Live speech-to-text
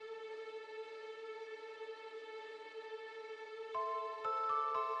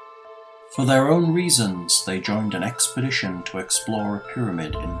For their own reasons, they joined an expedition to explore a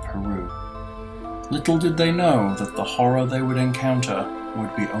pyramid in Peru. Little did they know that the horror they would encounter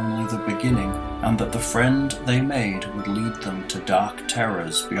would be only the beginning, and that the friend they made would lead them to dark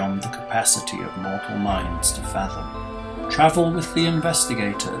terrors beyond the capacity of mortal minds to fathom. Travel with the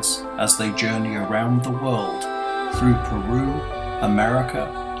investigators as they journey around the world, through Peru,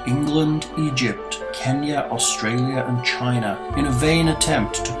 America, England, Egypt, Kenya, Australia and China, in a vain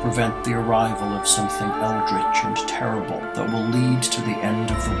attempt to prevent the arrival of something eldritch and terrible that will lead to the end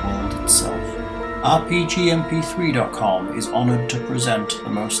of the world itself. RPGMP3.com is honoured to present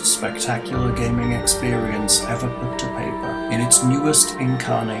the most spectacular gaming experience ever put to paper in its newest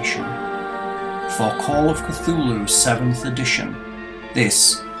incarnation. For Call of Cthulhu 7th edition,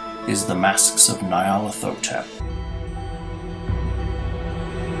 this is The Masks of Nyarlathotep.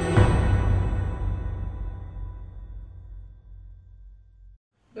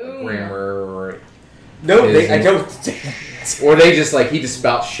 No, I don't. Or they just he just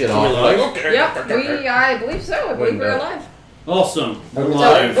spouts shit off. Okay. Yep, I believe so. I believe we're alive. Awesome. We're So,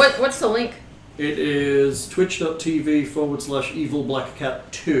 live. what's the link? It is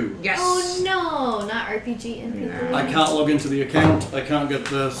twitch.tv/evilblackcat2. Yes. Oh no, not RPG MP3. I can't log into the account. I can't get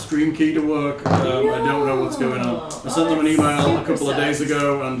the stream key to work. I don't know what's going on. I sent them an email a couple of days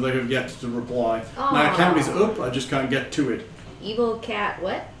ago and they have yet to reply. My account is up, I just can't get to it. Evil Cat,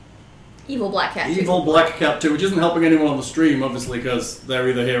 what? Evil Black Cat 2. Evil Black Cat 2, which isn't helping anyone on the stream, obviously, because they're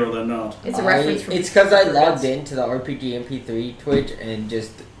either here or they're not. It's a reference from... It's because I logged into the RPG MP3 Twitch and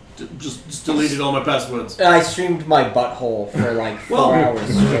just deleted all my passwords. I streamed my butthole for 4 hours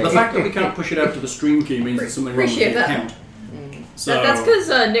straight. The fact that we can't push it out to the stream key means there's something wrong with the account. So That's because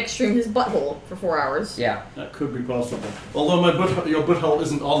Nick streamed his butthole for 4 hours. Yeah. That could be possible. Although your butthole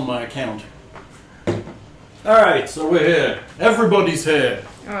isn't on my account. Alright, so we're here. Everybody's here.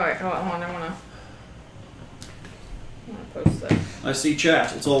 Alright, hold on, I wanna post that. I see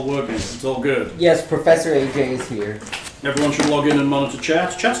chat. It's all working. It's all good. Yes, Professor AJ is here. Everyone should log in and monitor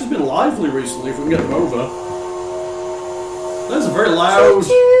chat. Chat has been lively recently, if we can get them over. There's a very loud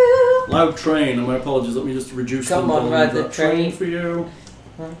train, and my apologies. Let me just reduce the volume of that train for you.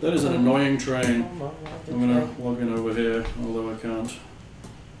 That is an annoying train. I'm going to log in over here, although I can't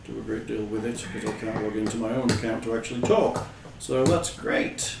do a great deal with it, because I can't log into my own account to actually talk. So that's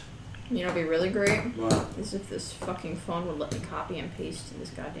great. You know, it'd be really great. Wow. Is if this fucking phone would let me copy and paste to this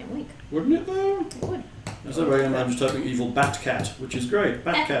goddamn link. Wouldn't it though? It would. That's the way I'm just typing evil Batcat, which is great.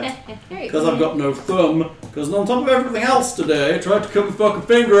 Batcat. Hey, Because I've got no thumb. Because on top of everything else today, I tried to cut my fucking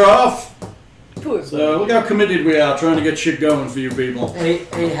finger off. So look how committed we are trying to get shit going for you people. Hey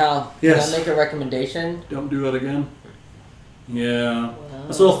Hal. Yes. Can I make a recommendation? Don't do that again. Yeah.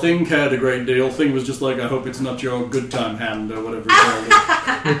 I saw Thing cared a great deal. Thing was just like, I hope it's not your good time hand or whatever he called it.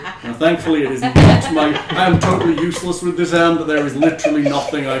 Now, thankfully it is not my... I am totally useless with this hand, but there is literally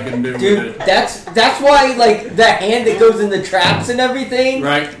nothing I can do with it. That's why, the hand that goes in the traps and everything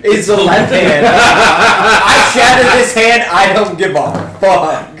is the left hand. I shatter this hand, I don't give a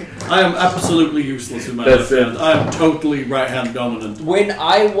fuck. I am absolutely useless with my left hand. I am totally right-hand dominant. When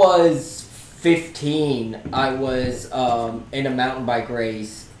I was 15, I was in a mountain bike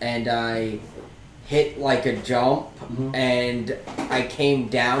race, and I hit a jump, and I came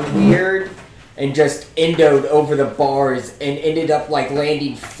down weird, and just endoed over the bars, and ended up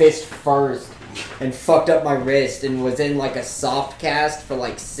landing fist first, and fucked up my wrist, and was in a soft cast for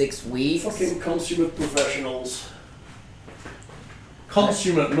 6 weeks. Fucking consummate professionals.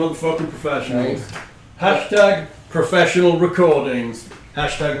 Consummate motherfucking professionals. Hashtag professional recordings.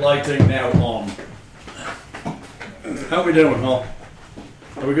 Hashtag lighting now on. How are we doing, Hal?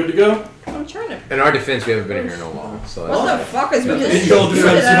 Are we good to go? I'm trying to... In our defense, we haven't been here in a while. So what the fuck is we just in your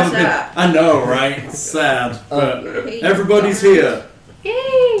defense, you haven't been... that? I know, right? It's sad. But everybody's here.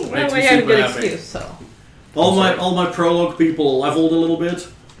 Yay! Makes We me had a super good happy. excuse, so... All my prologue people are leveled a little bit.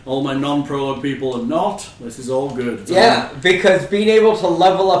 All my non-prologue people are not. This is all good. It's Yeah, because being able to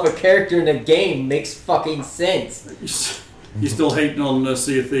level up a character in a game makes fucking sense. You still hating on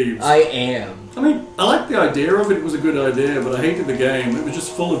Sea of Thieves? I am. I mean, I liked the idea of it. It was a good idea, but I hated the game. It was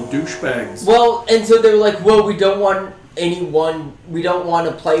just full of douchebags. Well, and so they were like, well, we don't want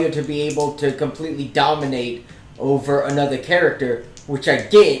a player to be able to completely dominate over another character, which I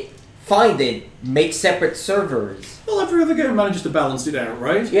get. Fine then, make separate servers. Well, every other game manages to balance it out,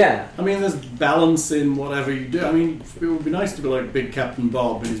 right? Yeah. I mean, there's balance in whatever you do. I mean, it would be nice to be like Big Captain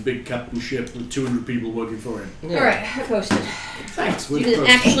Bob and his big captain ship with 200 people working for him. Yeah. Alright, I posted. Thanks. You didn't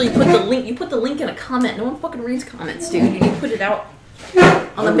actually put the link. You put the link in a comment. No one fucking reads comments, dude. You put it out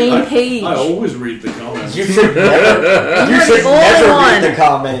On the main page. I always read the comments. You should never. You You're should the only never one. read the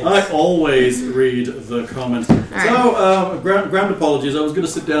comments. I always read the comments. So, grand apologies. I was going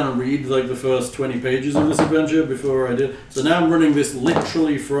to sit down and read like the first 20 pages of this adventure before I did. So now I'm running this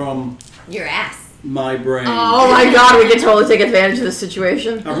literally from Your ass. my brain. Oh my god, we can totally take advantage of this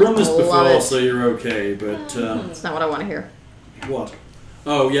situation. I've run this Love before, it. so you're okay. But That's not what I want to hear. what?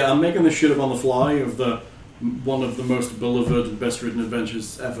 Oh yeah, I'm making this shit up on the fly of one of the most beloved and best written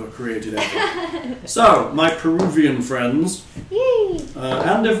adventures ever created ever. So, my Peruvian friends, Yay.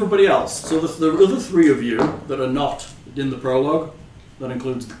 and everybody else. So the other three of you that are not in the prologue, that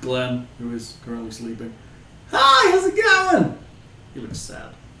includes Glenn, who is currently sleeping. Hi, how's it going? He looks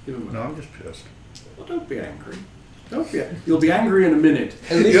sad. Give him a No, I'm just pissed. Well, don't be angry. Don't be. You'll be angry in a minute.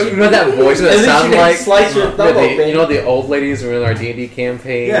 You know what that voice At that least sound you didn't like? slice your thumb open. You know the old ladies who were in our D&D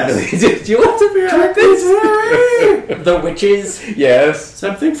campaign? Yes. Do you want to be like this? The witches. Yes.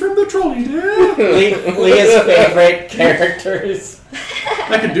 Something from the trolley, dear. Leah's favorite characters.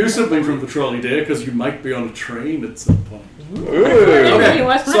 I could do something from the trolley, dear, because you might be on a train at some point. Ooh. Okay, He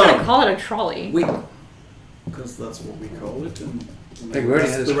was not so- going to call it a trolley. Because that's what we call it, and Hey, we already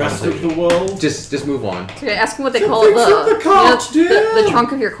had this the rest of the conversation. world. Just move on. Okay, ask him what they call Something it. from the cart, dear. The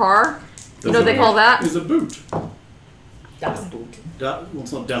trunk of your car. You know what they call that? Is a boot. Das Boot. Well,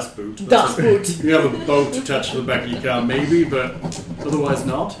 it's not Das Boot. Das Boot. You have a boat attached to the back of your car, maybe, but otherwise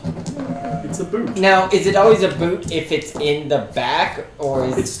not. It's a boot. Now, is it always a boot if it's in the back, or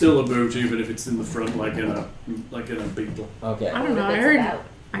is It's still a boot, even if it's in the front, like in a Beetle. okay? I don't know. What I it's heard, about.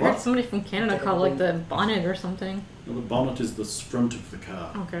 I What? heard somebody from Canada call it like the bonnet or something. Well, the bonnet is the front of the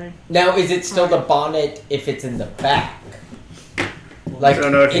car. Okay. Now, is it still the bonnet if it's in the back? Like I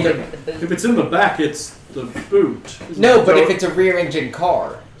don't know if in you a, If it's in the back, it's the boot. isn't no, it? but So- if it's a rear-engine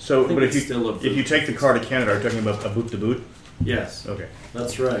car, So, think but it's still a if boot. you take the car to Canada, are you talking about a boot to boot? Yes, Okay.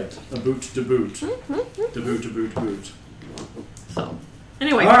 that's right. A boot to boot. To boot to boot boot. So,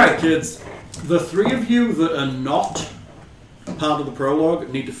 anyway. All right, kids. The three of you that are not part of the prologue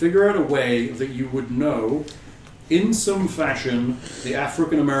need to figure out a way that you would know, in some fashion, the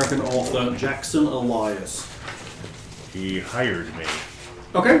African-American author Jackson Elias. He hired me.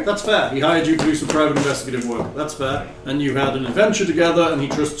 Okay, that's fair. He hired you to do some private investigative work. That's fair. And you had an adventure together, and he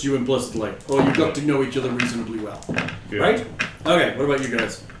trusts you implicitly. Or you got to know each other reasonably well. Good. Right? Okay, what about you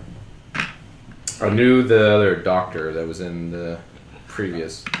guys? I knew the other doctor that was in the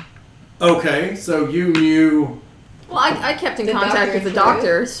previous. Okay, so you knew Well, I kept in The contact doctor with the in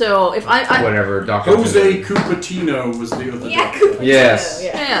doctor, so if I Whatever, Doctor. Jose Cupertino was the other Yeah, doctor. Cooper. Yes.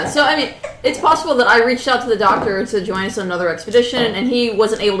 yeah, so I mean, it's possible that I reached out to the doctor to join us on another expedition, and he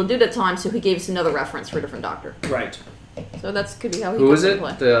wasn't able to do that time, so he gave us another reference for a different doctor. Right. So that's could be how he Who was comes it? into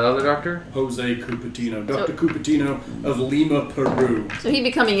play. The other doctor? Jose Cupertino. Dr. Cupertino of Lima, Peru. So he'd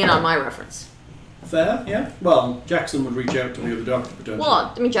be coming in on my reference. Fair, yeah? Well, Jackson would reach out to the other doctor potentially.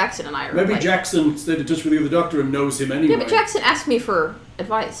 Well, I mean, Jackson and I are Maybe like, Jackson stayed in touch with the other doctor and knows him anyway. Yeah, but Jackson asked me for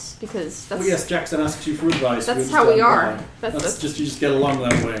advice because that's Well, yes, Jackson asks you for advice. That's We how we understand are. why. That's- That's just, you just get along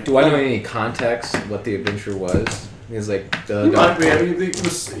that way. Do I know any context what the adventure was? Because like the You might doctor. be. I mean, it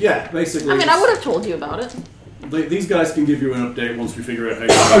was, yeah, basically. I mean, I would have told you about it. These guys can give you an update once we figure out how you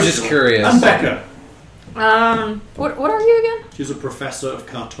I was just curious. And Becca. What are you again? She's a professor of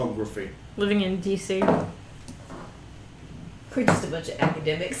cartography. Living in DC. We're just a bunch of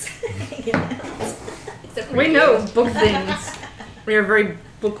academics. hanging out. Except for We you. know book things. We are very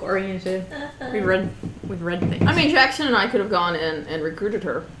book oriented. We've read things. I mean, Jackson and I could have gone in and recruited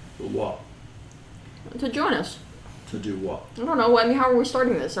her For what? to join us. To do what? I don't know. I mean, how are we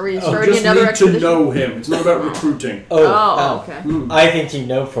starting this? Are we Oh, starting just another need expedition? to know him. It's not about recruiting. Oh, okay. I think you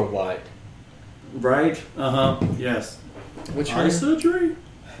know for what. Right? Uh-huh. Yes. Which Eye surgery?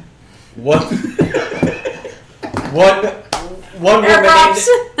 What? One woman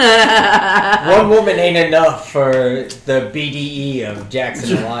ain't, one woman ain't enough for the BDE of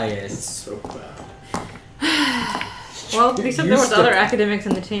Jackson Elias. So bad. Well, except there was other academics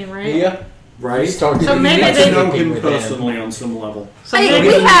in the team, right? Yeah. Right? So You maybe get they- to know Sleeping him with him. personally on some level. So Hey, maybe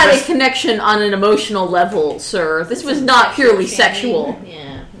we he's had a invest- connection on an emotional level, sir. This was not purely sexual.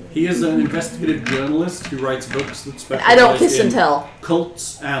 Yeah. He is an investigative journalist who writes books that specialize I don't kiss in and tell.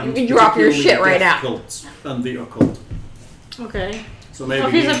 cults and You can drop your particularly shit right death now. cults and the occult. Okay. So Well, if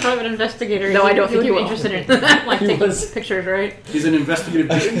maybe he's a private investigator, No, I don't think he he would will. be interested in like He taking was- pictures, right? he's an investigative.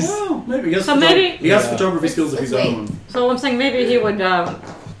 Well, maybe he has. So maybe- he has Yeah. photography skills of Let's his wait. own. So I'm saying maybe he would have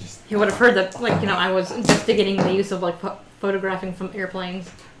heard that I was investigating the use of like photographing from airplanes.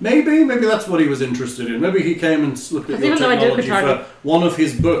 Maybe that's what he was interested in. Maybe he came and looked at Because your even though I do technology for photography- one of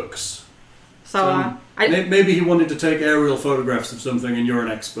his books. So Maybe he wanted to take aerial photographs of something, and you're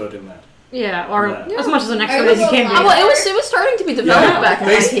an expert in that. Yeah, or Yeah. as much as an expert as you can be. Well, it was starting to be developed back in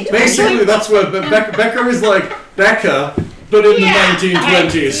the 1920s. Basically, that's where Becca is like Becca, but in the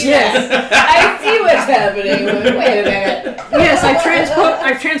 1920s. Yes. I see what's happening. Wait a minute. Yes, I've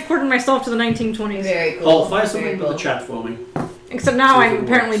transported myself to the 1920s. Very cool. Paul, fire something Very into cool. the chat for me. Except now See if I'm it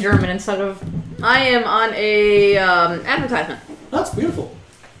apparently works. German instead of. I am on a advertisement. That's beautiful.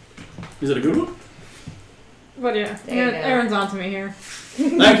 Is it a good one? But yeah, There you go. Aaron's on to me here.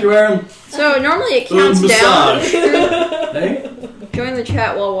 Thank you, Aaron. So normally it counts down. Massage. Hey? Join the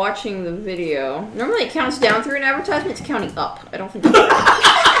chat while watching the video. Normally it counts down through an advertisement. It's counting up. I don't think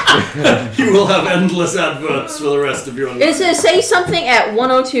it's You will have endless adverts for the rest of your life. It says say something at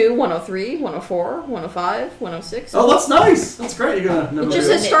 102, 103, 104, 105, 106. Oh, that's nice. That's great. You're gonna never It just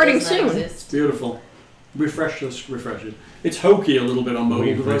do says it. starting Does not soon. exist. Beautiful. Refresh it. It's hokey a little bit on mobile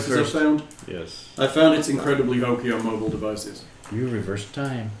We've devices, reversed. I've found. Yes. I found it's incredibly hokey on mobile devices. You reversed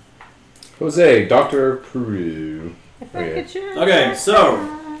time. Jose, Dr. Peru. Okay. Okay, so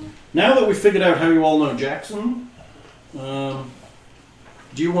now that we've figured out how you all know Jackson, do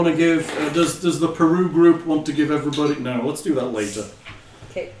you want to give? Does the Peru group want to give everybody? No, let's do that later.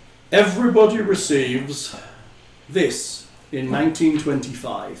 Okay. Everybody receives this in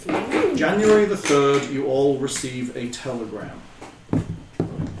 1925. January the 3rd, you all receive a telegram.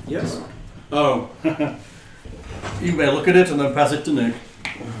 Yes? Oh. You may look at it and then pass it to Nick.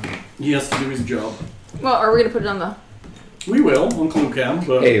 He has to do his job. Well, are we going to put it on the... We will on ClueCam,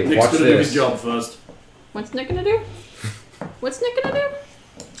 but Hey, Nick's watch going to do his this. job first. What's Nick going to do? What's Nick going to do?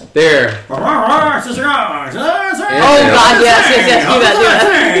 There. Oh, God, yes, do that.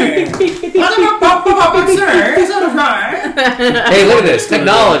 Hey, look at this.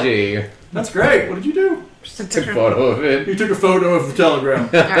 Technology. That's great. What did you do? Took a photo of it. You took a photo of the telegram. All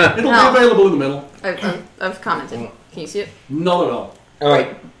right. It'll No, be available in the middle. I've commented. Can you see it? Not at all.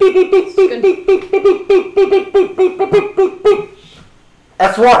 Alright. Good.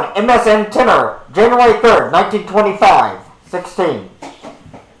 S1, MSN Tinner, January 3rd, 1925, 16.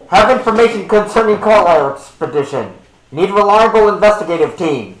 Have information concerning Carlisle expedition. Need reliable investigative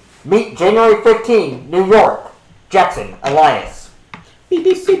team. Meet January 15, New York. Jackson, Elias.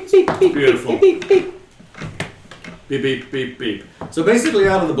 Beautiful. Beep, beep, beep, beep. So basically,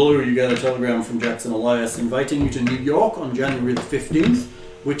 out of the blue, you get a telegram from Jackson Elias inviting you to New York on January the 15th,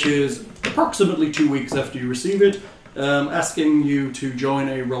 which is approximately 2 weeks after you receive it, asking you to join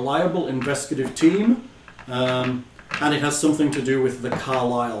a reliable investigative team, and it has something to do with the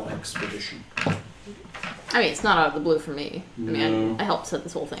Carlisle expedition. I mean, it's not out of the blue for me. I mean, No. I helped set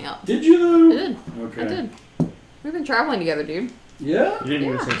this whole thing up. Did you, though? I did. Okay. I did. We've been traveling together, dude. Yeah? You didn't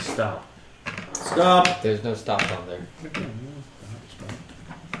Yeah. even say stop. Stop. There's no stop on there.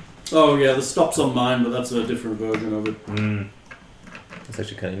 Oh, yeah, the stop's on mine, but that's a different version of it. That's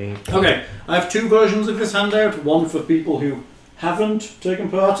actually kind of neat. Okay, I have two versions of this handout. One for people who haven't taken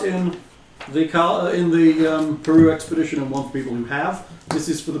part in the Peru expedition, and one for people who have. This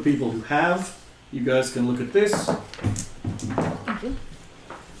is for the people who have. You guys can look at this.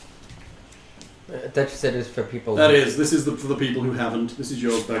 That you said is for people. That is. This is for the people who haven't. This is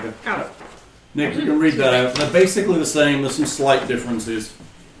yours, Becca. Oh. Nick, you can read that out. They're basically the same. There's some slight differences.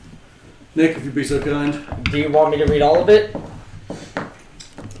 Nick, if you'd be so kind. Do you want me to read all of it?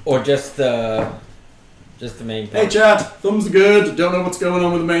 Or just the main Hey, part? chat. Thumbs are good. Don't know what's going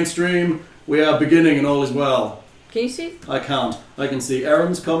on with the mainstream. We are beginning, and all is well. Can you see? I can't. I can see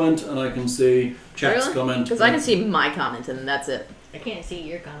Aaron's comment, and I can see chat's Really? comment. Because I can see my comment and that's it. I can't see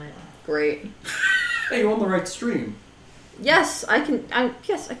your comment. Great. Hey, you're on the right stream. Yes, I can.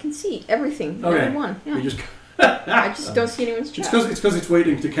 Yes, I can see everything. Okay. Everyone. Yeah. You just I just don't see anyone's chat. It's because it's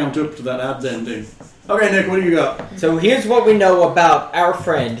waiting to count up to that ad ending. Okay, Nick, what do you got? So here's what we know about our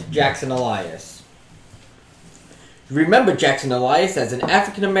friend Jackson Elias. Remember Jackson Elias as an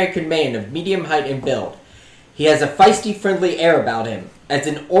African-American man of medium height and build. He has a feisty, friendly air about him. As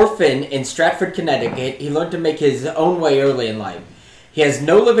an orphan in Stratford, Connecticut, he learned to make his own way early in life. He has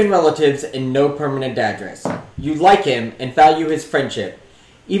no living relatives and no permanent address. You like him and value his friendship,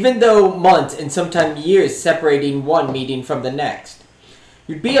 even though months and sometimes years separating one meeting from the next.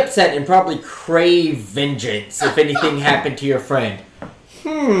 You'd be upset and probably crave vengeance if anything happened to your friend.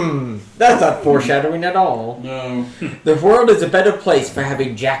 That's not foreshadowing at all. No. The world is a better place for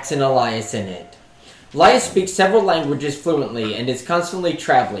having Jackson Elias in it. Elias speaks several languages fluently and is constantly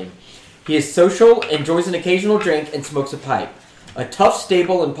traveling. He is social, enjoys an occasional drink, and smokes a pipe. A tough,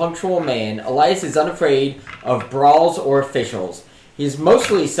 stable, and punctual man, Elias is unafraid of brawls or officials. He is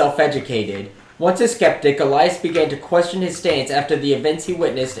mostly self-educated. Once a skeptic, Elias began to question his stance after the events he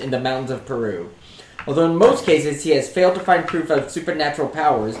witnessed in the mountains of Peru. although in most cases he has failed to find proof of supernatural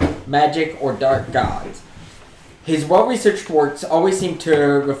powers, magic, or dark gods. His well-researched works always seem to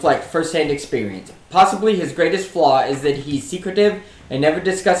reflect first-hand experience. Possibly his greatest flaw is that he's secretive and never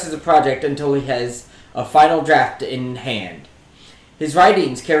discusses a project until he has a final draft in hand. His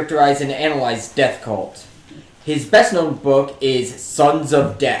writings characterize and analyze death cult. His best-known book is Sons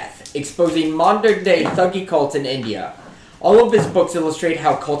of Death, exposing modern-day thuggy cults in India. All of his books illustrate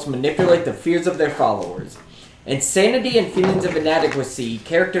how cults manipulate the fears of their followers. Insanity and feelings of inadequacy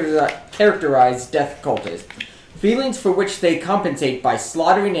characterize death cultists, feelings for which they compensate by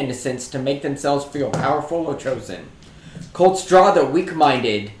slaughtering innocents to make themselves feel powerful or chosen. Cults draw the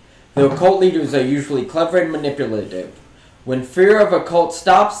weak-minded, though cult leaders are usually clever and manipulative. When fear of a cult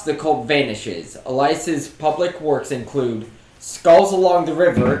stops, the cult vanishes. Elias's public works include Skulls Along the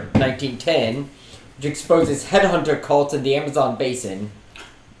River, 1910, which exposes headhunter cults in the Amazon basin,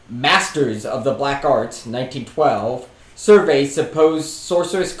 Masters of the Black Arts, 1912, surveys supposed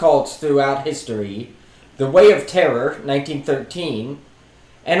sorceress cults throughout history, The Way of Terror, 1913,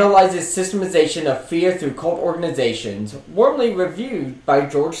 analyzes systemization of fear through cult organizations, warmly reviewed by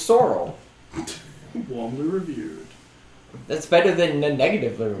George Sorrell. Warmly reviewed. That's better than the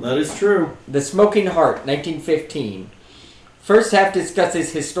negative review. That is true. The Smoking Heart, 1915. First half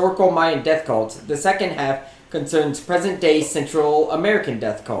discusses historical Mayan death cults. The second half concerns present-day Central American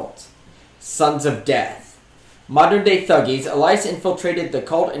death cults. Sons of Death. Modern-day thuggies, Elias infiltrated the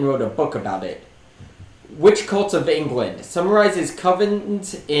cult and wrote a book about it. Witch Cults of England summarizes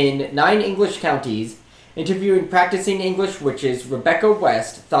covens in 9 English counties. Interviewing practicing English witches, Rebecca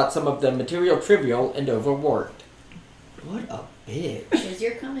West thought some of the material trivial and overworked. What a bitch. Is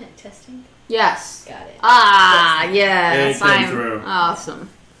your comment testing? Yes. Got it. Ah, yes. It came I'm through. awesome.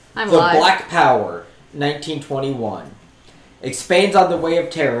 I'm The live. Black Power, 1921. Expands on The Way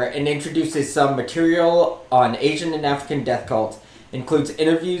of Terror and introduces some material on Asian and African death cults. Includes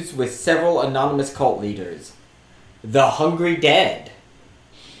interviews with several anonymous cult leaders. The Hungry Dead.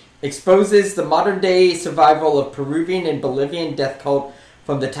 Exposes the modern-day survival of Peruvian and Bolivian death cult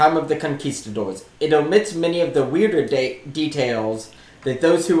from the time of the conquistadors. It omits many of the weirder details that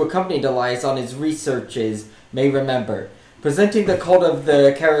those who accompanied Elias on his researches may remember, presenting the cult of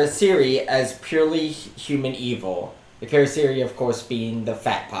the Karasiri as purely human evil. The Karasiri, of course, being the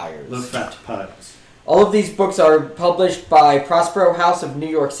Fat Pyres. The Fat Pyres. All of these books are published by Prospero House of New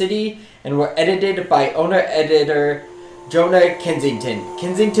York City and were edited by owner-editor Jonah Kensington.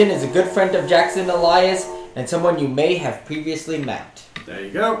 Kensington is a good friend of Jackson Elias and someone you may have previously met. There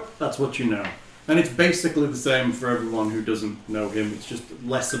you go. That's what you know. And it's basically the same for everyone who doesn't know him. It's just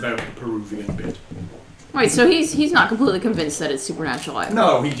less about the Peruvian bit. Wait, so he's not completely convinced that it's supernatural either.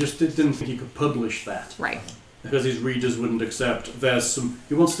 No, he just didn't think he could publish that. Right. Because his readers wouldn't accept.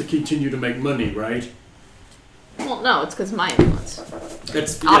 He wants to continue to make money, right? Well, no, it's because of my influence.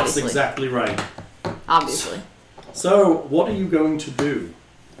 That's Obviously. exactly right. Obviously. So, what are you going to do?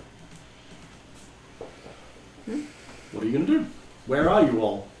 What are you going to do? Where are you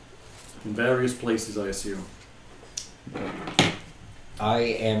all? In various places, I assume. I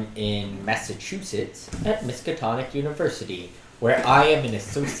am in Massachusetts at Miskatonic University, where I am an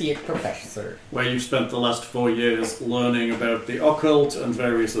associate professor. Where you spent the last 4 years learning about the occult and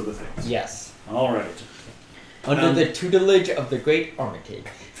various other things. Yes. All right. Under the tutelage of the great Armitage.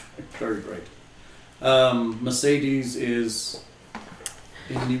 Very great. Mercedes is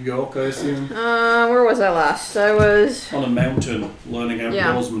in New York, I assume? Where was I last? I was... On a mountain, learning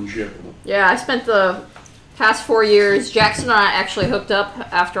outdoorsmanship. Yeah, I spent the past 4 years... Jackson and I actually hooked up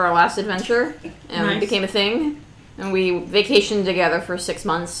after our last adventure, and we became a thing. And we vacationed together for 6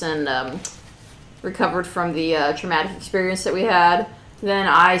 months and recovered from the traumatic experience that we had. Then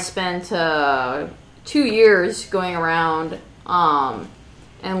I spent 2 years going around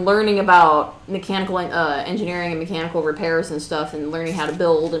and learning about mechanical engineering and mechanical repairs and stuff, and learning how to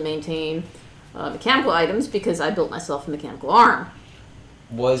build and maintain mechanical items because I built myself a mechanical arm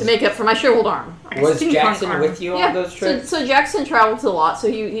to make up for my shriveled arm. Was Jackson with you on those trips? So Jackson traveled a lot, so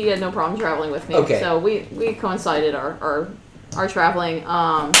he had no problem traveling with me. Okay. So we coincided our traveling.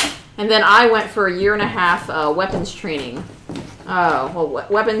 And then I went for a 1.5 years weapons training.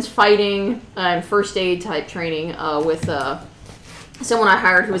 Weapons fighting and first aid type training with someone I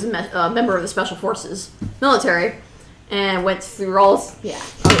hired who was a member of the Special Forces military, and went through all. Yeah.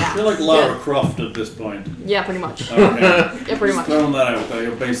 Oh yeah. You're like Lara Croft at this point. Yeah, pretty much. Okay. Yeah, pretty much. Throwing that out there,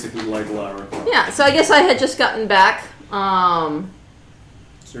 you're basically like Lara Croft. Yeah. So I guess I had just gotten back. So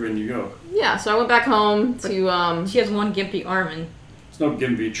you're in New York. Yeah. So I went back home to. She has one gimpy arm and. It's not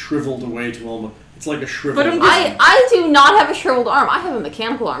Gimpy, it's shriveled away to almost. It's like a shriveled. But I do not have a shriveled arm. I have a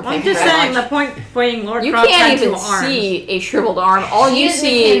mechanical arm. I'm Thank you just very saying much. the point being Lord You Croft can't had two even arms. see a shriveled arm. All She you is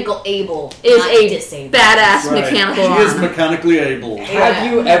see mechanical able, is not a disabled. badass Right. mechanical She is arm. mechanically able.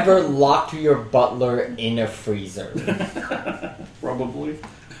 Have you ever locked your butler in a freezer? Probably.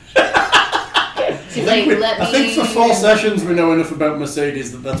 She's like, let me. I think for 4 sessions we know enough about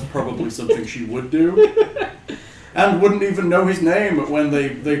Mercedes that that's probably something she would do. And wouldn't even know his name when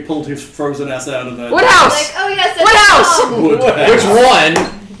they pulled his frozen ass out of there. Woodhouse! Like, oh yes, that's Woodhouse!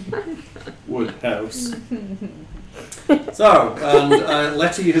 Which one? Woodhouse. So, and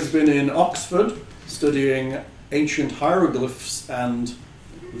Letty has been in Oxford studying ancient hieroglyphs and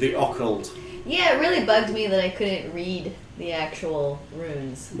the occult. Yeah, it really bugged me that I couldn't read the actual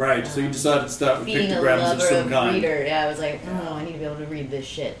runes. Right, so you decided to start with Being a pictograms of lover some of kind. reader, yeah, I was like, oh, I need to be able to read this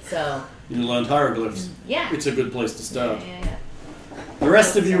shit. So, You learned hieroglyphs. yeah. It's a good place to start. Yeah. The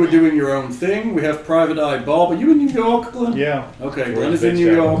rest of you are doing your own thing. We have Private Eye Bob. Are you in New York, Glenn? Yeah. Okay, We're Glenn in is in New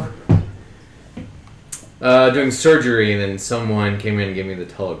Bed-Stuy. York. Doing surgery, and then someone came in and gave me the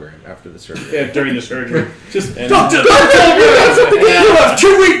telegram after the surgery. Yeah, during the surgery. Just, And- Doctor, you have something to do. You have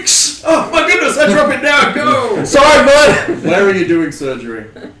 2 weeks! Oh my goodness, I drop it now, go! Sorry, bud! Where are you doing surgery?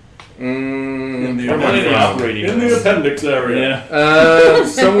 Mm, the We're in the operating in the room. appendix area. Yeah.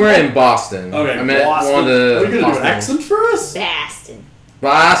 somewhere in Boston. Okay, I'm at Boston. one of the Are you going to do an hospitals. accent for us? Bastin.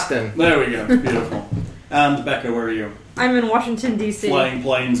 Boston. There we go, beautiful. And Becca, where are you? I'm in Washington, D.C. Flying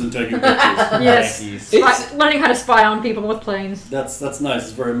planes and taking pictures. Yes. It's- Learning how to spy on people with planes. That's nice.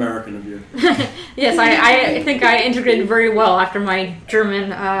 It's very American of you. Yes, I think I integrated very well after my German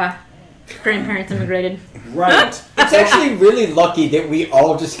grandparents immigrated. Right. It's actually really lucky that we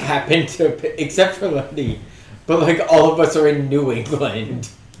all just happen to, except for Letty, but like all of us are in New England.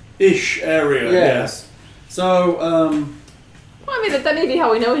 Ish area, Yeah. yes. So, Well, I mean, that may be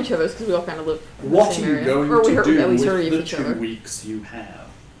how we know each other, because we all kind of live in the what same are you area. going or we to heard, do at least heard with of the each 2 other. weeks you have?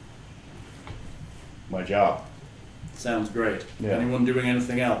 My job. Sounds great. Yeah. Anyone doing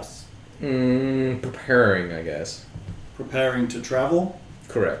anything else? Preparing, I guess. Preparing to travel?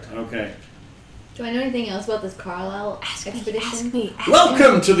 Correct. Okay. Do I know anything else about this Carlisle expedition? Ask me.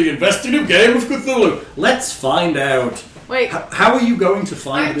 Welcome to the investigative game of Cthulhu. Let's find out. Wait, How are you going to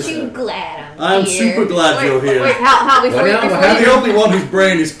find Aren't this you out? glad I'm here? super glad you're here. wait, Hal, before you, What now? before I'm you, the only one whose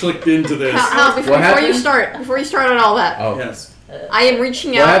brain is clicked into this. Hal, before What you happened? before you start on all that, Oh. Yes. I am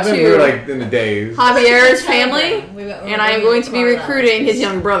reaching What out happened? to We were like in the days. Javier's family, We're and I am going to be recruiting his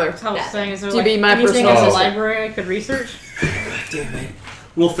young brother. I was saying, is there To like be my anything personal in the assistant. library I could research? Damn it.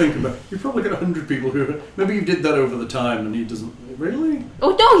 We'll think about it. You've probably got 100 people who... Maybe you did that over the time and he doesn't... Really?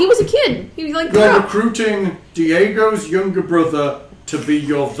 Oh no, he was a kid. He was like, You're "Grow." recruiting Diego's younger brother to be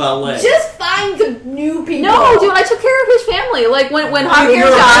your valet. Just find the new people. No, dude, I took care of his family. Like when You're Javier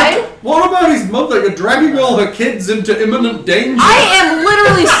a- died, What about his mother? You're dragging all her kids into imminent danger. I am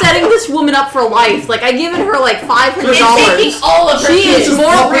literally setting this woman up for life. Like I given her like $500. And taking all of her She kids. is more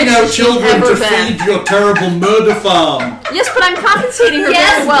Popping rich out than she's children ever to been. feed your terrible murder farm. Yes, but I'm compensating her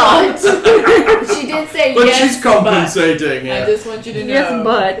Yes, very well. but she did say But yes. she's compensating, I yeah. just want you to know. Yes,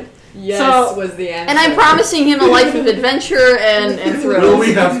 but yes So- was the answer. And I'm promising him a life of adventure and Will thrills.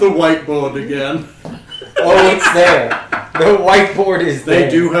 we have the whiteboard again? Oh, it's there. The whiteboard is there. They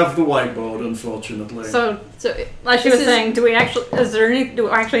do have the whiteboard, unfortunately. so So, like she This was is- saying, do we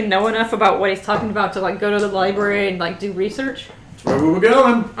actually know enough about what he's talking about to like go to the library and like do research? That's where we were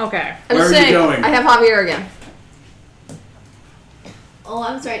going. Okay. I'm Where are you saying, going? I have Javier again. Oh,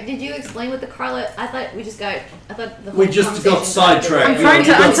 I'm sorry. Did you explain what the Carla? I thought we just got. I thought the whole We just got conversation sidetracked. I'm trying We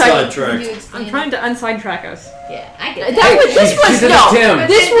to got unside- sidetracked. Did you explain I'm trying to unsidetrack us. Yeah, I get That was, this was she's in no. a Tim.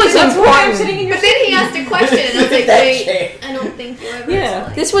 This was important. But then he asked a question, and I was like, That wait, chair. I don't think you ever. Yeah.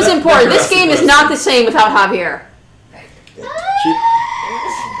 explained. This was That- important. that This game is not the same without Javier.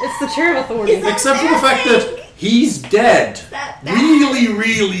 It's the chair of authority. Except for the fact that he's dead. That- Really,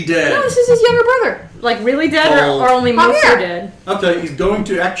 really No, dead. this is his younger brother. Like really dead Oh. or only mostly Javier. dead? Okay, he's going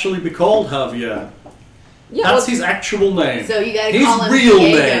to actually be called Javier. Yeah, That's well, his actual name. So you gotta His call him real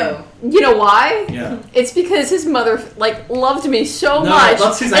Diego. you know why? Yeah. It's because his mother loved me so No, much,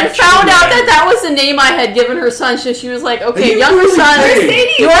 that's his and actual found out name. that was the name I had given her son. So she was like, "Okay, you younger really son,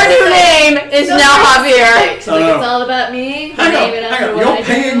 kidding? your new name is So now Javier. Javier." She's like, Oh. it's all about me. Hang Name on, it hang after on. what You're I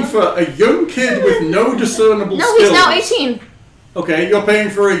paying do. for a young kid with no discernible No, skills. he's now 18. Okay, you're paying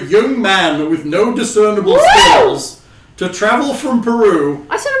for a young man with no discernible Woo! skills to travel from Peru.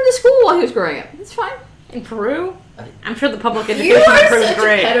 I sent him to school while he was growing up. It's fine. In Peru? I'm sure the public You education in are Peru is such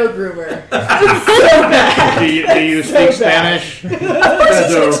great. a pedo groomer. Do you speak Spanish? Of course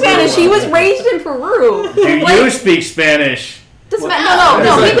he speaks Spanish. He was raised in Peru. Do you speak Spanish? Does Spanish.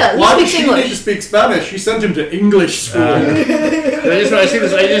 No, He's like, he does. Why He does speaks she need to English. speak Spanish? She sent him to English school. I see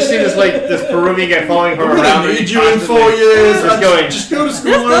this like this Peruvian guy following her I'm around. gonna need and you in 4 constantly years. Just going. Just go to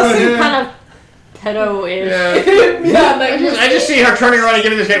school This does over seem here. kind of pedo-ish. Yeah. I just see her turning around and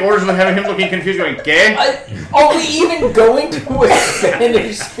giving this guy orders and having him looking confused, going, "Gay." Are we even going to a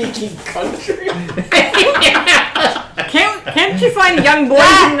Spanish-speaking country? Can't you find young boys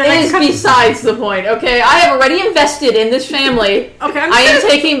in the That next is couple? besides the point, okay? I have already invested in this family. Okay, I am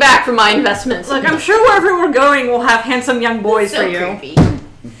taking back from my investments. Look, I'm sure wherever we're going, we'll have handsome young boys So for you. creepy.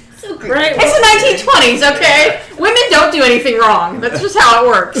 So creepy. Right? It's the 1920s, okay? Women don't do anything wrong. That's just how it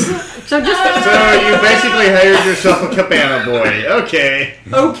works. So just So you basically hired yourself a cabana boy. Okay.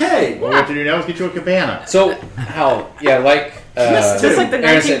 Okay. What we have to do now is get you a cabana. So, how? Yeah, like. just like the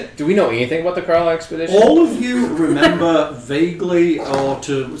Aaron 19... said, do we know anything about the Carlisle expedition? All of you remember vaguely or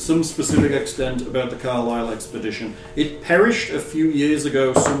to some specific extent about the Carlisle expedition. It perished a few years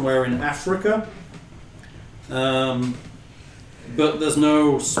ago somewhere in Africa. But there's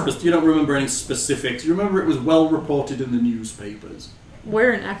no... you don't remember any specifics. You remember it was well reported in the newspapers.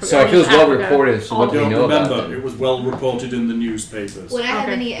 Where in Africa? So it feels well Africa. reported, so what You do we don't know about remember. it? It was well reported in the newspapers. Would I have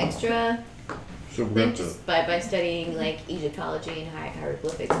Okay. any extra, So we're like, going to. just by studying, like, Egyptology and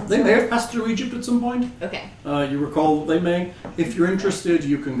hieroglyphics and They stuff? may have passed through Egypt at some point. Okay. You recall they may. If you're interested,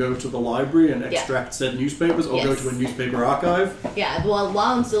 you can go to the library and extract said newspapers, or go Yes. to a newspaper archive. Yeah, well,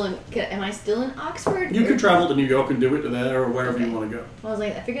 while I'm still in... Am I still in Oxford? You Or- can travel to New York and do it there, or wherever you Okay. want to go. Well, I was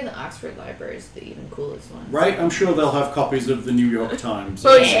like, I figured the Oxford Library is the even coolest one. Right? I'm sure they'll have copies of the New York Times.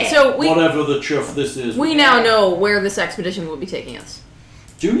 So we Whatever the chuff this is. we now know where this expedition will be taking us.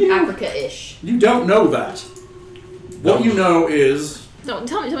 Do you? Africa-ish. You don't know that. What you know is No,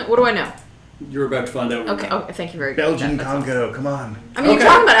 tell me, what do I know? you're about to find out. Okay, thank you very much. Belgian That's- Congo, come on. I mean, Okay. you're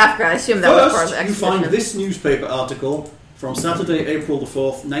talking about Africa. I assume that was part of First, the you expedition. find this newspaper article from Saturday, April the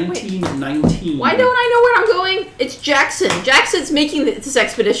 4th, 1919. Why don't I know where I'm going? It's Jackson. Jackson's making this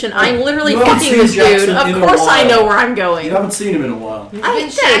expedition. I'm literally You haven't fucking seen this Jackson dude. in Of a course I while. know where I'm going. You haven't seen him in a while. He's I been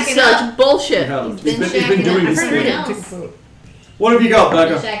think that is shacking such up. bullshit. You haven't. He's been He's been shacking doing up his with everyone thing. else. What have you got,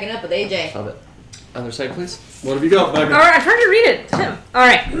 He's Becca? been shacking up with AJ. Love it. Other side, please. What have you got, Becca? Alright, I'm trying to read it. Tim.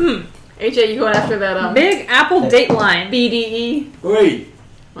 Alright. AJ, you going after that Big Apple Dateline. BDE? Wait.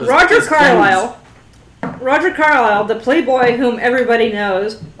 Roger There's Carlyle. Roger Carlyle, the playboy whom everybody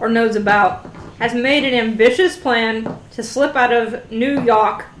knows or knows about, has made an ambitious plan to slip out of New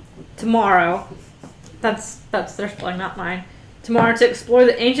York tomorrow. That's their spelling, not mine. Tomorrow to explore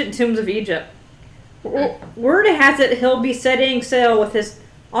the ancient tombs of Egypt. Word has it he'll be setting sail with his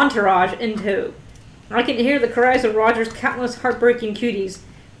entourage in tow. I can hear the cries of Roger's countless heartbreaking cuties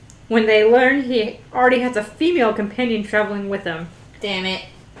when they learn he already has a female companion traveling with him. Damn it.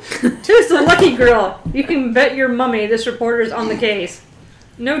 Two's the lucky girl. You can bet your mummy this reporter's on the case.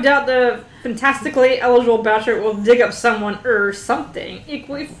 No doubt the fantastically eligible bachelor will dig up someone or something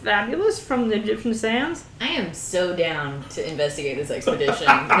equally fabulous from the Egyptian sands. I am so down to investigate this expedition,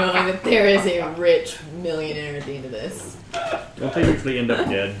 knowing that there is a rich millionaire at the end of this. Don't they usually end up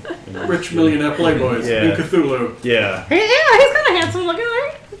dead? Rich millionaire playboys Yeah. in Cthulhu. Yeah. Hey, yeah, he's kind of handsome looking,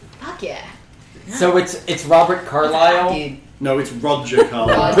 right? Fuck yeah. So it's Robert Carlyle. Dude. No, it's Roger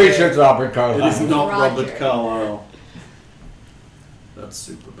Carlyle. I'm pretty sure it's Robert It Carlyle. is not Roger. Robert Carlyle. That's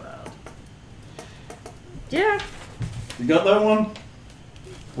super bad. Yeah. You got that one?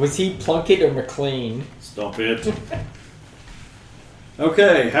 Was he Plunkett or McLean? Stop it.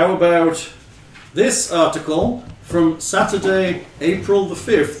 Okay, how about this article from Saturday, April the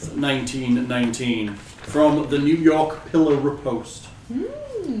 5th, 1919, from the New York Pillar Post.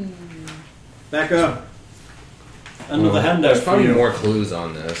 Becca, another handout There's for probably you. more clues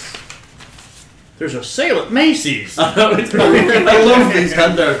on this. There's a sale at Macy's. I love these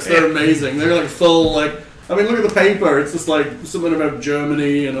handouts. They're amazing. They're like full, like, I mean, look at the paper. It's just like something about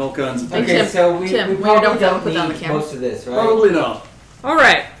Germany and all kinds of things. Okay, Tim, so we Tim, we probably don't don't put down need the camera. most of this, right? Probably not.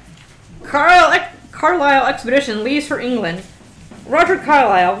 Alright. Carlisle expedition leaves for England. Roger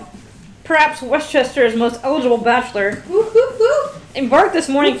Carlyle, perhaps Westchester's most eligible bachelor, embarked this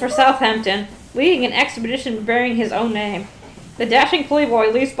morning for Southampton, leading an expedition bearing his own name. The dashing playboy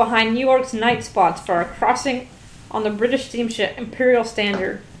leaves behind New York's night spots for a crossing on the British steamship Imperial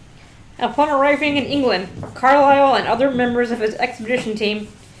Standard. Upon arriving in England, Carlyle and other members of his expedition team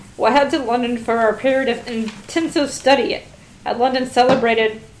will head to London for a period of intensive study at London's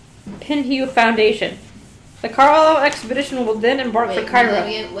celebrated Pinhue Foundation. The Carlyle expedition will then embark Wait, for Cairo.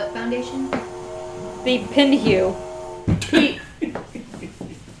 What foundation? The Pinhue.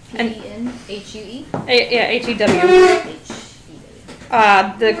 And- P-E-N-H-U-E? H-E-W. H-E-W.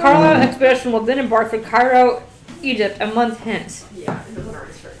 The Carlisle expedition will then embark for Cairo Egypt a month hence. Yeah, it doesn't hurt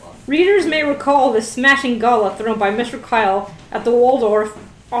us very well. Readers may recall the smashing gala thrown by Mr. Kyle at the Waldorf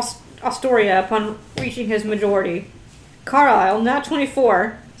Astoria upon reaching his majority. Carlisle, now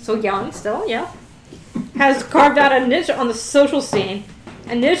 24, so young still, yeah, has carved out a niche on the social scene,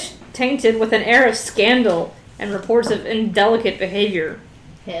 a niche tainted with an air of scandal and reports of indelicate behavior.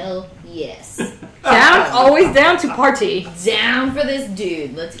 Hell yes. Always down to party. Down for this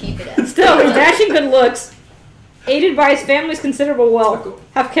dude. Let's keep it up. Still, his dashing good looks, aided by his family's considerable wealth,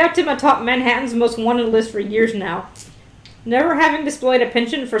 have kept him atop Manhattan's most wanted list for years now. Never having displayed a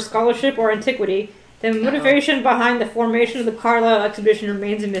penchant for scholarship or antiquity, the motivation behind the formation of the Carlisle expedition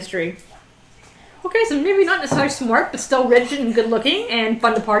remains a mystery. Okay, so maybe not necessarily smart, but still rich and good looking and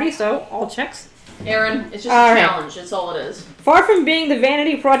fun to party, so all checks. Aaron, it's just a All right. challenge. That's all it is. Far from being the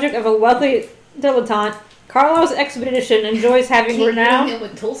vanity project of a wealthy dilettante, Carlisle's expedition enjoys having Keep renowned hitting him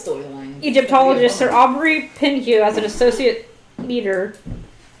with Tolstoy lines. Egyptologist Sir Aubrey Penhew as an assistant leader.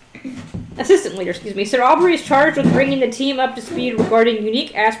 Sir Aubrey is charged with bringing the team up to speed regarding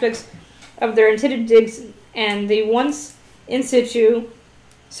unique aspects of their intended digs, and the once in situ,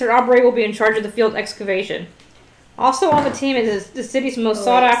 Sir Aubrey will be in charge of the field excavation. Also on the team is the city's most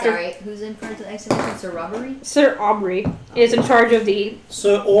sought after. Sorry, who's in front of the excavation? Sir Robbery? Sir Aubrey is in charge of the.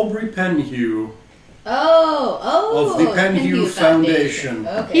 Sir Aubrey Penhew Oh, of the Penhew Foundation.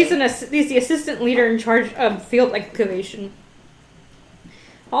 Okay. He's the assistant leader in charge of field excavation.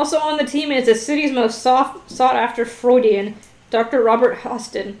 Also on the team is the city's most sought after Freudian, Dr. Robert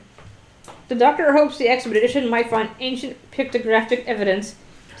Huston. The doctor hopes the expedition might find ancient pictographic evidence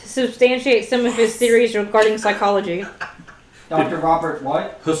to substantiate some of his theories regarding psychology. Dr. Robert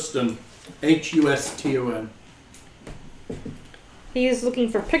what? Huston. Huston. He is looking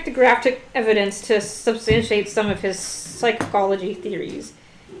for pictographic evidence to substantiate some of his psychology theories.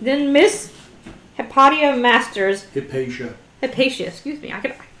 Then Miss Hypatia Masters. Hypatia, excuse me. I've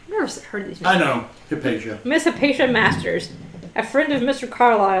never heard of these names. I know. Hypatia. Miss Hypatia Masters, a friend of Mr.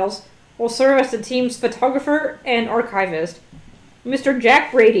 Carlyle's, will serve as the team's photographer and archivist. Mr.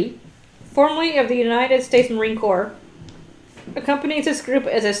 Jack Brady, formerly of the United States Marine Corps, accompanies this group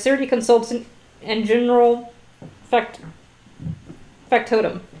as a security consultant and general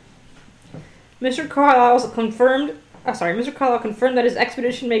factotum. Mr. Carlisle confirmed that his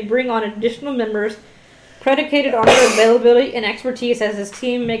expedition may bring on additional members predicated on their availability and expertise as his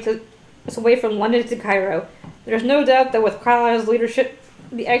team makes its way from London to Cairo. There is no doubt that with Carlisle's leadership,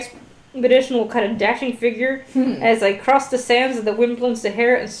 the expedition will cut a dashing figure as they cross the sands of the Wimbledon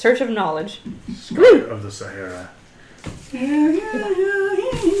Sahara in search of knowledge. Of the Sahara. Sorry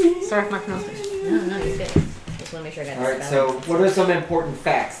for my pronunciation. No, you're good. Just want to make sure I got Alright, the so spelling. what are some important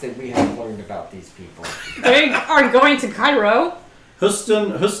facts that we have learned about these people? They are going to Cairo.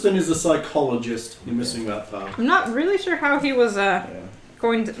 Huston is a psychologist. You're missing that part. I'm not really sure how he was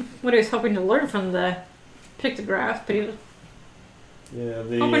what he was hoping to learn from the pictographs, but he was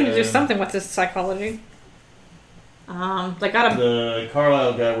hoping to do something with his psychology. They got The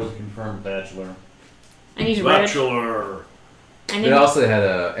Carlisle guy was a confirmed bachelor. and he's red. Bachelor. And They also had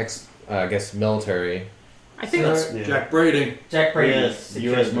I guess military. I think Sir- that's Yeah. Jack Brady. Jack Brady. Yes,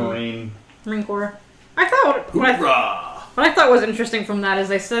 U.S. Marine. Marine Corps. I thought what I thought was interesting from that is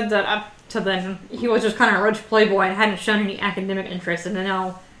they said that up to then he was just kind of a rich playboy and hadn't shown any academic interest, and then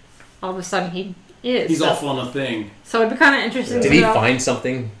now all of a sudden he is. He's off on a thing. So it'd be kind of interesting. Did to he know. find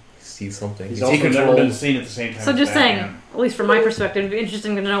something? See something? He's Is also he never controlled? been seen at the same time. So as just saying, Batman. at least from my perspective, it'd be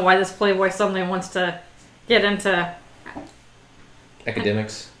interesting to know why this playboy suddenly wants to get into.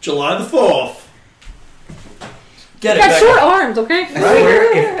 Academics. July the 4th. Get Got short arms, okay? I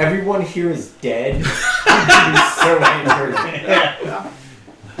swear, if everyone here is dead, you'd be so angry.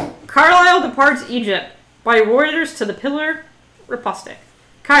 Carlisle departs Egypt by warriors to the Pillar Riposte.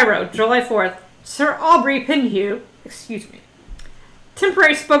 Cairo, July 4th. Sir Aubrey Penhew,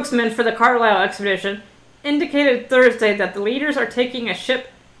 temporary spokesman for the Carlisle expedition, indicated Thursday that the leaders are taking a ship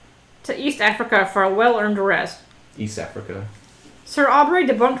to East Africa for a well-earned rest. East Africa. Sir Aubrey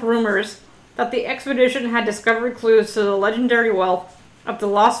debunked rumors that the expedition had discovered clues to the legendary wealth of the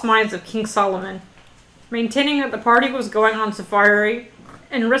lost mines of King Solomon, maintaining that the party was going on safari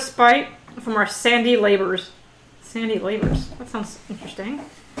in respite from our sandy labors. Sandy labors? That sounds interesting.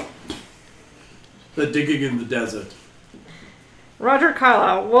 They're digging in the desert. Roger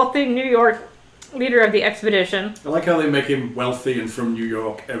Carlisle, wealthy New York leader of the expedition. I like how they make him wealthy and from New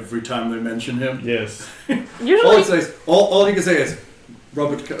York every time they mention him. Yes. Usually, all he can say is,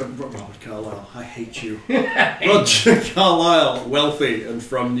 Robert Carlisle, I hate you. Roger Carlisle, wealthy and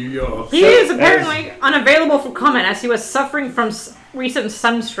from New York. he is apparently unavailable for comment as he was suffering from recent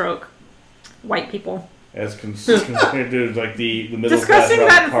sunstroke. White people. as compared to like the middle Discussing class that Robert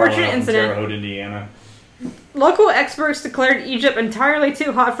Carlyle unfortunate from incident. Terre Haute, Indiana. Local experts declared Egypt entirely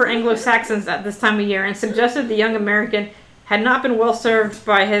too hot for Anglo-Saxons at this time of year and suggested the young American had not been well served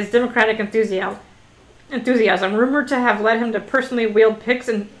by his democratic enthusiasm, rumored to have led him to personally wield picks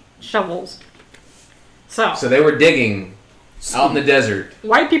and shovels. So they were digging out in the desert.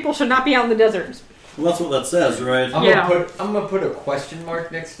 white people should not be out in the deserts. Well, that's what that says, right? I'm Yeah. gonna put a question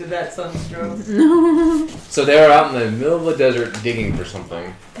mark next to that, Sunstroke. So they were out in the middle of the desert digging for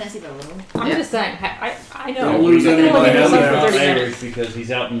something. Can I see the little? I'm Yeah. just saying, I know. Don't lose You can any only by do this hand for now. 30 Irish minutes. because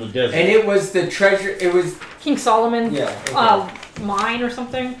he's out in the desert. And it was the treasure. It was King Solomon, yeah. mine or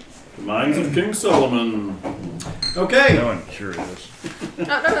something. The Mines of King Solomon. Okay, No, I'm sure it is.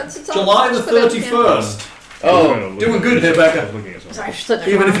 July the 31st. Oh, doing good here, Becca. Sorry, I should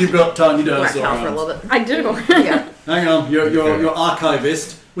Even if you've got tiny Whack dinosaur out for a arms. little bit. I do. Yeah. Hang on, your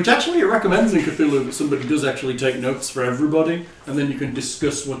archivist, which actually it recommends in Cthulhu that somebody does actually take notes for everybody, and then you can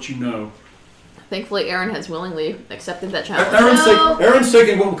discuss what you know. Thankfully, Aaron has willingly accepted that challenge. Aaron's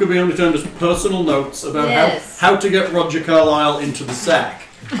taking what could be only termed as personal notes about Yes. how to get Roger Carlyle into the sack.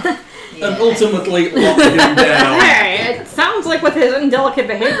 And ultimately lock him down. Hey, it sounds like with his indelicate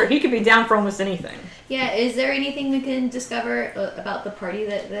behavior, he could be down for almost anything. Yeah, is there anything we can discover about the party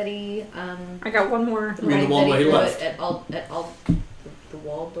that he I got one more. You mean the one where he threw left? at the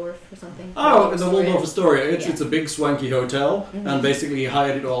Waldorf or something? Oh, the Waldorf Astoria? Astoria. It's, Yeah. it's a big swanky hotel, Mhm. and basically he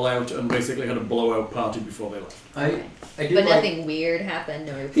hired it all out and basically had a blowout party before they left. I do But like, nothing weird happened.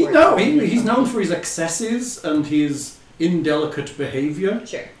 No reports. He's known for his excesses and his indelicate behaviour.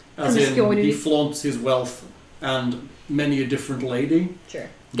 Sure, As in, Promiscuity. he flaunts his wealth and many a different lady. sure.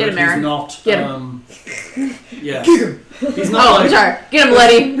 Get him, but he's Aaron. not. Get him. Yes. He's not Oh, like. I'm sorry. Get him,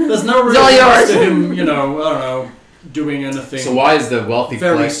 Letty. There's no It's all reason yours. to him, I don't know, doing anything so why is the wealthy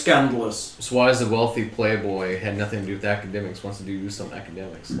very scandalous. So why is the wealthy playboy had nothing to do with academics wants to do some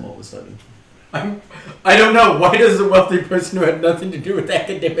academics all of a sudden? I don't know. Why does the wealthy person who had nothing to do with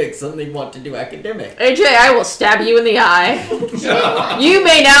academics suddenly want to do academics? AJ, I will stab you in the eye. You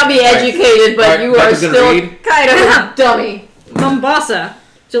may now be educated, but Alright, you are Becca's gonna still read. kind of a dummy. Mombasa,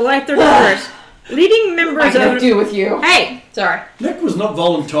 July 31st. Leading I members can of do with you. Hey, Sorry. Nick was not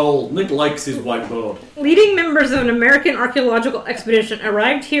voluntold. Nick likes his whiteboard. leading members of an American archaeological expedition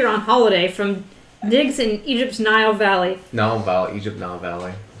arrived here on holiday from digs in Egypt's Nile Valley. Egypt Nile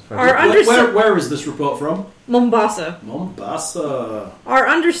Valley. Our Where is this report from? Mombasa. Mombasa. Our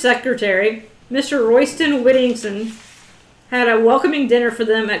undersecretary, Mr. Royston Whittington, had a welcoming dinner for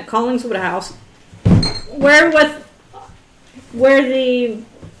them at Collingswood House, where the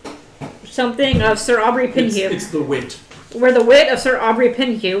something of Sir Aubrey Pinhue, It's the wit. where the wit of Sir Aubrey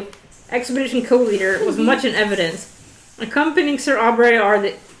Pinhue, expedition co-leader, was much in evidence. Accompanying Sir Aubrey are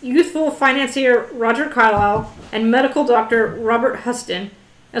the youthful financier Roger Carlyle and medical doctor Robert Huston,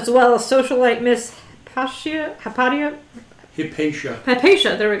 as well as socialite Miss Hypatia,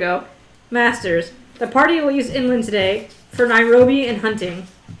 there we go, Masters. The party leaves inland today for Nairobi and hunting.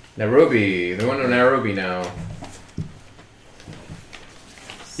 Nairobi. They're going to Nairobi now.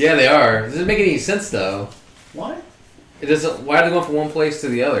 Yeah, they are. It doesn't make any sense though. Why? It doesn't. Why are they going from one place to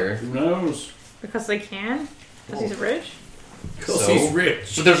the other? Who knows? Because they can? Because he's rich? Because So? he's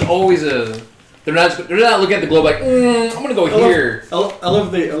rich. But there's always a. They're not looking at the globe like I'm gonna go here. I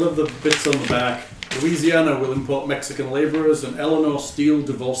love the bits on the back. Louisiana will import Mexican laborers, and Eleanor Steele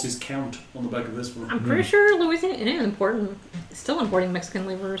divorces Count on the back of this one. I'm pretty sure Louisiana is still importing Mexican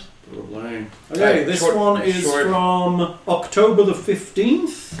laborers. Probably. Okay, this Short- one is short. from October the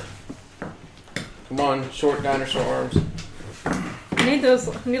 15th. Come on, short dinosaur arms. I need those.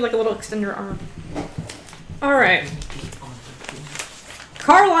 I need like a little extender arm. Alright.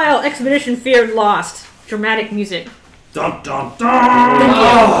 Carlisle expedition feared lost. Dramatic music. Dun dun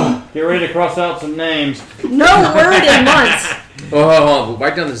dun! Get ready to cross out some names. No word in months. Oh, hold on.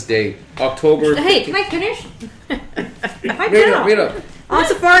 Write down this date. October. Hey, can I finish? Pipe Read it down. up. Read it up. On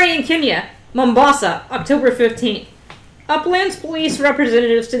safari in Kenya, Mombasa, October 15th. Uplands police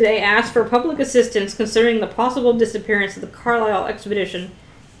representatives today asked for public assistance concerning the possible disappearance of the Carlisle expedition.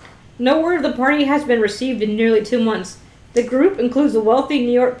 No word of the party has been received in nearly 2 months. The group includes the wealthy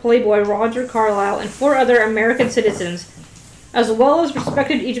New York playboy Roger Carlyle and 4 other American citizens, as well as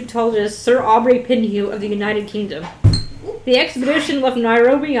respected Egyptologist Sir Aubrey Pinhue of the United Kingdom. The expedition left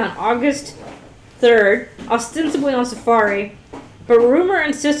Nairobi on August 3rd, ostensibly on safari, but rumor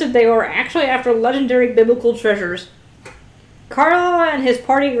insisted they were actually after legendary biblical treasures. Carlyle and his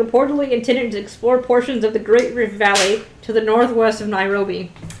party reportedly intended to explore portions of the Great Rift Valley to the northwest of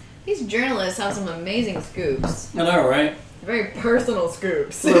Nairobi. These journalists have some amazing scoops. I know, right? Very personal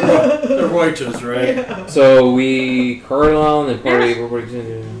scoops. They're Reuters, right? So Carlisle and the party.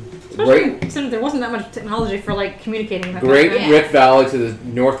 Especially since there wasn't that much technology for like communicating. Great Yeah. Rift Valley to the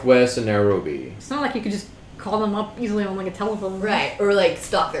northwest of Nairobi. It's not like you could just call them up easily on like a telephone. Right, or like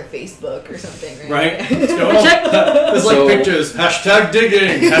stalk their Facebook or something, right? Right? Let's go. There's like So- pictures. Hashtag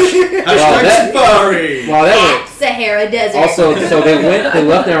digging. Hashtag that- safari. Wow, that Sahara Desert. also, so they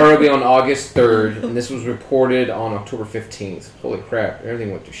left Nairobi on August 3rd, and this was reported on October 15th. Holy crap,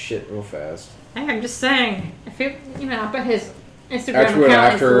 everything went to shit real fast. Hey, I'm just saying. If you I bet his Instagram Actually,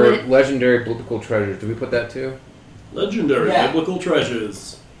 account after is lit. legendary biblical treasures, did we put that too? Legendary Yeah. biblical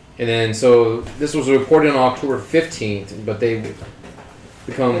treasures. And then, so this was reported on October 15th, but they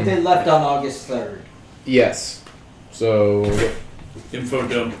become They left on August 3rd. yes. So Info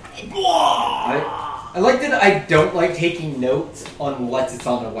dump. I like that I don't like taking notes unless it's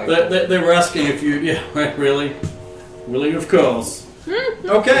on a whiteboard. They were asking if you. Yeah, right, really? Really, of course.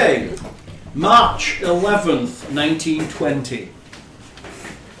 Okay. March 11th, 1920.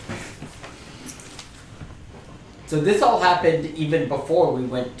 So this all happened even before we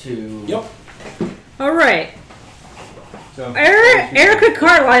went to... Yep. All right. So, Erica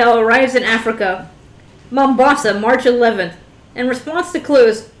Carlisle arrives in Africa, Mombasa, March 11th. In response to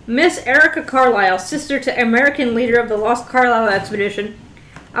clues, Miss Erica Carlisle, sister to American leader of the Lost Carlisle expedition,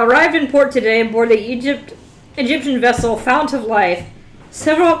 arrived in port today aboard the Egyptian vessel Fount of Life.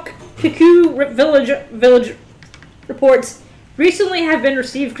 Several Kiku village reports recently have been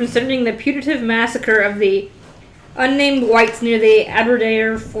received concerning the putative massacre of the unnamed whites near the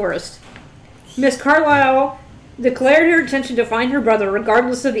Aberdare forest. Miss Carlisle declared her intention to find her brother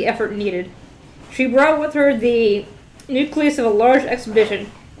regardless of the effort needed. She brought with her the nucleus of a large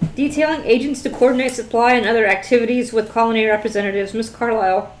expedition, detailing agents to coordinate supply and other activities with colony representatives. Miss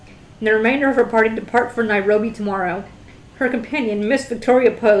Carlisle and the remainder of her party depart for Nairobi tomorrow. Her companion, Miss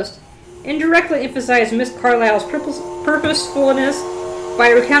Victoria Post, indirectly emphasized Miss Carlisle's purposefulness by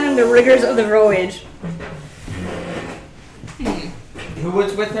recounting the rigors of the voyage. Who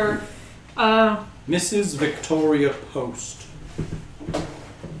was with her? Mrs. Victoria Post.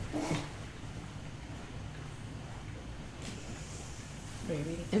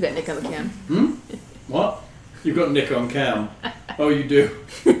 I've got Nick on the cam. What? You've got Nick on cam. Oh, you do.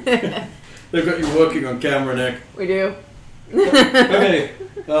 They've got you working on camera, Nick. We do. Okay.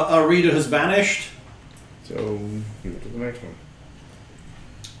 Our reader has vanished. So give it to the next one.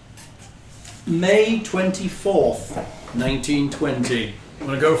 May 24th, 1920.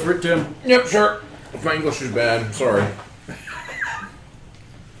 Want to go for it, Tim? Yep, sure. If my English is bad, I'm sorry.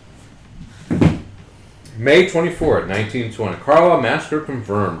 May 24th, 1920. Carlisle massacre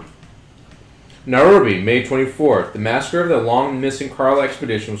confirmed. Nairobi, May 24th. The massacre of the long-missing Carlisle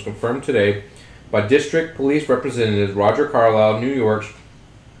expedition was confirmed today by District Police Representative Roger Carlisle, New York's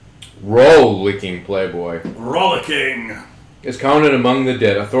rollicking playboy. Rollicking. Is counted among the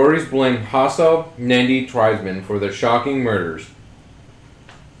dead. Authorities blame hostile Nandi tribesmen for their shocking murders.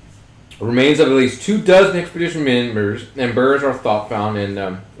 Remains of at least 24 expedition members and birds are thought found in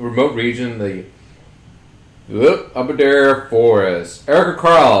a remote region, the Aberdare Forest. Erica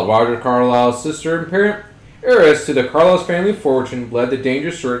Carlisle, Roger Carlisle's sister and parent, heiress to the Carlisle family fortune, led the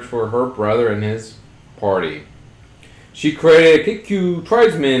dangerous search for her brother and his party. She credited Kiku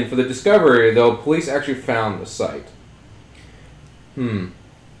tribesmen for the discovery, though police actually found the site. Among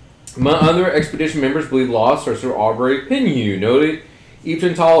other expedition members believed lost are Sir Aubrey Pinhew, noted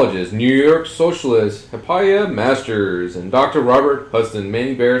Egyptologist, New York socialist Hapaya Masters, and Dr. Robert Huston.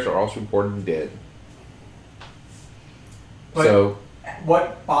 Many bears are also reported dead. But So,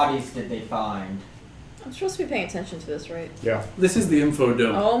 what bodies did they find? I'm supposed to be paying attention to this, right? yeah. This is the info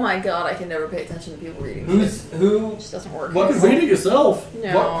dump. Oh my god, I can never pay attention to people reading. Who? It just doesn't work. What- You can read it yourself.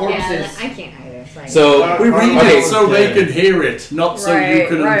 No. What corpses? Yeah, I can't either. Like, so We read okay, it so they can hear it, not so you Right,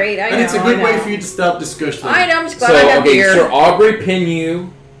 can. right, I and it's a know, good I way know. for you to start discussion. I know, I'm just glad So, I have okay, beer. Sir Aubrey Pinhew,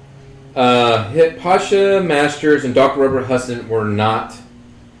 Pasha Masters, and Dr. Robert Huston were not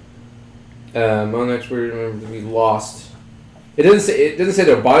among the experts to be lost. It doesn't say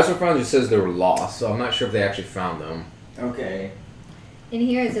their bodies were found. It just says they were lost. So I'm not sure if they actually found them. Okay. in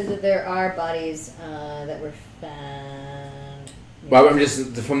here it says that there are bodies that were found. Well, I'm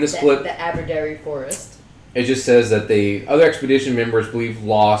just from this clip. The Aberdare Forest. It just says that the other expedition members believe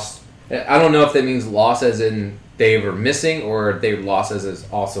lost. I don't know if that means lost as in they were missing or they lost as in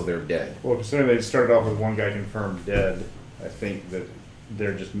also they're dead. Well, considering they started off with one guy confirmed dead, I think that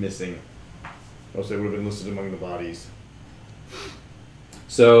they're just missing. Else they would have been listed among the bodies.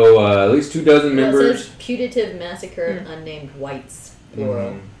 So at least 24 Well, it members. says putative massacre of unnamed whites,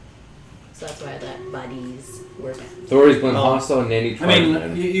 plural. So that's why that buddies work. Authorities blame hostile and nanny I mean,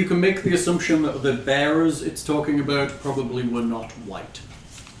 tribesmen. you can make the assumption that the bearers it's talking about probably were not white.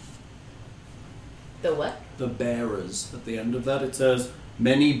 The what? The bearers. At the end of that, it says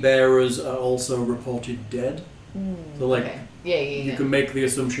many bearers are also reported dead. So, like, Okay. Yeah. you can make the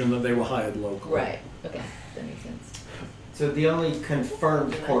assumption that they were hired locally. Right. Okay. That makes sense. So the only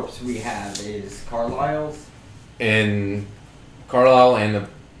confirmed corpse we have is Carlisle's. And Carlisle and a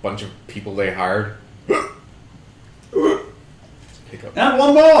bunch of people they hired. Hiccup. And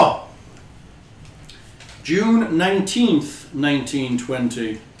one more! June 19th,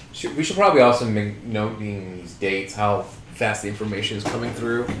 1920. We should probably also make noting these dates, how fast the information is coming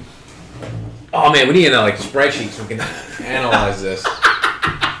through. Oh man, we need like spreadsheets so we can analyze this.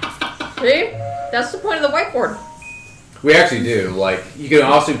 See? That's the point of the whiteboard. We actually do. Like, you can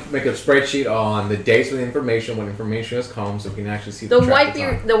also make a spreadsheet on the dates of the information, when information has come, so we can actually see the track of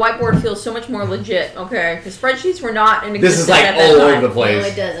time. The whiteboard feels so much more legit. Okay, the spreadsheets were not in This existence is like at that all time. over the place. No,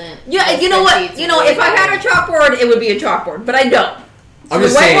 it doesn't. Yeah, The you know what? spreadsheets You know, really if I had a chalkboard, it would be a chalkboard, but I don't. So I'm the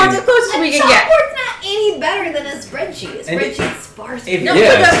just saying. whiteboard's the closest we can get. Chalkboard's not any better than a spreadsheet. A And spreadsheet's far superior. No,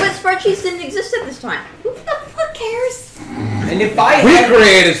 Yes. but spreadsheets didn't exist at this time. Who the fuck cares? And if I We had,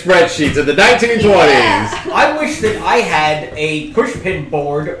 created spreadsheets in the 1920s. Yeah. I wish that I had a pushpin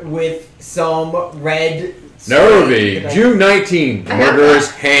board with some red. Nervy, June 19, I have murderers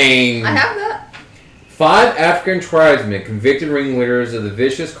hanged. I have that. 5 African tribesmen, convicted ringleaders of the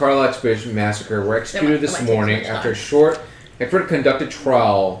vicious Carlisle Expedition massacre, were executed That this might take morning too much after a time. short, effort-conducted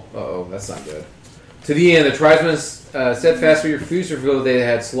trial. Uh-oh, that's not good. To the end, the tribesmen steadfastly refused to reveal they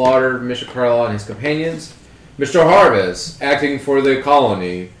had slaughtered Mr. Carlisle and his companions. Mr. Harvis, acting for the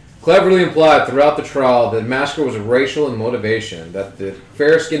colony, cleverly implied throughout the trial that the massacre was racial in motivation, that the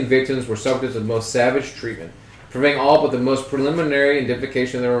fair-skinned victims were subject to the most savage treatment, preventing all but the most preliminary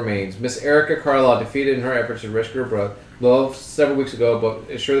identification of their remains. Miss Erica Carlisle, defeated in her efforts to rescue her brother, loved several weeks ago, but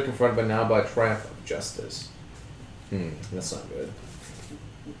is surely confronted by now by a triumph of justice. That's not good.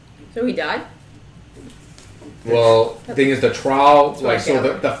 So he died? Well, the thing is, the trial, what I like, so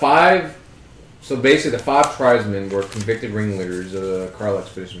gathered. the 5, so basically the 5 tribesmen were convicted ringleaders of the Carlisle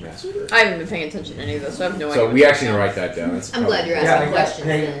Expedition massacre. I haven't been paying attention to any of this, so I have no idea. So what we you're actually need to talking write that down. That's I'm glad you're Yeah, asking I questions got-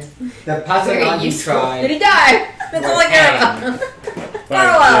 then. The Very Passanangi useful. about. tribe. Did he die? That's all I care about.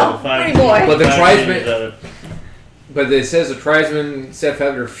 Carlisle, pretty boy. But the tribesmen, but it says the tribesmen said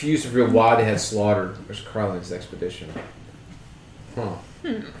that refused to reveal why they had slaughtered Mr. Carlisle in his expedition. Huh.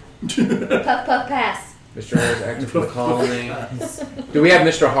 Puff puff pass. Mr. Harris acting for the colony. Do we have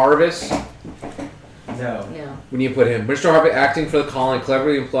Mr. Harvis? No. No. We need to put him. Mr. Harvis acting for the colony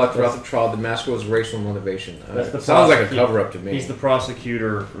cleverly implied throughout the trial the massacre was racial motivation. That's the Sounds like a prosecutor. cover-up to me. He's the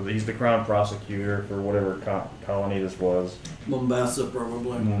prosecutor. He's the crown prosecutor for whatever colony this was. Mombasa,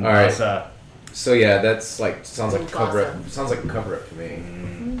 probably. Alright. Mombasa. So yeah, that's like sounds like a Mombasa. cover-up. Sounds like a cover-up to me.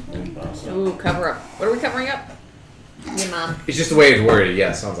 Mombasa. Ooh, cover up. What are we covering up? Your mom. It's just the way it's worded. Yeah,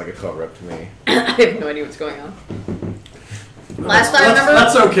 it sounds like a cover-up to me. I have no idea what's going on. Last I remember,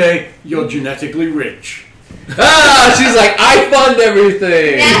 That's okay. You're genetically rich. Ah, she's like, I fund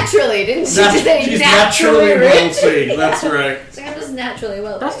everything. Naturally, didn't she just say She's naturally naturally rich? wealthy. That's right. So I'm just naturally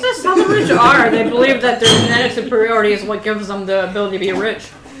wealthy. That's just how the rich are. They believe that their genetic superiority is what gives them the ability to be rich.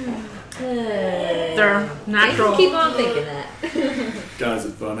 Their natural. Keep on thinking that. Guys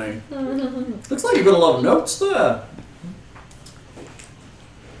are funny. Looks like you've got a lot of notes there.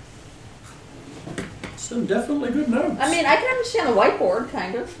 Some definitely good notes. I mean, I can understand the whiteboard,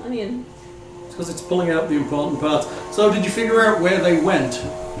 kind of. I mean, It's because it's pulling out the important parts. So, did you figure out where they went?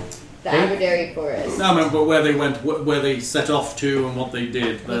 The Aberdare Forest. No, I mean, but where they went, where they set off to, and what they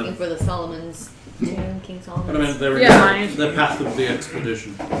did. Looking for the Solomon's tomb, King But I Solomon's. mean, they're Yeah. the path of the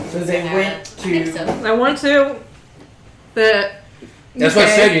expedition. So they went I think to. so. I went to the. That's what I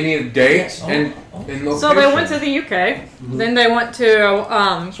UK. said. You needed dates and location. So they went to the UK. Then they went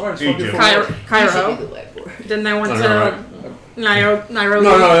to Sorry, it's Egypt. fucking- You should Cairo. do the whiteboard. Then they went No, to no, Nairobi.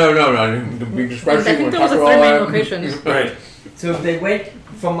 No. The I spreadsheet think we're there was talking a 3 main about. locations. Right. So they went.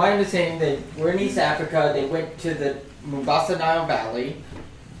 From my understanding, they were in East Africa. They went to the Mombasa Nile Valley.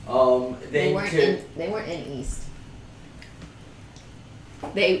 They weren't to. in East.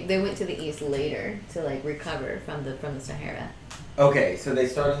 They went to the East later to like recover from the Sahara. Okay, so they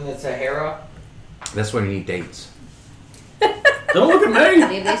started in the Sahara. That's when you need dates. Don't look at me.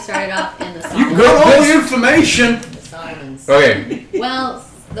 Maybe they started off in the You've Solomons. got all the information. The Solomons. Okay. Well,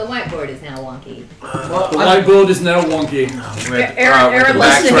 the whiteboard is now wonky. The whiteboard is now wonky. Aaron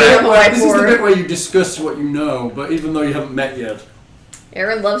loves to be backtrack. on the This is the bit whiteboard. where you discuss what you know, but even though you haven't met yet.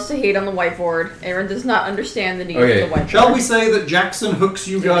 Aaron loves to hate on the whiteboard. Aaron does not understand the need Okay. of the whiteboard. Shall we say that Jackson hooks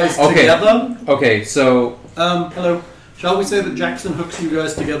you guys Okay. together? Okay, so Hello. Shall we say that Jackson hooks you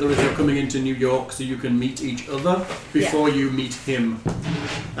guys together as you're coming into New York so you can meet each other before you meet him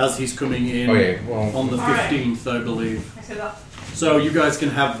as he's coming in on the 15th, I believe. I said that. So you guys can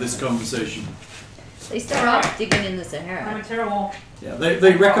have this conversation. They start off digging in the Sahara. I'm a terrible. Yeah,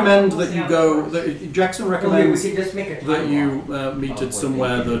 they recommend that you go. Jackson recommends we can just make a that you meet at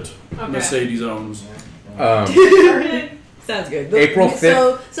somewhere that Mercedes owns. Sounds good. April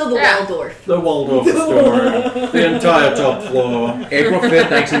 5th. So the Waldorf. The Waldorf Astoria. The entire top floor. April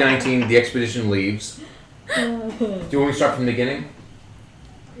 5th, 1919, the expedition leaves. Do you want me to start from the beginning?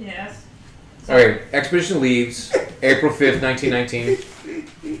 Yes. Okay, expedition leaves April 5th,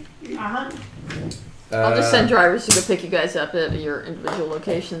 1919. I'll just send drivers to go pick you guys up at your individual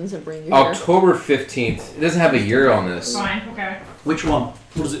locations and bring you here. October 15th. It doesn't have a year on this. Fine. Okay. Which one?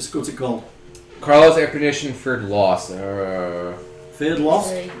 What's it called? Carlos Expedition Feared Lost. Feared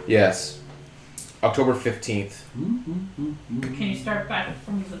Lost? Yes. October 15th. Can you start back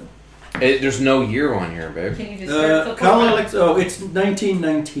from the? There's no year on here, babe. Can you just start? It's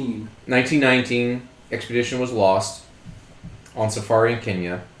 1919. 1919, expedition was lost on safari in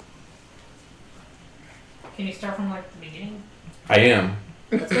Kenya. Can you start from like the beginning? I am.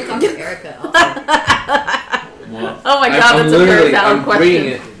 Let's go talk to Erica. What? Oh my god, that's a very valid question. Reading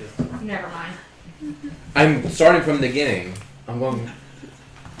it. Never mind. I'm starting from the beginning. I'm going.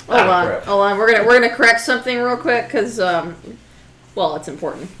 Hold on. We're gonna correct something real quick because well, it's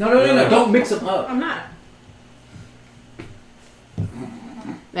important. No. Don't mix them up. I'm not.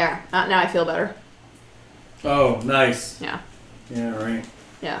 There. Now I feel better. Oh, nice. Yeah. Yeah, right.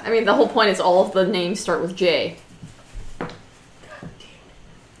 Yeah. I mean, the whole point is all of the names start with J.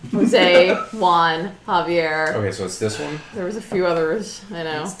 Jose, Juan, Javier. Okay, so it's this one. There was a few others. I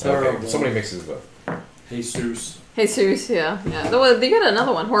know. Okay, somebody mixes both. Jesus. Jesus, yeah. They got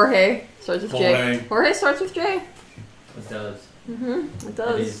another one. Jorge starts with J. Jorge starts with J. It does. It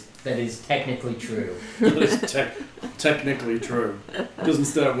does. That is technically true. That is technically true. Doesn't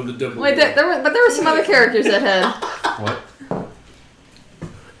start with a double. Wait, there were some other characters that had. What?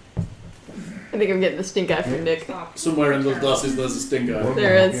 I think I'm getting the stink eye from Nick. Somewhere in those glasses, there's a stink eye.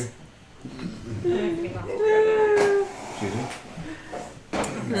 There is. Excuse me?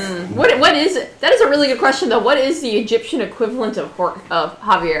 What is it? That is a really good question, though. What is the Egyptian equivalent of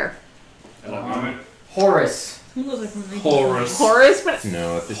Javier? Horus. Horus. Horus? But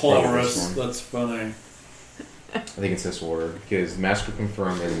No, it's Horus. this one. That's funny. I think it's this order because Master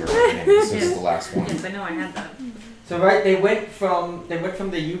confirmed and this is the last one. Yes, I know I had that. So they went from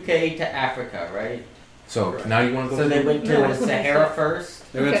the UK to Africa, right? So now you want to go? So they went to the Sahara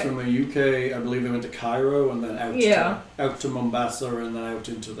first. They went from the UK, I believe they went to Cairo and then out to Mombasa and then out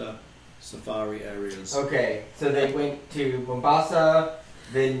into the safari areas. Okay, so they went to Mombasa,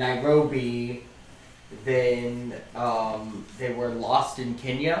 then Nairobi, then they were lost in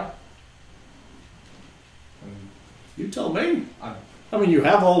Kenya. You tell me. I mean, you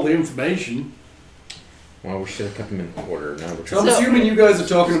have all the information. Well, we should have kept them in order. Now we're So I'm assuming you guys are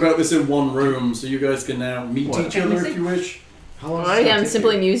talking about this in one room, so you guys can now meet each other if you wish. I'm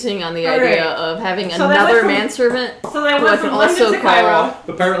simply musing on the idea of having So they another went from- manservant. So they who I went can from London also to Cairo. call.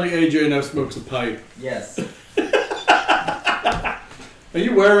 Apparently AJ now smokes a pipe. Yes. Are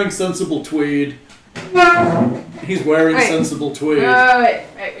you wearing sensible tweed? He's wearing Wait. sensible tweed. Wait,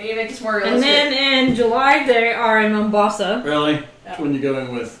 we need to make this more And realistic. then in July they are in Mombasa. Really? Which one you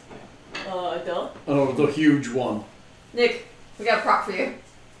going with? Adult. Oh, the huge one. Nick, we got a prop for you.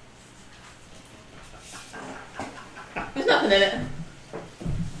 There's nothing in it.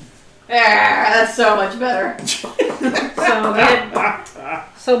 That's so much better.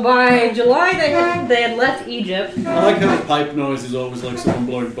 So by July they had left Egypt. I like how the pipe noise is always like someone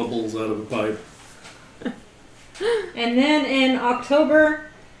blowing bubbles out of a pipe. And then in October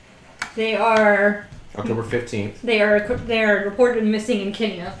they are October 15th. they are reported missing in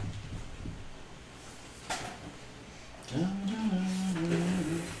Kenya.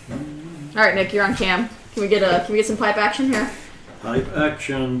 All right, Nick, you're on cam. Can we get some pipe action here? Pipe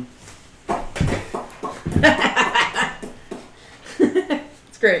action.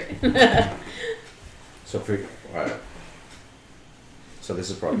 It's great. So so this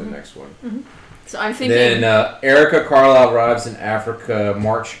is probably the next one. So I'm thinking. Then Erica Carlisle arrives in Africa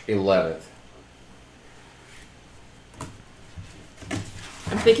March 11th.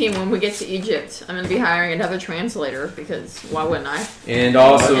 I'm thinking when we get to Egypt, I'm going to be hiring another translator because why wouldn't I? And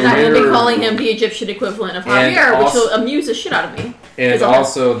also, and I'm going to be calling him the Egyptian equivalent of Javier, which will amuse the shit out of me. And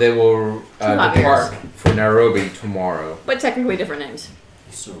also, they will depart for to Nairobi tomorrow. But technically different names.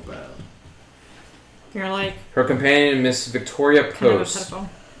 So bad. You're like Her companion, Miss Victoria kind of a Post, pedophile.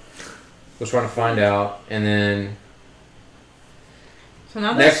 was trying to find out. And then So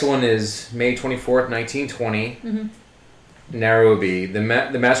now next one is May 24th, 1920. Mhm. Nairobi. The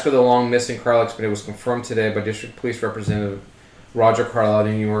massacre of the long missing Carlisle expedition was confirmed today by District Police Representative Roger Carlisle,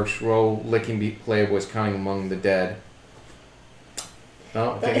 New York's roll-licking playboys counting among the dead.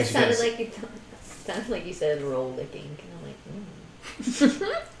 Oh, But okay, it sounded like you said roll licking. And I'm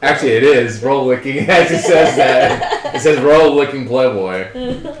like, Actually, it is roll-licking. It actually says that. It says roll-licking playboy.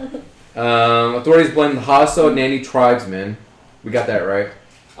 Authorities blame the hostile Nandi tribesmen. We got that right.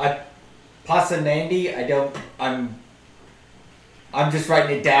 Pasanandi, I'm just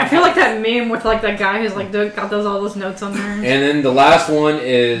writing it down. I feel like that meme with like that guy who's like got all those notes on there. And then the last one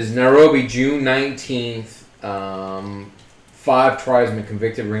is Nairobi, June 19th. 5 tribesmen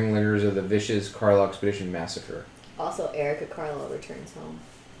convicted ringleaders of the vicious Carlisle Expedition massacre. also, Erica Carlisle returns home.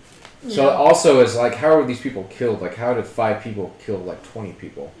 So also it's like, how are these people killed? Like, how did 5 people kill like 20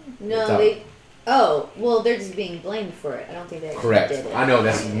 people? No, they're just being blamed for it. I don't think they actually Correct. did it. I know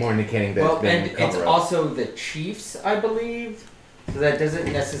that's more indicating that Well, it's been and it's cover-up. also the chiefs, I believe. So that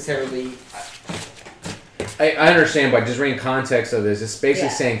doesn't necessarily. I understand, but just reading context of this, it's basically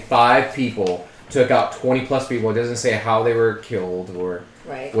saying 5 people took out 20 plus people. It doesn't say how they were killed or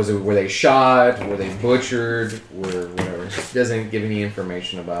Right. were they shot, were they butchered, or whatever. It doesn't give any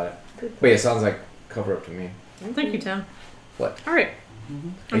information about it. But yeah, it sounds like cover up to me. Thank you, Tim. What? All right.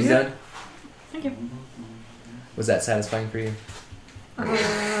 Are you done? Thank you. Was that satisfying for you?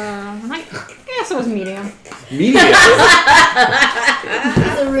 I guess it was medium. Medium.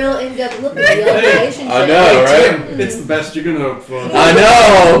 It's a real in-depth look at the relationship. I know, right? It's the best you can hope for. I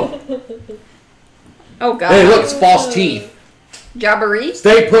know. Oh god. Hey, look, it's false teeth. Jabari?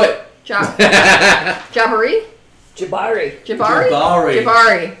 Stay put. Jabari? Jabari.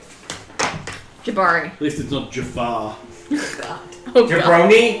 Jabari. Jabari. At least it's not Jafar. Oh,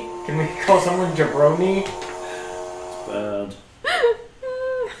 Jabroni? Can we call someone Jabroni? Bad.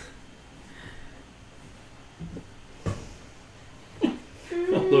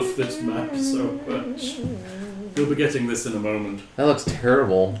 I love this map so much. You'll be getting this in a moment. That looks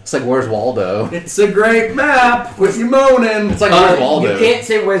terrible. It's like, where's Waldo? It's a great map! Quit you moaning! It's like, where's Waldo? You can't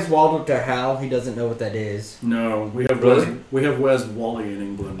say where's Waldo to Hal. He doesn't know what that is. No, we have Really? Where's Wally in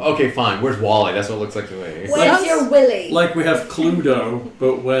England. Okay, fine. Where's Wally? That's what it looks like to me. Where's your Willy? Like we have Cluedo,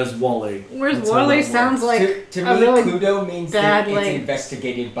 but where's Wally? Where's That's how Wally? that Sounds works. like To a me, really Cluedo means bad, that it's like,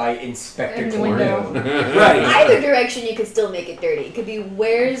 investigated by Inspector innuendo. Cluedo. Right. Either direction, you could still make it dirty. It could be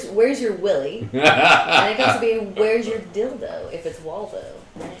where's your Willy, and it could also be where's your dildo if it's Waldo.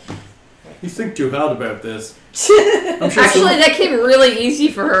 You think too hard about this. Actually, that came really easy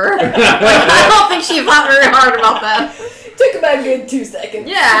for her. I don't think she thought very hard about that. Took about a good 2 seconds.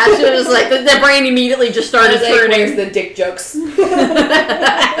 Yeah, she was like, the brain immediately just started I was like, where's turning. the dick jokes?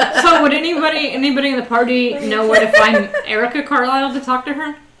 So would anybody in the party know where to find Erica Carlisle to talk to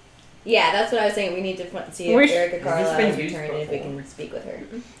her? Yeah, that's what I was saying. We need to see Where's- if Erica Has Carlisle this has been used returned and if we before? can speak with her.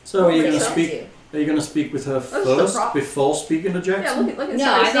 So are you Yes, gonna I speak? do. Are you gonna speak with her just a first prop. before speaking to Jackson? look at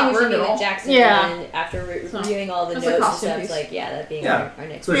No, I think we should meet with Jackson Yeah. and after So, reviewing all the that's a notes and costume stuff, piece. like, yeah, that being Yeah. our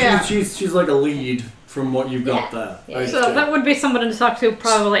next So Yeah. she's like a lead from what you've got there. Yeah. I So understand. that would be someone to talk to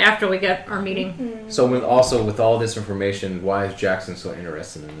probably after we get our meeting. So with all this information, why is Jackson so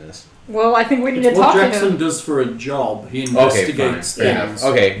interested in this? Well, I think we need It's to what talk to Jackson him. does for a job. He Okay, fine. investigates Fair enough. things.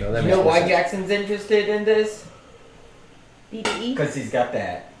 Okay, no, that You makes know more why sense. Jackson's interested in this? BDE. Because he's got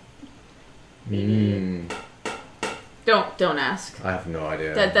that. Don't ask. I have no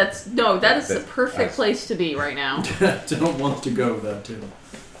idea. That is the That- perfect place to be right now. Don't want to go there too.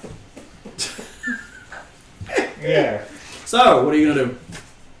 Yeah. So what are you gonna do?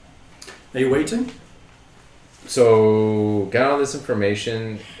 Are you waiting? So, got all this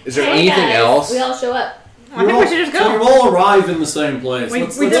information. Is there Hey, anything guys, else? We all show up. I think we should just So you go. all arrive in the same place. We-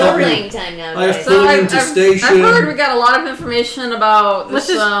 Let's we let's do have you- Playing time now, I have guys. Pulling into station. I've heard we got a lot of information about Let's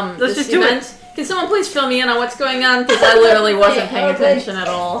this, just- let's this just do it. event. Can someone please fill me in on what's going on? Because I literally wasn't paying Okay. attention at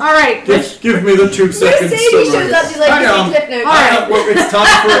all. All right. Give me the 2 seconds Mercedes summary. shows up, she's like, Hang on. clip notes. Alright,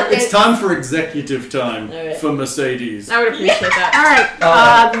 well, it's time for executive time Alright. for Mercedes. I would appreciate that. All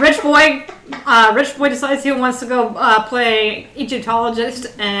right. Rich boy decides he wants to go play Egyptologist,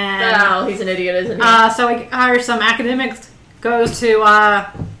 and Oh, he's an idiot, isn't he? so he hires some academics. Goes to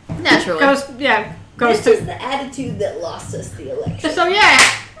Naturally. goes This to. is the attitude that lost us the election. So yeah,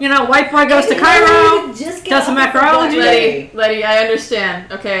 white boy goes to Cairo. Just does some off the macroology. black- Letty, I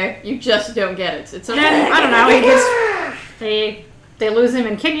understand, okay? You just don't get it. It's okay. Then I don't know. He They lose him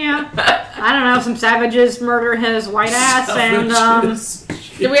in Kenya. I don't know. Some savages murder his white ass, and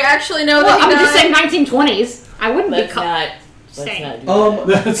do we actually know well, that he I'm just died? saying 1920s. I wouldn't Let's be not saying. do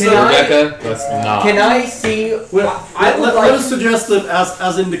that. Rebecca, let's not. Can I see? Well, I would let like us suggest that,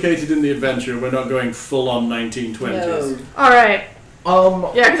 as indicated in the adventure, we're not going full on 1920s. All right. Yeah,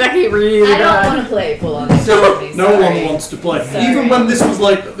 because that could be really I don't bad. want to play full on. So no Sorry. one wants to play. Sorry. Even when this was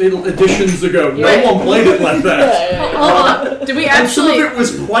like little editions ago, Yeah. no one played it like that. Hold on. Do we And some actually? of it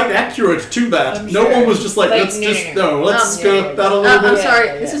was quite accurate to that. I'm No sure. one was just like, Like, let's no, just no, no. let's skirt yeah. that a little I'm bit. sorry.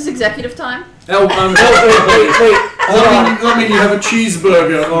 Yeah. This is executive time. Oh, Wait. that mean you have a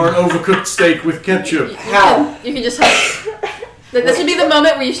cheeseburger or an overcooked steak with ketchup. How? You can just have. This would be the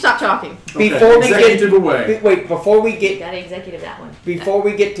moment where you stop talking. Okay, Before we executive away. Wait, before we You get gotta executive that one.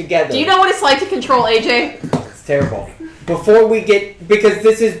 together. Do you know what it's like to control AJ? It's terrible. Before we get, because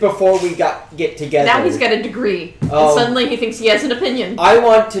this is before we get together. Now he's got a degree, and suddenly he thinks he has an opinion. I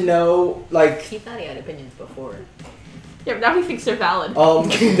want to know, like, He thought he had opinions before. Yeah, but now he thinks they're valid.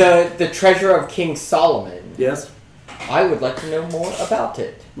 the treasure of King Solomon. Yes. I would like to know more about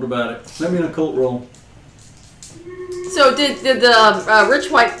it. What about it? Let me an occult roll. So did the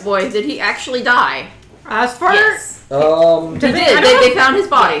rich white boy? Did he actually die? As far Yes. He did. They found his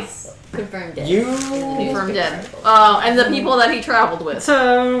body. Yes. Confirmed dead. You Confirmed dead. And the people that he traveled with.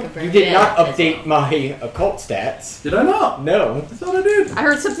 so Confirmed you did dead not as update well. my occult stats. Did I not? No. I thought I did. I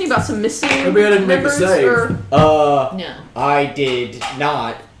heard something about some missing Maybe I didn't make a members. save. Or, No. I did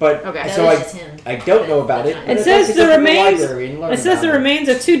not. But Okay. That so was just him. I don't know about it. It But says I'd like to the go to the remains- library and learn it says about the it. remains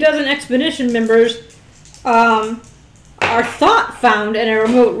of 24 expedition members are thought found in a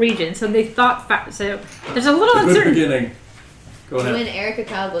remote region. So they thought found. So there's a little A good uncertainty. beginning. Go When ahead. Erica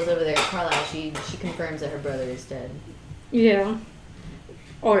Kyle goes over there at Carlisle, she confirms that her brother is dead. Yeah.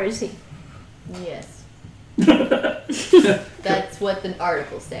 Or is he? Yes. That's what the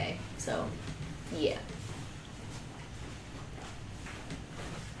articles say. So, yeah.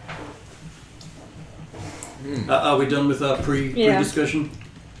 Are we done with our Yeah. pre-discussion?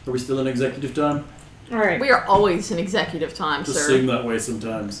 Are we still in executive time? All right. we are always in executive time, Just sir. seem that way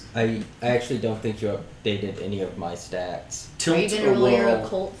sometimes. I actually don't think you updated any of my stats. Are you Tilt gonna or roll your whirl?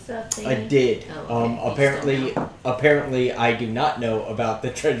 occult stuff thing? I did. Oh, okay. You Apparently, still apparently, I do not know about the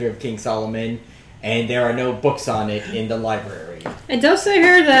treasure of King Solomon, and there are no books on it in the library. It does say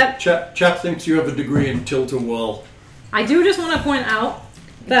here that Chap thinks you have a degree in tilt or whirl. I do just want to point out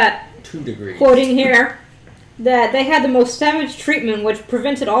that 2 degrees. quoting here, that they had the most savage treatment, which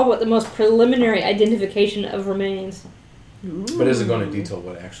prevented all but the most preliminary identification of remains. But isn't going to detail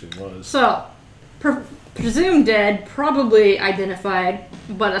what it actually was. So, presumed dead, probably identified,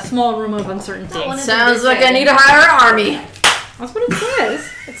 but a small room of uncertainty. Not one of Sounds them like I decided. need to hire an army. That's what it says.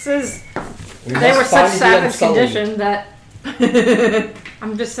 It says We they must were such find the savage unsullied. condition that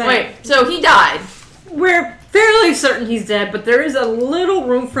I'm just saying. Wait, so he died. We're fairly certain he's dead, but there is a little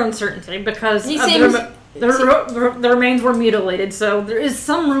room for uncertainty because He of seems- the remains were mutilated, so there is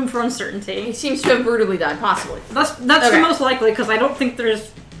some room for He uncertainty. seems to have brutally died, possibly. That's Okay. the most likely because I don't think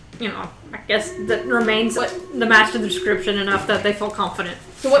there's, I guess that remains What- that match the description enough that they feel confident.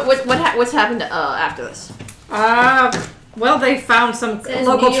 So what's happened after this? Well, they found some It says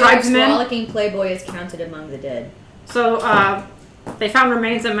local New York's tribesmen. rollicking playboy is counted among the dead. So they found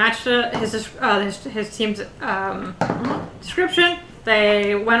remains that matched his team's description.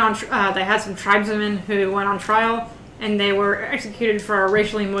 They went on. They had some tribesmen who went on trial, and they were executed for a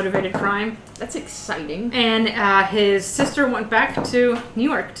racially motivated crime. That's exciting. And his sister went back to New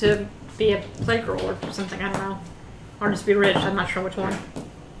York to be a playgirl or something. I don't know, or just be rich. I'm not sure which one.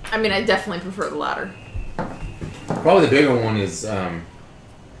 I mean, I definitely prefer the latter. Probably the bigger one is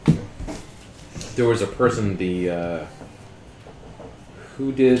there was a person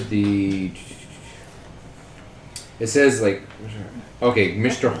who did the. It says like, okay,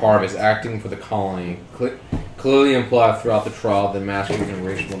 Mr. Harv is acting for the colony. Clearly implied throughout the trial that mass using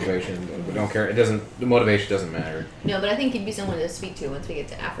racial motivation. We don't care. It doesn't. The motivation doesn't matter. No, but I think he'd be someone to speak to once we get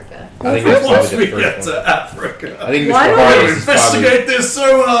to Africa. I think that's Once probably we the get first one. to Africa. I think Mr. Why don't I'm Harvis gonna is probably. investigate this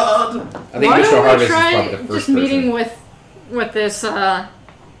so hard. I think Why Mr. don't Harvis we is try probably the first just person. meeting with this Erica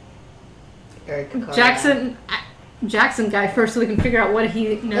Carlisle. Jackson guy first, so we can figure out what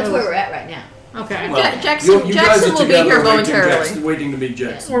he knows. That's where we're at right now. Okay. Jackson you guys Jackson are will be together here waiting momentarily. waiting to meet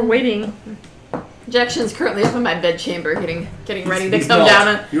Jackson. We're waiting. Jackson's currently up in my bedchamber, getting ready to He's come not. down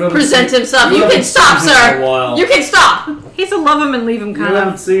You and haven't present seen- himself. you You can haven't stop, seen him in sir. a while. You can stop. He's a love him and leave him kind You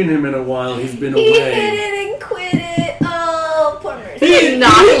haven't of. seen him in a while. He's been He away. hit it and quit it. Oh, poor mercy. He did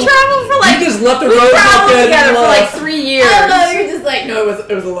not. He traveled for like. You just left the we road traveled like that together and for like left. 3 years. I don't know, you're just like, no,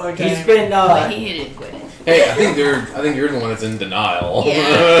 it was a long time. He's been But he hit it and quit it. Hey, I think you're the one that's in denial. Who's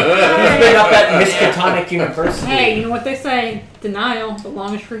been up at Miskatonic University? Hey, you know what they say? Denial, the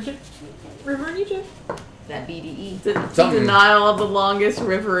longest river in Egypt. That BDE. Denial of the longest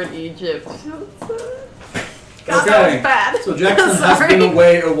river in Egypt. God, that Okay, was bad. so Jackson has Sorry. been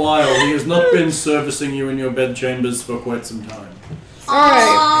away a while. He has not been servicing you in your bedchambers for quite some time.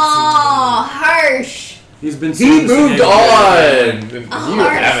 Oh, harsh. He's been He servicing moved you. on. You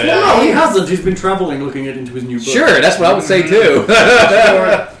Alright. haven't. No, he hasn't. He's been traveling, looking into his new book. Sure, that's what I would say too.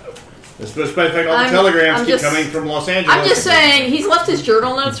 Despite the fact all the I'm telegrams keep just- coming from Los Angeles. I'm just saying, he's left his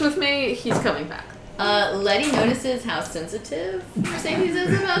journal notes with me. He's coming back. Letty notices how sensitive Mercedes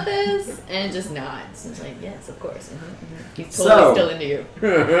is about this, and just nods. It's like, yes, of course. He's totally still into you.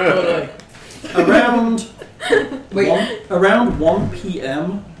 Totally. Around 1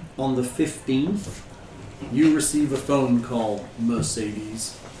 p.m. on the 15th, you receive a phone call,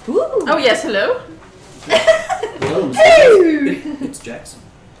 Mercedes. Ooh. Oh, yes, hello? Hello, Mercedes. It's Jackson.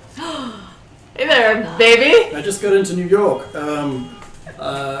 Hey there, baby. I just got into New York.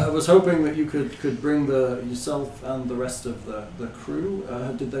 I was hoping that you could bring yourself and the rest of the crew.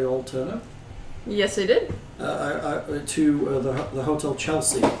 Did they all turn up? Yes, I did. To the Hotel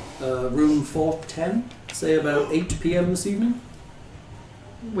Chelsea, room 410, say about 8 p.m. this evening?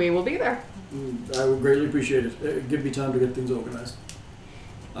 We will be there. I would greatly appreciate it. Give me time to get things organized.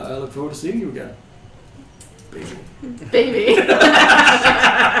 I look forward to seeing you again. Baby.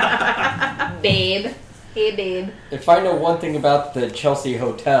 Babe. Hey, babe. If I know one thing about the Chelsea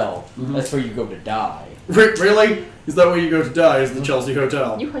Hotel, that's where you go to die. Really? Is that where you go to die? Is the Chelsea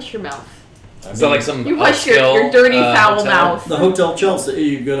Hotel? You hush your mouth. Is that like some You hush your upscale, dirty, foul hotel? mouth. The Hotel Chelsea. Are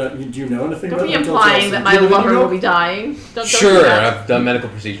you gonna? Do you know anything Don't about be the Hotel implying Chelsea? that Do my you live in lover New will York? be dying. Don't do Sure, that. I've done medical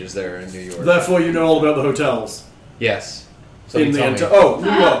procedures there in New York. Therefore, you know all about the hotels. Yes. In Somebody the tell me.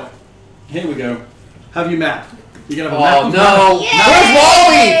 New York. Here we go. Have you map? You gonna have a Oh map? no! Where's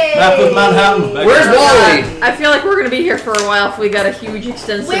Wally? Map of Manhattan. Where's Wally? I feel like we're going to be here for a while if we got a huge,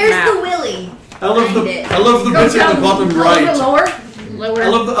 extensive Where's map. the Willy? I love Find the it. I love the bit in the bottom right. Lower. I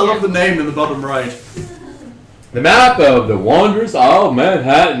love the name in the bottom right. The map of the Wondrous Isle of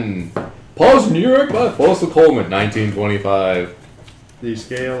Manhattan. Paused in New York by Fossil Coleman, 1925. The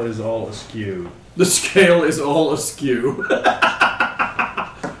scale is all askew. The scale is all askew.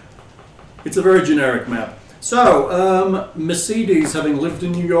 It's a very generic map. So, Mercedes, having lived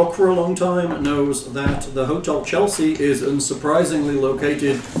in New York for a long time, knows that the Hotel Chelsea is unsurprisingly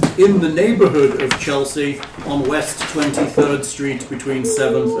located in the neighborhood of Chelsea on West 23rd Street between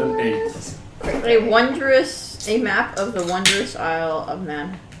 7th and 8th. A map of the wondrous Isle of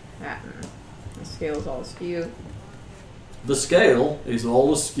Manhattan. The scale is all askew. The scale is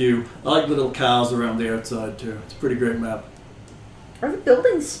all askew. I like the little cars around the outside too. It's a pretty great map. Are the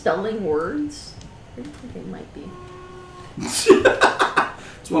buildings spelling words? I think they might be.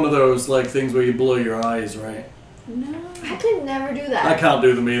 It's one of those like things where you blow your eyes, right? No. I could never do that. I can't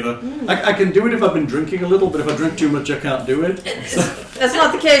do them either. I can do it if I've been drinking a little, but if I drink too much, I can't do it. That's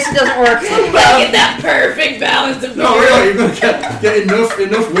not the case. It doesn't work. Get that perfect balance of No, really, you've got to get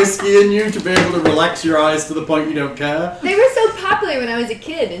enough whiskey in you to be able to relax your eyes to the point you don't care. They were so popular when I was a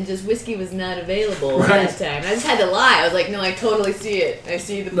kid, and just whiskey was not available Right. at that time. I just had to lie. I was like, no, I totally see it. I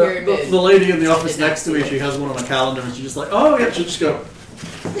see the The pyramid. lady in the office next to me, she has one on a calendar, and she's just like, oh yeah, she'll just go.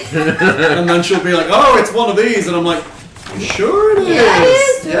 And then she'll be like, oh, it's one of these, and I'm like, sure it is. Yeah, it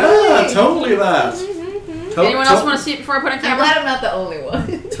is, Yeah, totally. totally that. Anyone else want to see it before I put on I'm camera? glad I'm not the only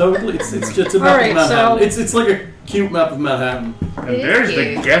one. Totally, it's just a map Alright, of Manhattan. so- It's like a cute map of Manhattan. And It is there's the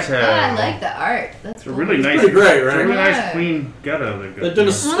cute. guest Oh, I house. like the art. That's It's a cool. really nice, pretty great, it's a right? really Yeah. nice clean ghetto they've got. They've done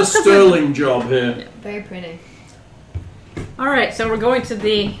a there. sterling job here. Very pretty. Alright, so we're going to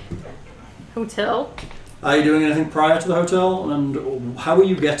the hotel. Are you doing anything prior to the hotel? And how are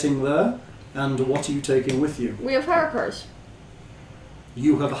you getting there? And what are you taking with you? We have hire cars.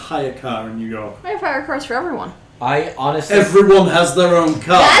 You have a hire car in New York. We have hire cars for everyone. I honestly. Everyone has their own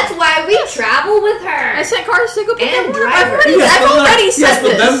car. That's why we travel with her. I sent cars to go pick And everyone up. driver. I've already said yes,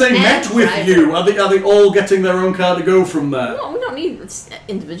 but then this. they And met with driver. you. Are they all getting their own car to go from there? No, we don't need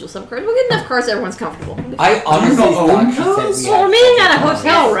individual sub cars. We'll get enough cars so everyone's comfortable. I honestly You don't own thought cars? she said we Well, had we're meeting at a separate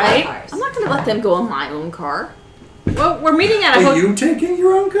hotel, cars. right? I'm not going to let them go in my own car. Well, we're meeting at a Are hotel. you taking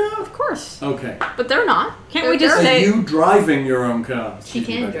your own car? Of course. Okay. But they're not. Can't we just Are say- you driving your own car? She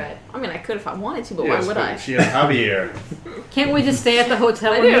can drive. I mean, I could if I wanted to, but Yes, why would but I? She has Javier. Can't we just stay at the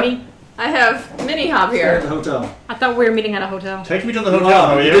hotel I we're do. meeting? I have Mini Hop Stay at the here. hotel. I thought we were meeting at a hotel. Take me to the You hotel.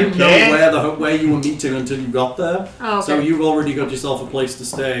 are. Oh, You yeah? didn't know where you were meeting until you got there. Oh, okay. So you've already got yourself a place to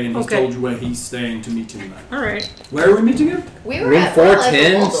stay, and he's Okay. told you where he's staying to meet him there. All right. Where are we meeting him? We were Room at Pearl Ever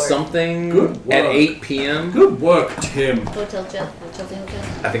 410, Waldorf. something Good at work. 8 p.m. Good work, Tim. Hotel Chelsea Hotel.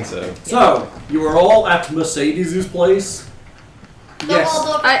 I think so. So, you are all at Mercedes' place. The Yes.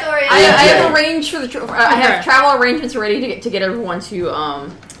 Waldorf I Astoria. have arranged for the. I have Okay. travel arrangements ready to get everyone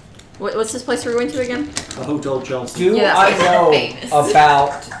to. What's this place we're going to again? A Hotel Chelsea. Do Yeah, I that's know famous.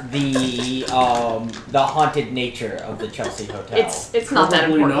 about the haunted nature of the Chelsea Hotel? It's not that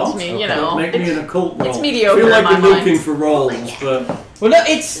Probably important not. to me. Okay. You know, Make me it's, an occult roll. it's mediocre I feel like in my you're looking mind. for rolls, but well, no,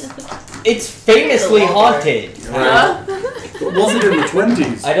 it's famously haunted. Huh? it wasn't in the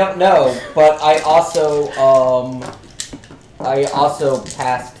 20s. I don't know, but I also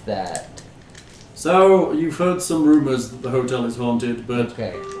passed that. So, you've heard some rumors that the hotel is haunted, but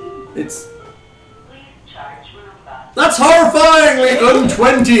Okay. it's... That's horrifyingly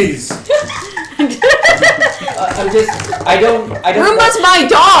un-20s! I don't. Roomba's my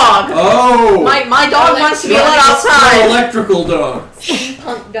dog. Oh! My dog wants to be let An outside. electrical dog.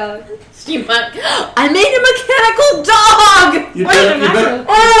 Punk dog. Steampunk. I made a mechanical dog. You Wait better, a you better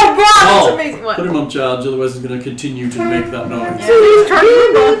Oh god, Oh, that's amazing. What? put him on charge, otherwise he's going to continue to make that noise. Please charge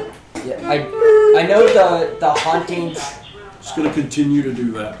Roomba. Yeah, I know the hauntings. Just going to continue to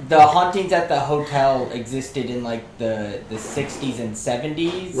do that. The hauntings at the hotel existed in like the 60s and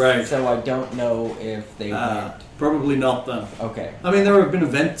 70s. Right. So I don't know if they went. Probably not then. Okay. I mean, there have been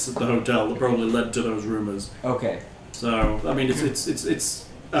events at the hotel that probably led to those rumors. Okay. So, I mean, it's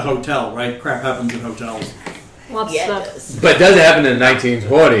a hotel, right? Crap happens in hotels. Lots Yeah, of it stuff. does. But it does happen in the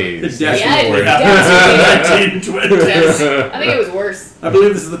 1920s. It definitely Yeah, happened in the 1920s. Yes. I think it was worse. I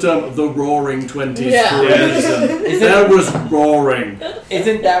believe this is the term, the roaring 20s Yeah. for a reason. There was roaring.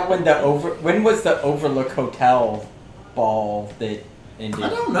 Isn't that when was the Overlook Hotel ball that ended? I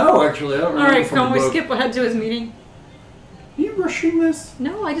don't know, actually. I don't All remember right, from can the we book. skip ahead to his meeting? Are you rushing this?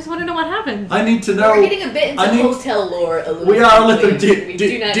 No, I just want to know what happened. I need to We're know. getting a bit into I need- hotel lore a little We bit. are a little quickly. deep- We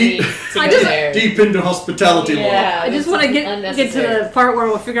do not deep- need to I go just- there. Deep into hospitality law. Yeah, I just this want to is get to unnecessary. the part where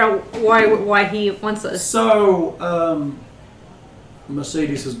we'll figure out why he wants us. So,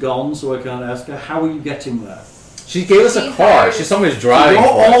 Mercedes has gone, so I can't ask her. How are you getting there? She gave us a She car. hired- She's someone's driving. You're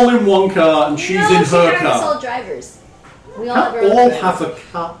for us. all in one car, and she's no, in she her hired us car. all drivers. We all How have our own all drivers. have a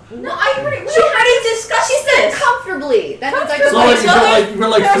car? No, we already discussed this comfortably. That means I So like, you've got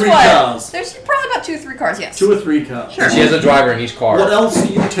like Guess three what? cars. There's probably about 2 or 3 cars, yes. 2 or 3 cars. And she has a driver in each car. What else are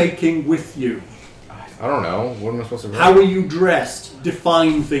you taking with you? I don't know. What am I supposed to How are you dressed?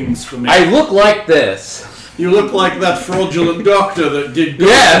 Define things for me. I look like this. You look like that fraudulent doctor that did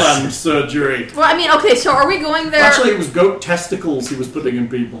Yes. Ghostland surgery. Well, I mean, okay, so are we going there? Actually, it was goat testicles he was putting in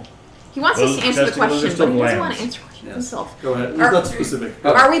people. he wants us Those to answer the testicles are question, still but he doesn't glands. want to answer questions Yes. himself. Go ahead. Are- That's specific.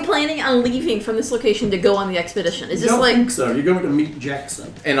 Are we planning on leaving from this location to go on the expedition? Is I this don't like? think so. You're going to meet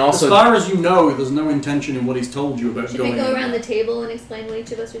Jackson. And As also, far as you know, there's no intention in what he's told you about Should we going. go in. around the table and explain what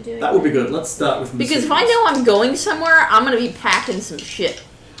each of us are doing? That would be good. Let's start with Because if I Mercedes. know I'm going somewhere, I'm gonna be packing some shit.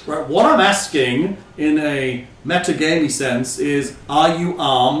 Right, what I'm asking in a metagamey sense is, are you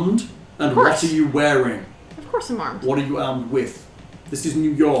armed? And Of what course. are you wearing? Of course, I'm armed. What are you armed with? This is New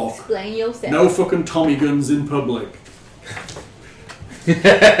York. Explain yourself. No fucking Tommy guns in public.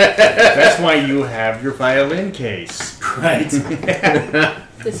 That's why you have your violin case. Right.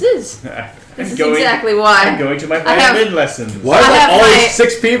 This is I'm exactly I'm why. going to my I have- violin lessons. why I are have always my-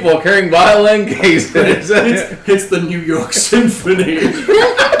 6 people carrying violin cases? it's the New York Symphony.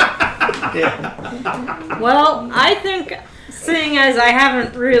 Well, I think, seeing as I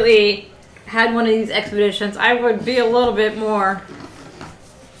haven't really had one of these expeditions, I would be a little bit more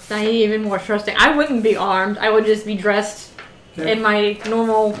naive and more trusting. I wouldn't be armed. I would just be dressed Okay. in my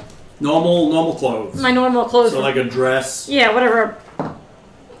normal Normal clothes. clothes. So like a dress. Yeah, whatever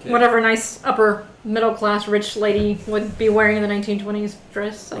Okay. whatever nice upper middle class rich lady would be wearing in the 1920s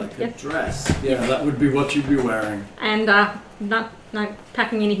dress. Like yeah. a dress. Yeah, that would be what you'd be wearing. And not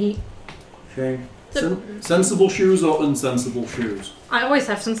packing any heat. Okay. Sensible shoes or unsensible shoes? I always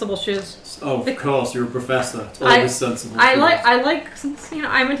have sensible shoes. Oh, of course, you're a professor. It's I- always sensible I shoes. like since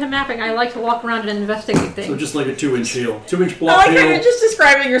I'm into mapping. I like to walk around and investigate things. So just like a 2-inch heel. 2-inch I block like how heel. you're just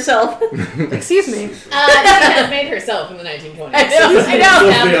describing yourself. Excuse me. She has made herself in the 1920s. I know. This is the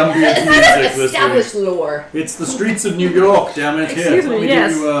ambient music this week. Established lore. It's the streets of New York, damn it. Here, Excuse me, let me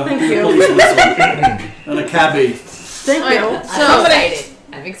yes, give you, thank give you a you. police whistle. And a cabbie. Thank Okay, you. I'm somebody, excited.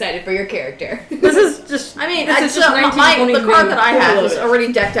 I'm I'm excited for your character. This is just. I mean, This is the just car that I have is Love it.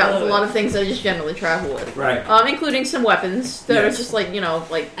 already decked out with Love a it. lot of things that I just generally travel with. Right. Including some weapons that are Yes. just like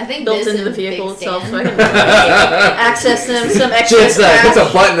I think built this into the and vehicle Big itself, so I Stan. can access them. Some extra Just hits a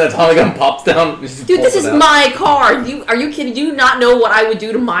cash. button, the Tommy gun pops down. Just Dude, this pulls is it out. my car. Are you kidding? Do you not know what I would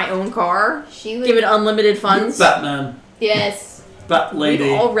do to my own car? She would. Give it unlimited funds? Batman. Yes. Bat lady.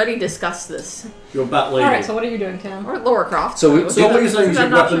 We've already discussed this. You're Bat lady. Alright, so what are you doing, Tim? Or Laura Croft. So we- So what you're saying is that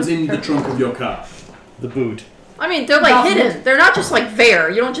your an weapons option? in the trunk of your car. The boot. I mean, they're like hidden. They're not just like there.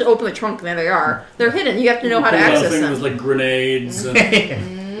 You don't just open the trunk and there they are. They're hidden. You have to know how to Pull out a access thing them. with like grenades. And,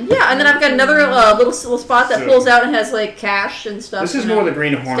 Yeah, and then I've got another little spot that So- pulls out and has like cash and stuff. This is and more the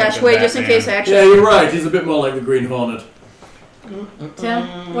Green Hornet. stash than away just in Batman. case I actually. yeah, you're right. He's a bit more like the Green Hornet.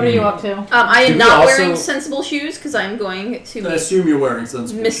 Tim, what are you up to? I Do am we not also- wearing sensible shoes because I'm going to I meet assume you're wearing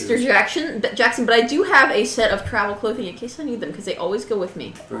sensible Mr. shoes. Jackson, but I do have a set of travel clothing in case I need them because they always go with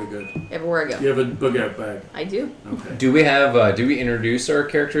me Very good. everywhere I go. You have a bug out bag. I do. Okay. Do we have? Do we introduce our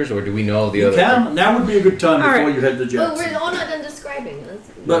characters, or do we know the You other? can. Now would be a good time before Alright. you head to But Jackson. we're all not done describing.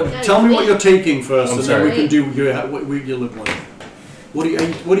 But tell me what you're taking first, I'm and then we sorry. can do your live one.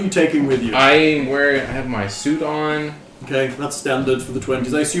 What are you taking with you? I have my suit on. Okay, that's standard for the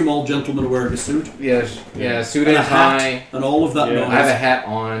 20s. I assume all gentlemen are wearing a suit. Yes, yeah, suit And and a hat. tie. And all of that Yeah. noise. I have a hat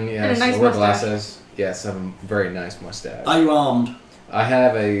on. Yes, And a nice I wear mustache. glasses. Yes, I have a very nice mustache. Are you armed? I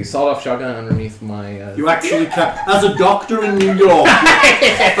have a sawed-off shotgun underneath my. You actually as a doctor in New York.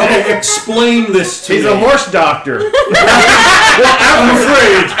 Okay, explain this to He's me. a horse doctor. I'm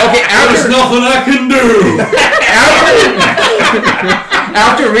afraid. Okay, There's nothing I can do.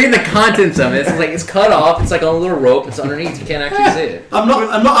 After reading the contents of it, it's like it's cut off. It's like on a little rope. It's underneath. You can't actually see it. I'm not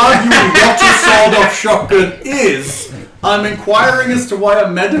arguing what a sawed-off shotgun is. I'm inquiring as to why a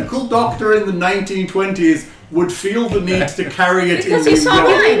medical doctor in the 1920s would feel the need to carry it Because in he New saw York.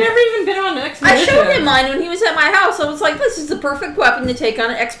 mine. You've never even been on an I expedition. showed him mine when he was at my house. I was like, this is the perfect weapon to take on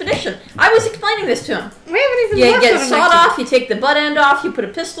an expedition. I was explaining this to him. We haven't even You left get on it an sawed expedition. off, you take the butt end off, you put a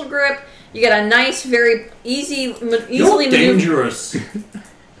pistol grip, you get a nice, very easily You're maneuverable. dangerous.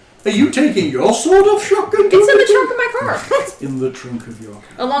 Are you taking your sawed-off shotgun? It's in the trunk of my car, In the trunk of your car.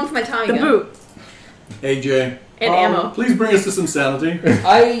 along with my Tommy The gun boot. AJ, and ammo. please bring us to some sanity.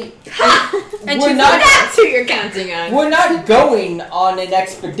 And we're two not That's who you're counting on. we're not going on an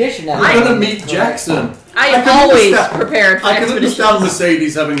expedition. We're going to meet Jackson. I I am can always understand- prepared for I can expeditions. understand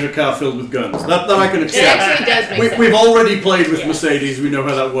Mercedes having a car filled with guns. That I can It accept. actually does make sense. We've already played with Yes. Mercedes. We know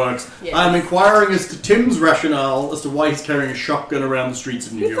how that works. Yes. I'm inquiring as to Tim's rationale as to why he's carrying a shotgun around the streets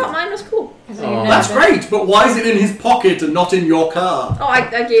of New He thought York. mine was cool. Oh. That's great, but why is it in his pocket and not in your car? Oh, I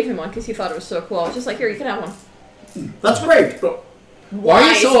gave him one because he thought it was so cool. I was just like, here, you can have one. That's great, but Why are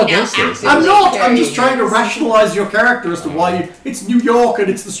you is so he now against this? actively I'm not. I'm carrying just trying to guns? rationalize your character as to why you. It's New York and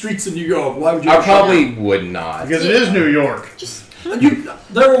it's the streets of New York. Why would you? I have a shotgun? probably would not. Because it is New York.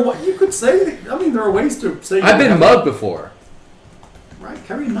 You could say. I mean, there are ways to say. I've been mugged before. Right,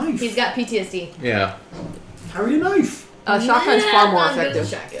 carry a knife. He's got PTSD. Yeah. Carry a knife. Shotgun's far more Not good as a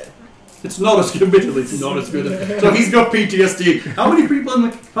effective. shotgun. It's not as good. Admittedly, it's not as good. So he's got PTSD. How many people in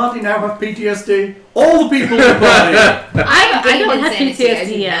the party now have PTSD? All the people in the party. I don't gained have insanity. I PTSD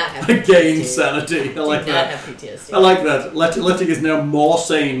do yet. not have I gained PTSD. sanity. I like Do not that. have PTSD. I like that. Letty is now more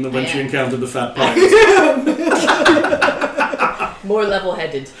sane than when I she am. encountered the fat pirate. More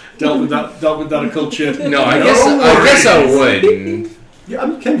level-headed. Dealt with that occult shit. No, I guess I worries. would. Yeah, I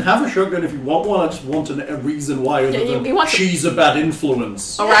mean, you can have a shotgun if you want one. I just want a reason why, other Yeah, you than want to- she's a bad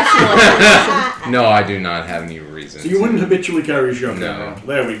influence. A rational explanation. No, I do not have any reason. So you wouldn't habitually carry a shotgun. No. around.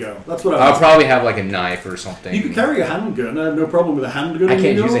 There we go. That's what I I'll was. probably have like a knife or something. You could carry a handgun. I have no problem with a handgun. I in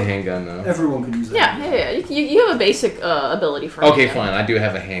can't New use a York. handgun though. Everyone can use a Yeah, handgun. yeah. You have a basic ability for Okay, handgun. fine. I do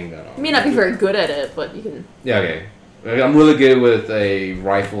have a handgun on. You may not be very good at it, but you can. Yeah, okay. I'm really good with a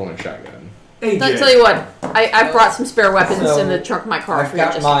rifle and a shotgun. AJ. I'll tell you what, I brought some spare weapons So, in the trunk of my car I've for you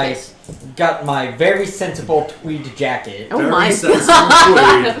got just my in case. got my very sensible tweed jacket. Oh Very my sensible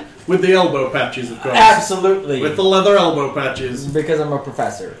god. tweed. With the elbow patches, of course. Absolutely. With the leather elbow patches. Because I'm a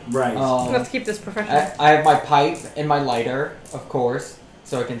professor. Right. Let's keep this professional. I have my pipe and my lighter, of course,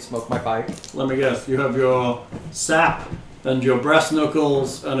 so I can smoke my pipe. Let me guess. You have your sap and your brass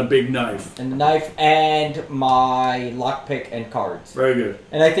knuckles and a big knife. And the knife and my lockpick and cards. Very good.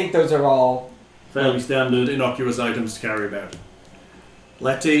 And I think those are all... Fairly standard, innocuous items to carry about.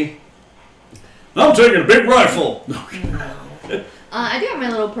 Letty. I'm taking a big rifle! I do have my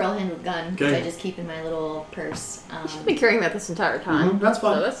little pearl handled gun, which Okay. I just keep in my little purse. I've been carrying that this entire time. That's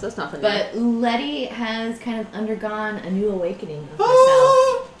fine. So that's nothing. But Letty has kind of undergone a new awakening of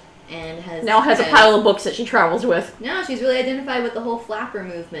Ah! herself. and has a pile of books that she travels with. No, she's really identified with the whole flapper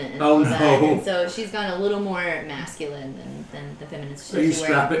movement and Oh, all that, no. and so she's gone a little more masculine than the feminist. Are you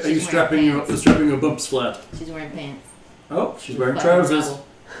strapping your bumps flat? She's wearing pants. Oh, she's wearing Fucking trousers. rebel.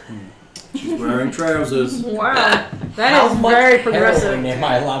 She's wearing trousers. Wow, How that is much very progressive. heroin am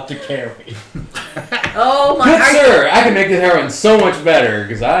I allowed to carry? Oh my! Good sir, I can make this heroin so much better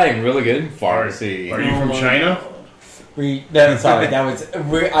because I am really good in pharmacy. Are you from China? No, sorry, that was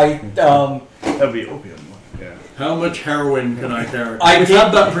That'd be opium. Yeah. How much heroin can I carry? I We've did-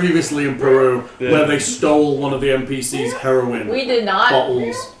 had that previously in Peru, Yeah. where they stole one of the NPC's heroin We did not.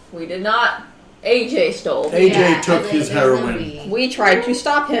 bottles. We did not. AJ stole. AJ took his there's no heroin. weed. We tried to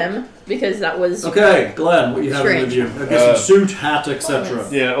stop him because that was Okay, Glenn, what you having with Strange. you? I guess a suit, hat, etc.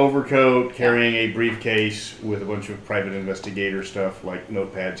 Yeah, overcoat, carrying a briefcase with a bunch of private investigator stuff like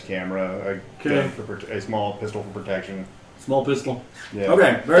notepads, camera, a Okay. gun for a small pistol for protection. Small pistol. Yeah.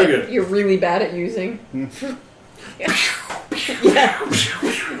 Okay, very good. You're really bad at using. Yeah.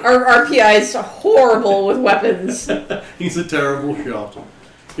 Our PI is horrible with weapons. He's a terrible shot.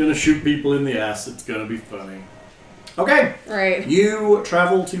 Gonna shoot people in the ass. It's gonna be funny. Okay, Right. you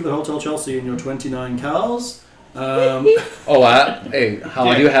travel to the Hotel Chelsea in your 29 cars. Oh, hey,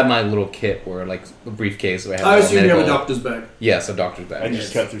 I do have my little kit where, like, a briefcase. So I have I all assume you have a medical- doctor's bag. Yes, a doctor's I bag.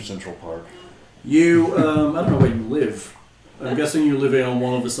 just cut through Central Park. You, I don't know where you live. I'm guessing you live on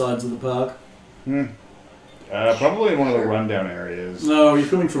one of the sides of the park. Probably in one of the rundown areas. No, you're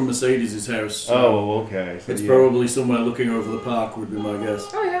coming from Mercedes' house. so Oh, okay. So it's you- probably somewhere looking over the park would be my guess.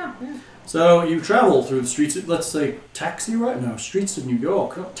 Oh yeah. So you travel through the streets, let's say taxi ride? No, streets of New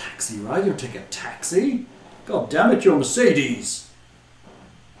York. Not taxi ride, you don't take a taxi. God damn it, you're Mercedes.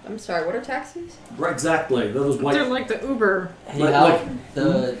 I'm sorry. What are taxis? Right, exactly. That was They're white. like the Uber. Hey, Like- Al,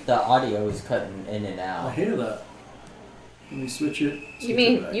 like- the audio is cutting in and I out. hear that. Let me switch it. switch You it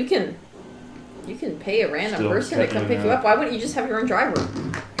mean back. you can pay a random Still person to come cutting pick it you out. up? Why wouldn't you just have your own driver?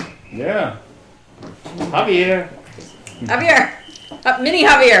 Yeah. Javier. Javier, Mini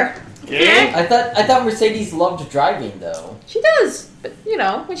Javier. Yeah. I thought Mercedes loved driving though. She does, but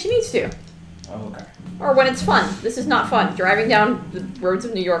when she needs to, Oh, okay. or when it's fun. This is not fun. Driving down the roads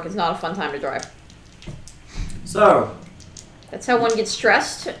of New York is not a fun time to drive. So, That's how one gets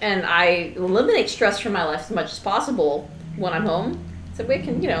stressed, and I eliminate stress from my life as much as possible when I'm home, so we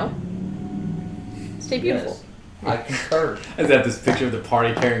can, stay beautiful. Yes. I concur. I just have this picture of the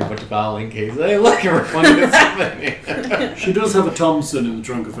party carrying a bunch of violin cases. Hey, look, everyone, it's happening. she does have a Thompson in the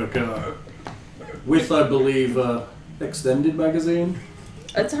trunk of her car. With, I believe, extended magazine.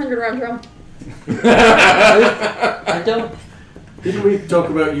 That's a 100-round drum. I don't. Didn't we talk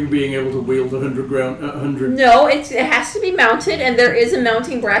about you being able to wield 100? No, it has to be mounted, and there is a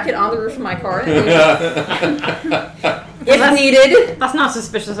mounting bracket on the roof of my car. If needed. That's not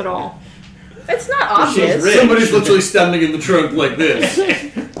suspicious at all. It's not obvious. Somebody's literally standing in the trunk like this.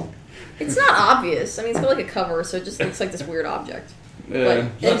 It's not obvious. I mean, it's got like a cover, so it just looks like this weird object. But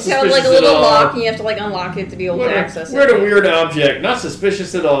Not it's got like suspicious a little at all. lock, and you have to like unlock it to be able to access We're it. a weird object. Not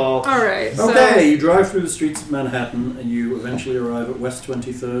suspicious at all. Alright, so. Okay, you drive through the streets of Manhattan and you eventually arrive at West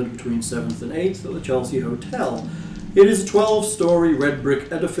 23rd between 7th and 8th at the Chelsea Hotel. It is a 12-story red brick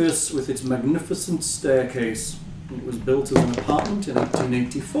edifice with its magnificent staircase. It was built as an apartment in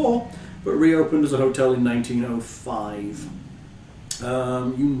 1884, but reopened as a hotel in 1905.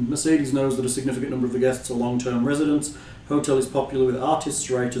 Mercedes knows that a significant number of the guests are long-term residents. Hotel is popular with artists,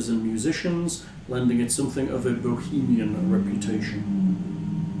 writers, and musicians, lending it something of a bohemian reputation.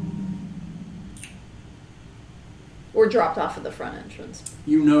 Or dropped off at the front entrance.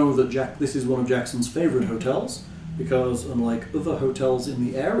 You know that this is one of Jackson's favorite hotels because, unlike other hotels in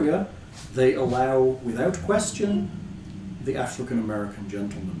the area, they allow, without question, the African American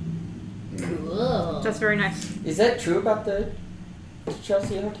gentleman. Cool. That's very nice. Is that true about the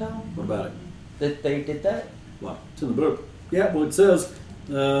Chelsea Hotel? What about it? That they did that? Well, it's in the book. Yeah, well, it says,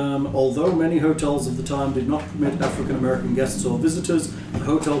 although many hotels of the time did not permit African American guests or visitors, the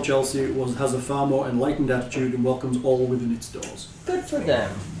Hotel Chelsea has a far more enlightened attitude and welcomes all within its doors. Good for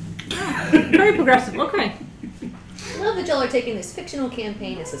them. Very progressive. Okay. I love that y'all are taking this fictional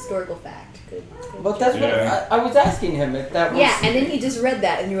campaign as historical fact. Good. Well, that's Yeah. what I was asking him if that was. Yeah, and then he just read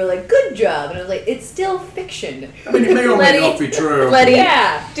that, and you were like, "Good job," and I was like, "It's still fiction." I mean, it may or may not be true. Letty.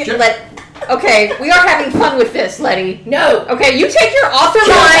 Yeah. Okay, we are having fun with this, Letty. No. Okay, you take your author Kill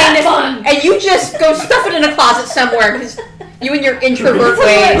that mind fun. and you just go stuff it in a closet somewhere because You and your introvert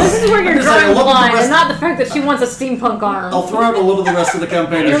ways. This is where you're I'm just saying, drawing a the lot of the line, rest- and not the fact that she wants a steampunk arm. I'll throw out a lot of the rest of the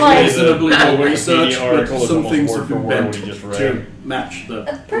campaign You're as like- reasonably The well researched, Wikipedia but article is some almost things word have for been word bent what he just to read. match the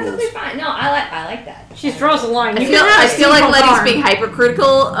That's perfectly rules. fine. No, I like that. She draws a line. I You feel, can have I a feel like steampunk Letty's arm. being hypercritical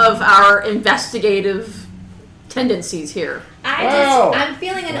of our investigative tendencies here. Wow. I'm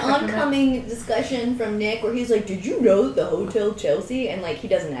feeling an oncoming discussion from Nick where he's like, "Did you know the Hotel Chelsea?" And like, he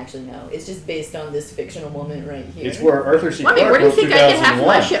doesn't actually know. It's just based on this fictional moment right here. It's where Arthur C. Well, I mean, Clarke where do you wrote think I get half of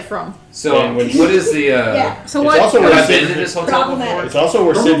my 2001. shit from? So, And when- what is the? Yeah. So It's what? also Have where I been to Sid, this hotel Problematic. before? it's also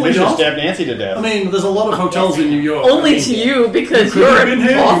where Sid Probably Vicious not. stabbed Nancy to death. I mean, there's a lot of hotels in New York. Only I mean, to you because could you're have been an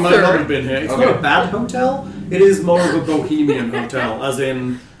here, you might not author. have been here. It's Okay. not a bad hotel. It is more of a bohemian hotel, as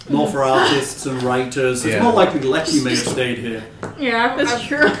in more for artists and writers. It's Yeah. more likely Letty may have stayed here. Yeah, That's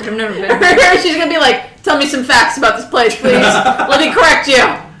true. I've never been. She's gonna be like, "Tell me some facts about this place, please. Let me correct you,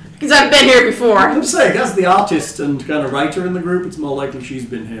 because I've been here before." I'm just saying, as the artist and kind of writer in the group, it's more likely she's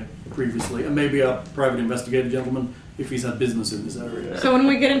been here previously, and maybe a private investigator gentleman if he's had business in this area. So when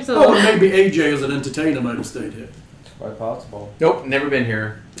we get into Oh, and maybe AJ as an entertainer might have stayed here. Quite possible. Nope, never been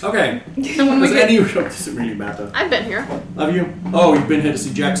here. Okay. so when we Does get any does it really matter? I've been here. Have you? Oh, you've been here to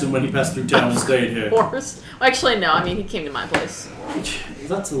see Jackson when he passed through town and stayed here. Well, actually, no. I mean, he came to my place.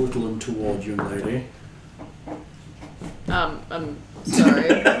 That's a little untoward, young lady. I'm sorry.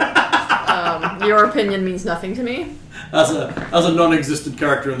 Your opinion means nothing to me. As a non-existent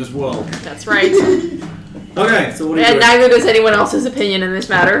character in this world. That's right. Okay, so what are you And doing? neither does anyone else's opinion in this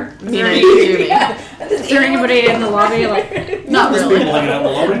matter. Mean anything to me. is there anybody in the lobby? Like, Not There's really. people hanging out in the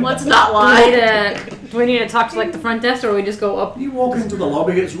lobby. Let's not do lie. we need to talk to like the front desk, or we just go up? You walk into the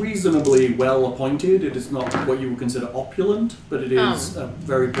lobby, it's reasonably well appointed. It is not what you would consider opulent, but it is a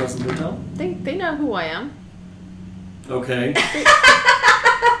very pleasant hotel. They know who I am. Okay.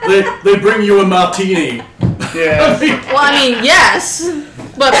 they bring you a martini. Yeah. Well, I mean, yes.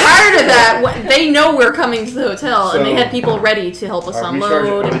 But prior to that, they know we're coming to the hotel, and they had people ready to help us Are we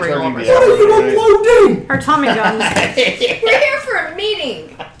unload and bring all of our recharging stuff. What are you unloading? Our Tommy guns. We're here for a meeting.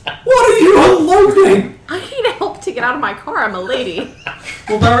 What are you unloading? I need help to get out of my car. I'm a lady.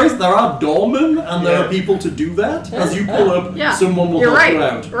 Well, there are doormen, and there are people to do that. As you pull up, Yeah, someone will you're help right. you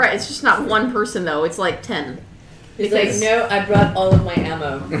out. Right. It's just not one person though. It's like 10. He's like, "No, I brought all of my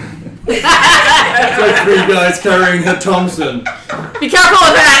ammo." It's like three guys carrying a Thompson. Be careful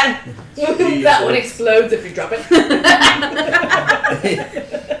of that. That one explodes if you drop it.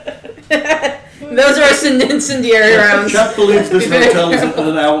 Those are incendiary rounds. Chap believes this hotel is at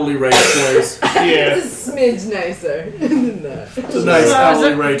an hourly rate place. Yeah. It's a smidge nicer than that. It's a nice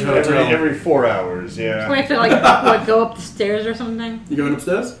hourly rate hotel. Every 4 hours, yeah. We have to like what, go up the stairs or something. You going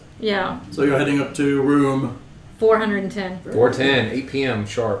upstairs? Yeah, So you're heading up to room 410. 4:10, 8 p.m.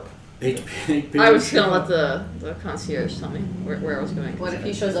 sharp. 8 p.m. I was gonna let the concierge tell me where I was going. What if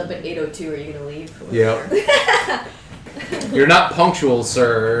he shows up at 8:02? Are you gonna leave? Yep. You're not punctual,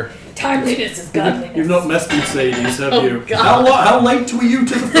 sir. Timeliness is godliness. You've not messed Mercedes, have Oh, you? God. How late were you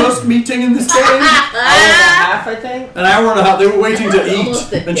to the first meeting in this game? Half, I think. An hour and a half. They were waiting to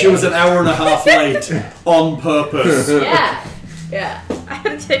Almost eat, a and she was an hour and a half late on purpose. Yeah. Yeah. I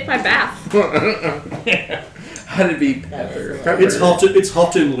had to take my bath. How to be pepper. It's hot. It's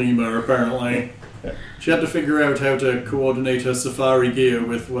hot in Lima, apparently. She had to figure out how to coordinate her safari gear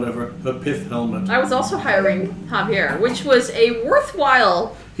with whatever her pith helmet. I was also hiring Javier, which was a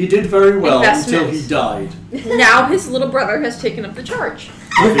worthwhile. He did very well Investment. until he died. Now his little brother has taken up the charge.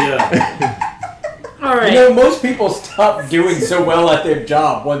 Yeah. All right. You know, most people stop doing so well at their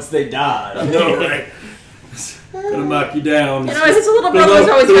job once they die. No, right. Gonna mark you down. You know, his little Below- brother was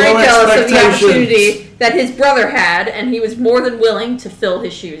always very below jealous of the expectations. opportunity that his brother had, and he was more than willing to fill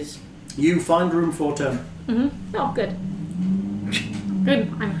his shoes. You find room 410. Oh, good.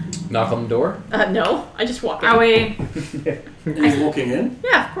 Good. Knock on the door. No, I just walk in. Are we? He's walking in.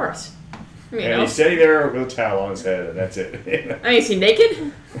 Yeah, of course. I mean, And he's sitting there with a towel on his head, and that's it. is he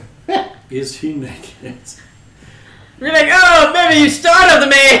naked? Is he naked? You're like, oh, maybe you startled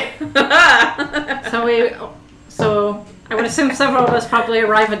me. So I would assume several of us probably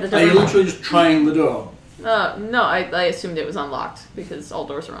arrive at the Are you door. literally just trying the door? No, I assumed it was unlocked because all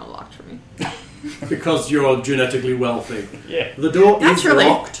doors are unlocked for me. Because you're genetically wealthy. Yeah. The door is Naturally.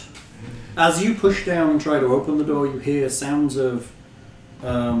 locked. As you push down and try to open the door, you hear sounds of.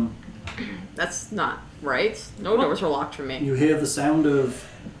 That's not right. No doors are locked for me. You hear the sound of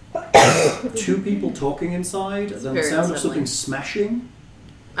two people talking inside, then the very sound of unsettling. something smashing.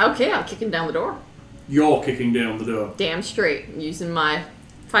 Okay, I'm kicking down the door. You're kicking down the door. Damn straight, using my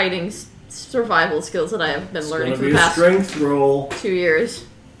fighting survival skills that I have been It's learning gonna for be the a past strength roll. 2 years.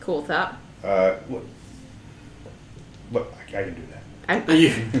 Cool with that. Look, I I can do that. Are you?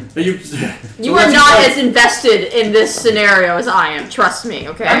 You are not as invested in this scenario as I am. Trust me,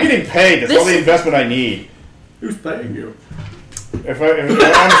 okay? I'm getting paid. That's all the investment I need. Who's paying you? If I'm saying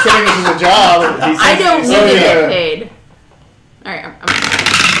this is a job, I don't need to get paid. All right,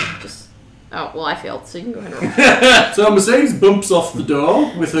 I'm just. Oh well, I failed, so you can go ahead and roll. So Mercedes bumps off the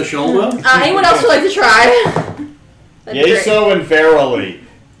door with her shoulder. Anyone else would like to try? Yea, so and verily.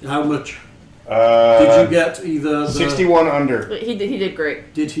 How much? Did you get either 61 under? He did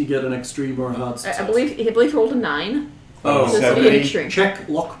great. Did he get an extreme or a hard success? I believe he rolled a 9. Oh, so he did extreme. Check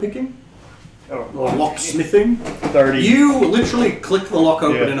lock picking. Or locksmithing. 30. You literally click the lock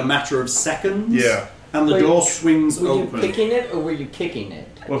open in a matter of seconds. Yeah. And the door swings open. Were you picking it or were you kicking it?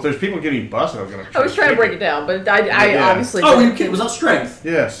 Well, if there's people getting busted, I was going to. I was trying to break it down, but I obviously. Oh, was that strength?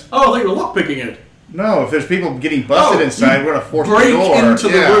 Yes. Oh, I thought you were lock picking it. No, if there's people getting busted inside, we're going to force the door. Break into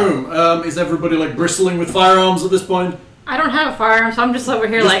the room. Is everybody like bristling with firearms at this point? I don't have a firearm, so I'm just over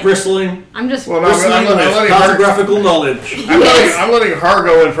here Just bristling. I'm just bristling with cartographical knowledge. I'm letting her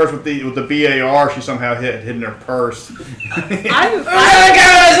go in first with the BAR. She somehow hid in her purse. Oh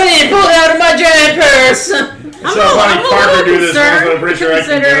guys, I need to pull it out of my giant purse. I'm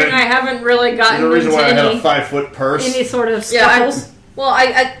considering I haven't really gotten the reason into why I had a any 5-foot purse. any sort of scuffles. Well,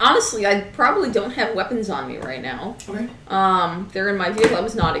 I honestly, I probably don't have weapons on me right now. Okay. They're in my vehicle. I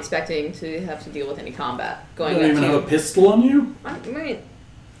was not expecting to have to deal with any combat going. You don't even have a pistol on you? I mean,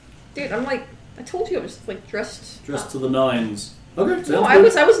 dude, I'm like, I told you I was like dressed. Dressed to the nines. Okay. No, I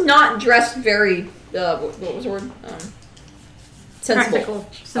was not dressed very. What was the word? Sensible.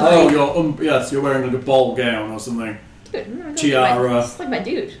 Oh, yes, you're wearing like a ball gown or something. Dude, tiara. It's like my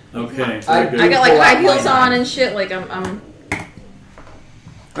dude. Okay. I got like high heels on and shit. Like I'm.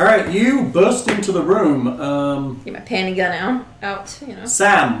 All right, you burst into the room. Get my panty gun out. You know.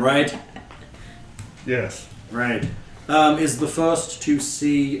 Sam, right? Yes. Right. Is the first to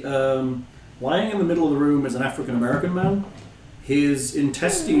see. Lying in the middle of the room is an African American man. His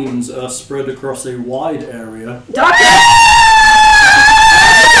intestines are spread across a wide area. Doctor!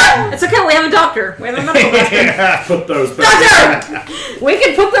 It's okay, we have a doctor. We have a medical doctor. Put those back. Doctor! We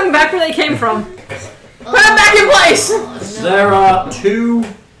can put them back where they came from. Put them back in place! There are two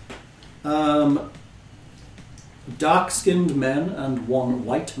dark-skinned men and one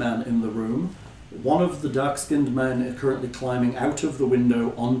white man in the room. One of the dark-skinned men is currently climbing out of the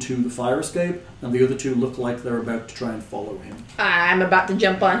window onto the fire escape, and the other two look like they're about to try and follow him. I'm about to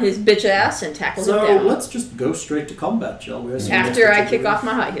jump on his bitch ass and tackle him down. So let's just go straight to combat, shall we? After I kick off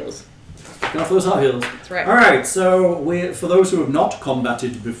my high heels. Kick off those high heels. That's right. Alright, so for those who have not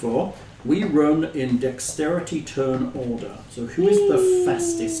combated before, we run in dexterity turn order. So who is the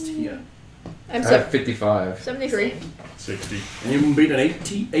fastest here? I have 55. 73. 60. Anyone beat an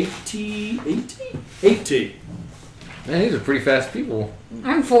 80? 80? 80? Man, these are pretty fast people.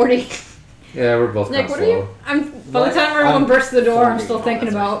 I'm 40. Yeah, we're both Nick, kind of what are you? slow. By the time everyone bursts the door, I'm 40. still thinking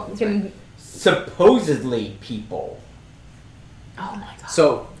about getting. Supposedly people. Oh my god.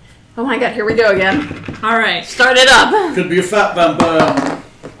 So, Oh my god, here we go again. Alright. Start it up. Could be a fat vampire.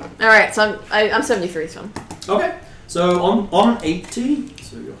 Alright, so I'm 73, so. Okay, so on 80,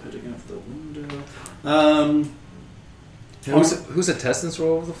 so you're heading out the window. Who's intestines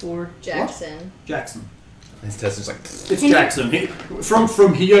roll over the floor? Jackson. Jackson. His intestines like. It's Jackson.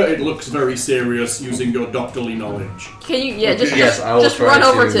 From here, it looks very serious using your doctorly knowledge. Can you, I will just try run to-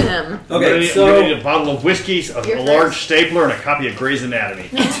 over to him. Okay, I'm so gonna need a bottle of whiskey, a You're large first. stapler, and a copy of Grey's Anatomy.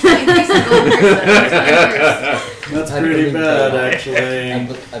 that's pretty bad, actually.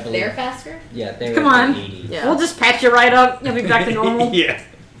 I believe. They're faster? Yeah, they're Come in on. the 80s. Yeah. We'll just patch you right up. You'll be back to normal. Yeah.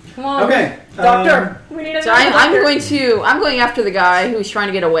 Come on. Okay, Doctor. We need a So I'm going after the guy who's trying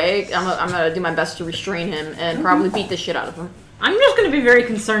to get away. I'm gonna do my best to restrain him and probably beat the shit out of him. I'm just going to be very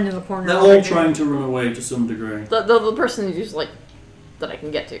concerned in the corner. They're all trying to run away to some degree. The person who's like that I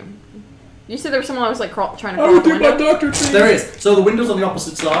can get to. You said there was someone I was like trying to I crawl would out the do my window. doctor thing. There is. So the window's on the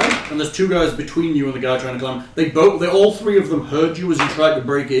opposite side, and there's two guys between you and the guy trying to climb. They all three of them heard you as you tried to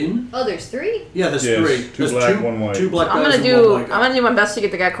break in. Oh, there's 3? Yeah, there's Yes, three. two There's black, one white. Two black I'm guys gonna and one do white guy. my best to get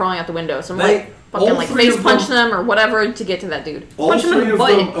the guy crawling out the window. So I'm They- like fucking all like three face of punch them- them or whatever to get to that dude. All Punch him in three the of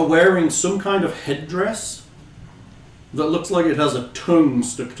butt. them are wearing some kind of headdress that looks like it has a tongue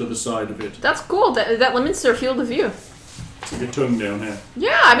stuck to the side of it. That's cool. That limits their field of view. Your tongue down here.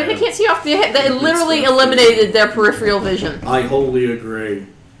 Yeah, I mean they can't see off the head. They literally eliminated their peripheral vision. I wholly agree.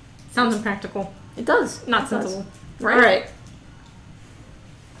 Sounds impractical. It does. Not sensible. Right. Alright.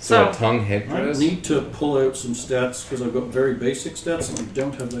 So, So- a tongue I headdress? need to pull out some stats because I've got very basic stats and I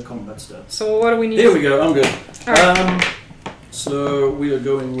don't have their combat stats. So what do we need? Here we go. I'm good. Alright. So we are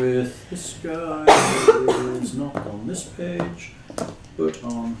going with this guy who is not on this page, but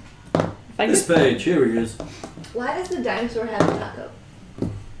on this page. Here he is. Why does the dinosaur have a taco?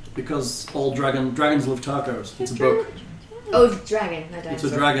 Because all dragons love tacos. It's a book. Oh, dragon, not It's dinosaur.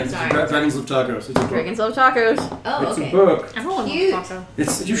 a dragon. Sorry. Dragons love tacos. It's a book. Dragons love tacos. Oh, It's okay. a book. Everyone Cute. loves taco.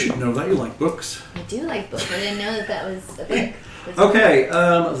 You should know that. You like books. I do like books. I didn't know that was a book. That's Okay.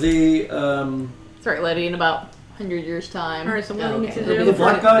 Sorry, Letty, in about 100 years' time. Alright, so what Oh, do we okay. need to do? The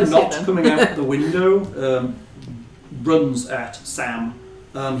black guy Let's see not them. coming out the window runs at Sam.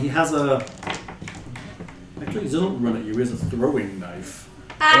 He has a. Actually, he doesn't run at you. He has a throwing knife.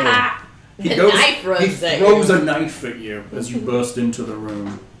 Aha! He The goes. knife runs he at throws you. a knife at you as you burst into the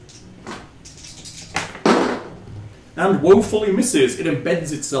room. And woefully misses. It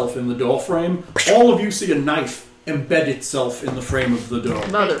embeds itself in the door frame. All of you see a knife embed itself in the frame of the door.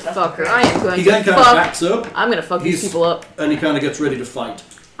 Motherfucker, I am going He to then kind of fuck. backs up. I'm gonna fuck these people up. And he kind of gets ready to fight.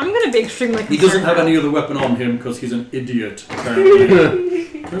 I'm gonna be extremely concerned. He doesn't have now. any other weapon on him because he's an idiot,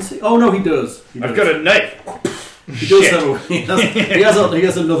 apparently. Does he? Oh no, he does. He I've does. got a knife. He does have a, he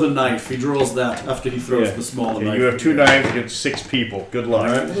has another knife. He draws that after he throws the smaller Okay, knife. you have 2 knives against 6 people. Good luck.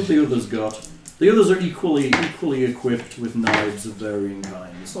 Alright, what have the others got? The others are equally equipped with knives of varying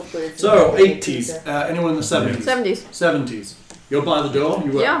kinds. So, 80s. Anyone in the 70s? 70s. 70s. You're by the door?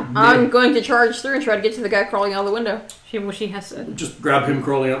 You Yeah, I'm going to charge through and try to get to the guy crawling out the window. She has to. Just grab him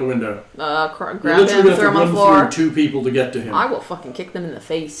crawling out the window. Grab You're literally him, going to throw him on run the floor. through 2 people to get to him. I will fucking kick them in the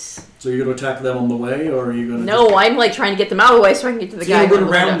face. So you're going to attack them on the way, or are you going to... No, I'm like trying to get them out of the way so I can get to the So guy. you're going on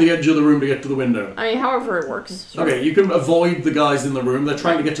to run around window. the edge of the room to get to the window. I mean, however it works. Sure. Okay, you can avoid the guys in the room. They're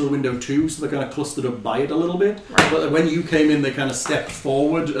trying to get to the window too, so they're kind of clustered up by it a little bit. Right. But when you came in, they kind of stepped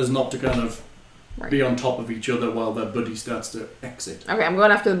forward as not to kind of Right. be on top of each other while their buddy starts to exit. Okay, I'm going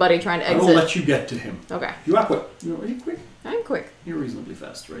after the buddy trying to I will exit. let you get to him. Okay. You are quick. Are you quick? I'm quick. You're reasonably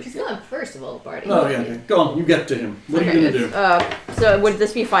fast, right? She's going first of all the party. Oh, yeah, okay. Go on, you get to him. What are you going to do? So would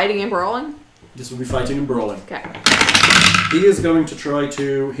this be fighting and brawling? This will be fighting and brawling. Okay. He is going to try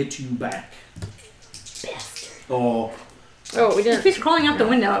to hit you back. Or Oh, we If didn't. he's crawling out the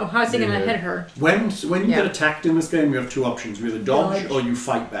window, how is he gonna Yeah. hit her? when you Yeah. get attacked in this game, you have 2 options. You either dodge or you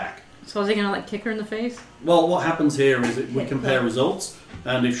fight back. So is he gonna like kick her in the face? Well, what happens here is that we compare results,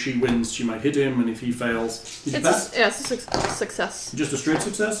 and if she wins, she might hit him, and if he fails, did you pass? It's a success. Just a straight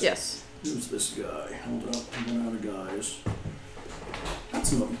success? Yes. Who's this guy? Hold up, I'm going out of guys.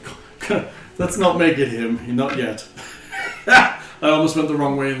 Let's not make it him. Not yet. I almost went the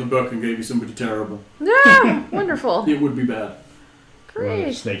wrong way in the book and gave you somebody terrible. Yeah, wonderful. It would be bad. One of the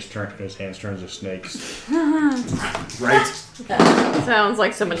Great. snakes turn his hands turns to snakes. Right? Sounds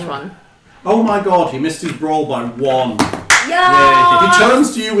like so much fun. Oh my god, he missed his brawl by 1. Yo! He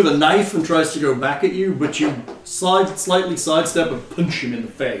turns to you with a knife and tries to go back at you, but you slightly sidestep and punch him in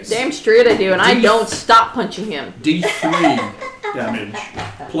the face. Damn straight I do, and I don't stop punching him. D3 damage,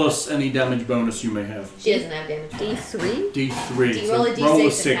 plus any damage bonus you may have. She doesn't have damage. D3? D3. Do you So roll a D6 roll a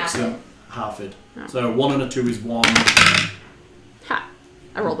and 6 half and half it. So 1 and a 2 is 1. Ha!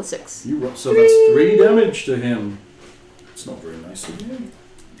 I rolled a 6. So that's 3 damage to him. It's not very nice of you.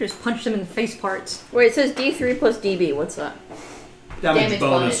 Just punched him in the face parts. Wait, it says D3 plus DB. What's that? Damage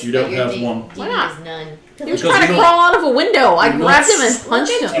bonus, you don't but your have 1. Why not? is none. He was Because trying to you're crawl out of a window. I you're grabbed not him and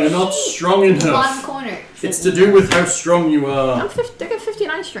punched him. You're not strong Bottom enough. corner. It's to do with how strong you are. I got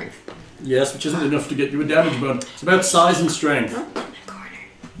 59 strength. Yes, which isn't enough to get you a damage bonus. It's about size and strength.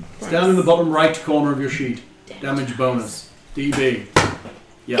 It's down in the bottom right corner of your sheet. Damage bonus. DB.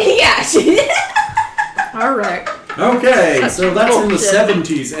 Yeah. Yeah. Alright. Okay, so that's in the bullshit.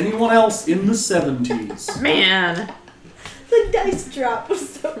 70s. Anyone else in the 70s? Man. The dice drop was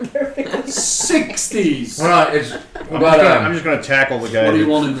so perfect. 60s. Hold on, it's I'm just gonna tackle the guy. What do you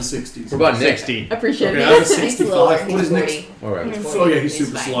want in the 60s? What about Nick? 60. I appreciate Okay, I it. have a 65. What is next? Alright. Oh yeah, he's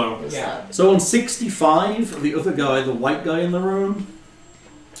super fine. slow. He's slow. So on 65, the other guy, the white guy in the room,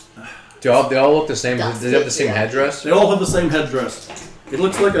 They all look the same. That's They have the it, same yeah. headdress. they all have the same headdress. It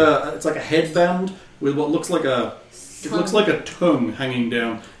looks like it's like a headband with what looks like a tongue hanging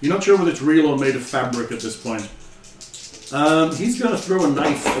down. You're not sure whether it's real or made of fabric at this point. He's going to throw a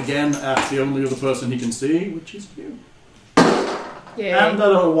knife again at the only other person he can see, which is you. Yeah. And I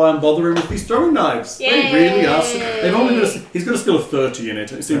don't know why I'm bothering with these throwing knives. They really are. They've only he's got a skill of 30 in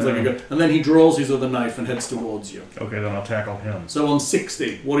it. It seems like a good. And then he draws his other knife and heads towards you. Okay, then I'll tackle him. So on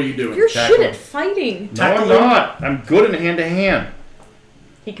 60, what are you doing? You're Tackle. shit at fighting. No, I'm not. I'm good in hand to hand.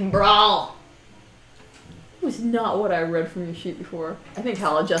 He can brawl. It was not what I read from your sheet before. I think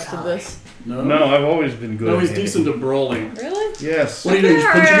Hal adjusted this. No. No, I've always been good. No, at he's handling. decent at brawling. Really? Yes. What are you doing? Just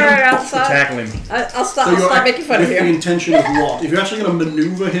punching him? I'll stop. Tackle him. I'll stop. So I'll you're stop making fun of with the you. intention of what? If you're actually going to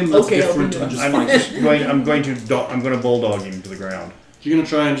maneuver him, that's Okay, I'll different do than that. just I'm fighting. I'm going to bulldog him to the ground. You're going to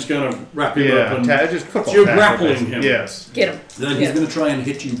try and just kind of wrap him up and... just So football you're tackle, grappling basically. him. Yes. Get him. Then he's going to try and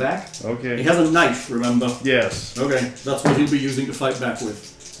hit you back. He Okay. has a knife, remember? Yes. Okay, that's what he'll be using to fight back with.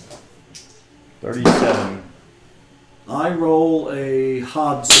 37. I roll a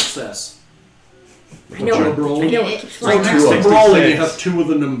hard success. I know You're it. brawling. I know it. So next to 66. brawling, you have two of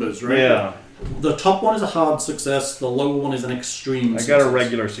the numbers, right? Yeah. The top one is a hard success, the lower one is an extreme I success. got a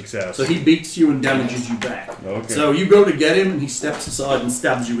regular success. So he beats you and damages you back. Okay. So you go to get him, and he steps aside and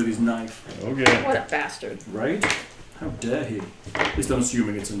stabs you with his knife. Okay. What a bastard. Right? How dare he? At least I'm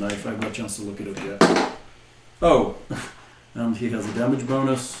assuming it's a knife. I haven't had a chance to look it up yet. Oh. And he has a damage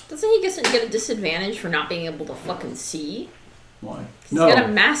bonus. Doesn't he get a disadvantage for not being able to fucking see? Why? He's got a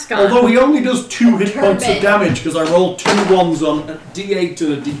mask on. Although he only does 2 hit points of Turbid. damage because I rolled 2 ones on a D8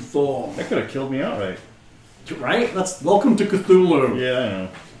 and a D4. That could have killed me outright. Right? That's welcome to Cthulhu. Yeah,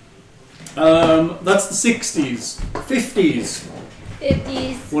 I know. That's the 60s. 50s.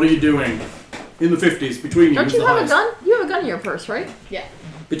 50s. What are you doing? In the 50s, between you, Don't who's you the have a highest? gun? You have a gun in your purse, right? Yeah.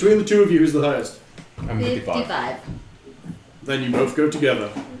 Between the two of you, who's the highest? I'm 55. 55. Then you both go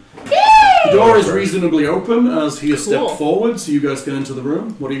together. The door is reasonably open as he has Cool. stepped forward, so you guys can enter the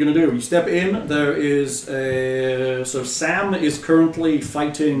room. What are you going to do? You step in, there is a... So Sam is currently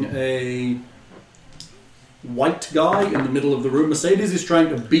fighting a white guy in the middle of the room. Mercedes is trying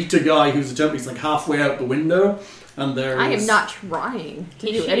to beat a guy who's attempting, he's like halfway out the window, and there I is... am not trying to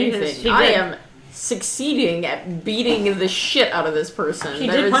do She is- anything. she I did. am succeeding at beating the shit out of this person. She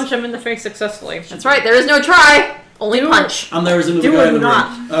There did is- punch him in the face successfully. That's right, there is no try, only punch. And there is another Do guy or in the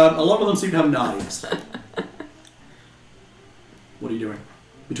not. room. A lot of them seem to have knives. What are you doing?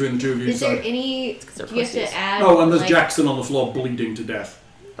 Between the two of you. Is there decide. any... they're Do you have pussies. to add... Oh, and there's like, Jackson on the floor bleeding to death.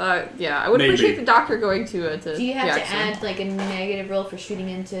 Yeah, I would Maybe. appreciate the doctor going to Do you have Jackson. to add like a negative roll for shooting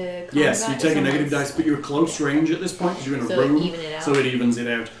into combat? Yes, you take a Or negative something? dice, but you're close range at this point because you're in a So it room. even it out? So it evens it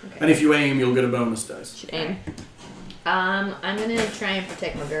out. Okay. And if you aim, you'll get a bonus dice. Should aim. I'm gonna try and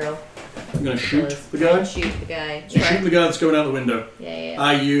protect my girl. I'm going to shoot the Try guy. and shoot the guy. So shoot the guy that's going out the window. Yeah.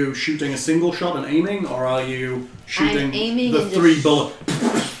 Are you shooting a single shot and aiming, or are you shooting aiming the and 3 just- bullet?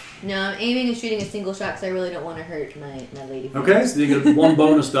 No, I'm aiming and shooting a single shot because I really don't want to hurt my lady. Okay, so you get 1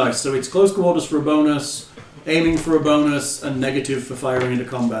 bonus dice. So it's close quarters for a bonus, aiming for a bonus, and negative for firing into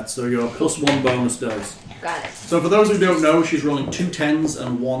combat. So you're +1 bonus dice. Got it. So for those who don't know, she's rolling 2 10s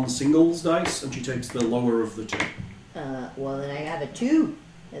and 1 singles dice, and she takes the lower of the 2. Well, then I have a 2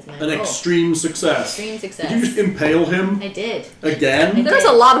 as my An roll. extreme success. Extreme success. Did you just impale him I did. again? There's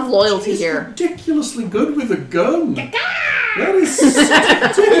a lot of loyalty She's here. ridiculously good with a gun. That is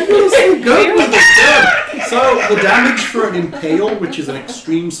ridiculously good with a gun. So the damage for an impale, which is an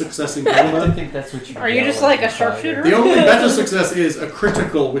extreme success in I combat. think that's what you Are you just like a sharpshooter? The only better success is a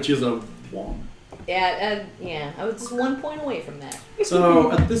critical, which is a 1. Yeah, I was 1 point away from that.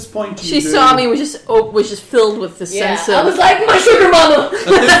 So at this point, you She do- saw me was just filled with the sense I of was like, my sugar mama!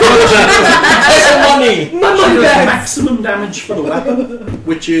 At this point, money! she does maximum damage for the weapon,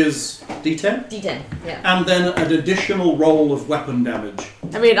 which is D10, D10, yeah. and then an additional roll of weapon damage.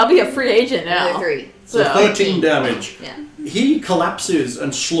 I mean, I'll be a free agent now. Another 3. So So 13 damage. Yeah. He collapses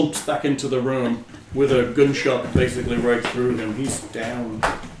and slumps back into the room with a gunshot basically right through him. He's down.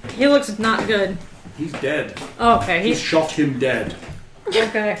 He looks not good. He's dead. Okay, He's he's shot him dead.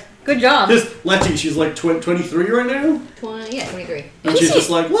 okay. Good job. This Letty, she's like 23 right now, 23. and she's just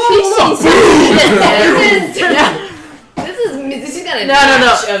like, She whoa, sees She's got a No.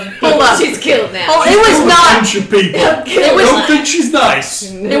 notch of Hold on. she's killed now. Oh, it was a not. bunch of people. It was. Don't think she's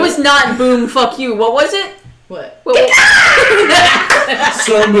nice. It was not boom. Fuck you. What was it? What?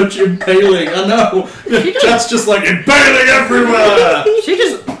 So much impaling. I know. That's just like impaling everywhere. She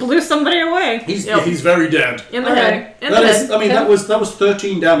just blew somebody away. He's Yep. he's very dead. In the Okay. head. In That the is, head. I mean, that was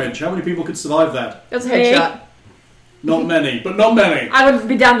 13 damage. How many people could survive that? That's a Me. headshot. Not many, but not many. I would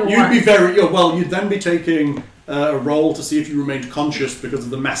be down to You'd one. be very well. You'd then be taking a roll to see if you remained conscious because of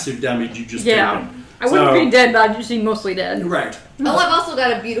the massive damage you just Yeah. taken. I wouldn't So- be dead, but I'd just be mostly dead. Right. Oh, I've also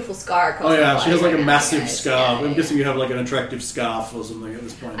got a beautiful scar across Oh yeah, my she has body like a right now, massive guys. scarf. Yeah, I'm yeah. guessing you have like an attractive scarf or something at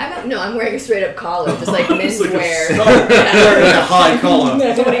this point. I'm wearing a straight up collar, just like It's like menswear. wearing a high collar.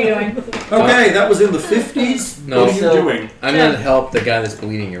 So what are you doing? Okay, that was in the 50s. No. What are you doing? I'm gonna help the guy that's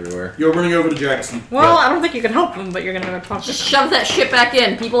bleeding everywhere. You're running over to Jackson. Well, I don't think you can help him, but you're gonna punch Just him. shove that shit back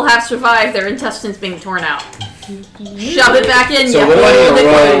in. People have survived their intestines being torn out. Shove it back in. So you what do I hold need it to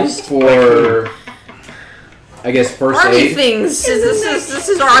roll closed. for I guess first Army aid. things. This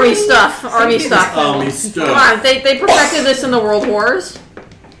is army stuff. Army stuff. Army Come stuff. on, they perfected this in the World Wars.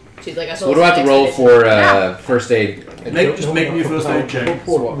 She's like, I So what do I have to roll for first aid? Just make me a first aid check.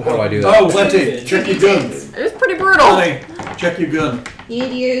 How do I do that? Oh, Letty, check your gun. It was pretty brutal. Letty, check your gun. You need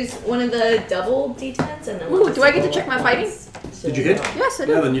to use one of the double D10s and then. Ooh, do I get to check my fighting? Did you hit? Yes, I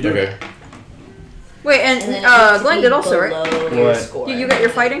did. Yeah, then you do. Okay. Wait, And and then it needs to Glenn be did also, right? below your What? score. You got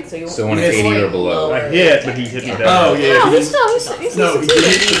your fighting? So when it's 80 or below. I hit, but he hit me down. Oh, yeah. No, he he's didn't- still No, he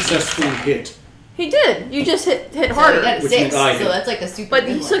succeeded. didn't successfully hit. He did. You just hit So you harder. got a Which 6, means I so hit. that's like a super. But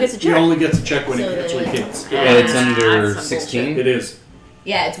good he still one. gets a He check. only gets a check when So he actually then- hits. And it's under That's some 16. It is.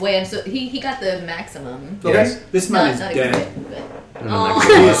 Yeah, it's way. So he got the maximum. Okay, Yes. this man Not- is not dead. exact, but-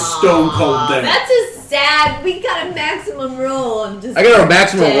 He is stone cold dead. That's a sad. We got a maximum roll. I'm just. I got a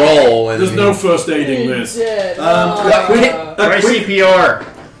maximum dead. roll. And There's no first aiding this. Dead. Try CPR.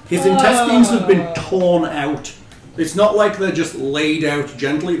 His intestines have been torn out. It's not like they're just laid out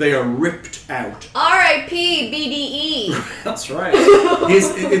gently, they are ripped out. R.I.P. BDE. That's right.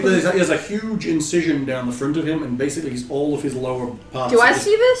 There's a huge incision down the front of him, and basically all of his lower parts. Do I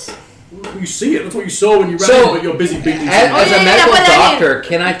see this? You see it. That's what you saw when you ran So, in, but you're busy beating As, someone. as yeah, a yeah, medical but I mean- doctor,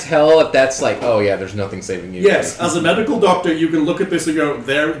 can I tell if that's like, oh yeah, there's nothing saving you? Yes, as a medical doctor, you can look at this and go,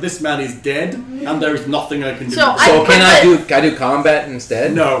 this man is dead, and there is nothing I can do. So So can I do combat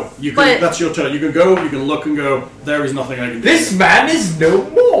instead? No, you can. But- That's your turn. You can go. You can look and go. There is nothing I can do. This man is no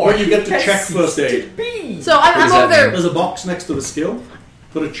more. Or you get to check first aid. So I'm does over that there. There's a box next to the skill.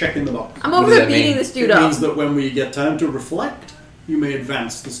 Put a check in the box. I'm What over does there that beating mean? this dude It up. means that when we get time to reflect, you may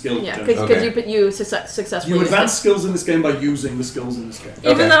advance the skill. Yeah, turn. because Okay. you successfully. You advance skills in this game by using the skills in this game.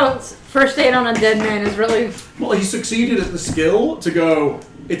 Even Okay. though first aid on a dead man is really Well, he succeeded at the skill to go.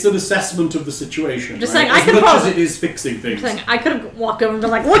 It's an assessment of the situation. Just right? saying, I as could much probably- as it is fixing things. thing. I could have walked over and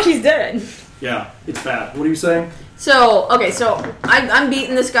been like, "Look, he's dead." Yeah, it's bad. What are you saying? So I'm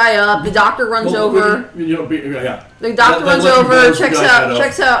beating this guy up. The doctor runs Well, over. yeah. The doctor That runs lucky over, blows the guy's head off.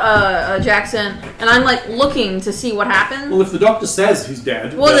 checks out Jackson, and I'm like looking to see what happened. Well, if the doctor says he's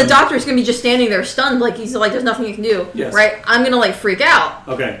dead, Well, the then- doctor's gonna be just standing there stunned, like he's like, there's nothing he can do. Yes. Right? I'm gonna like freak out.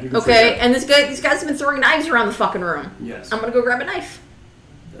 Okay. You can Okay, freak out. and these guys have been throwing knives around the fucking room. Yes. I'm gonna go grab a knife.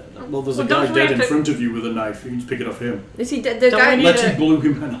 Well, there's a Well, guy don't we dead have in to- front of you with a knife. You can just pick it off him. Is he dead? The Don't guy. we need Letty to- blew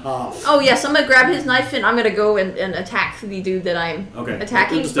him in half. Oh yes, I'm gonna grab his knife and I'm gonna go and attack the dude that I'm Okay, attacking. But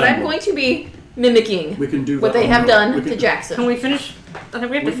I'm understandable. going to be mimicking We can do that. what they on have the- done we to can- Jackson. Can we finish? I think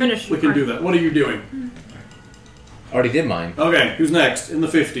we have to finish. We can do that. What are you doing? Already did mine. Okay, who's next? In the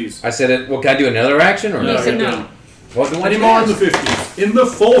 50s. I said it. Well, can I do another action or No, no? he said you're no. done. What do I Any do? more in the 50s? In the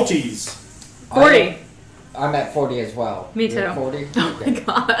 40s. 40. I'm at 40 as well. Me You're at too. 40? Oh my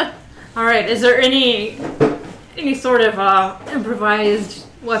god. All right. Is there any sort of improvised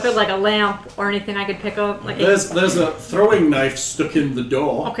weapon, like a lamp or anything I could pick up? Like There's a throwing knife stuck in the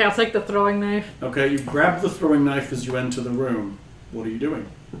door. okay, I'll take the throwing knife. Okay, you grab the throwing knife as you enter the room. What are you doing?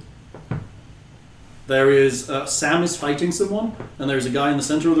 There is Sam is fighting someone, and there's a guy in the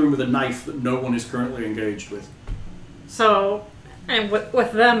center of the room with a knife that no one is currently engaged with. So, and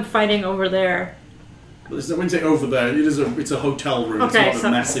with them fighting over there. But I wouldn't say over there. It's a hotel room. Okay, it's not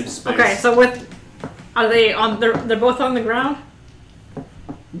a massive space. Okay, so are they on? They're both on the ground.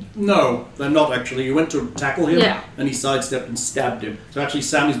 No, they're not actually. You went to tackle him, Yeah. and he sidestepped and stabbed him. So actually,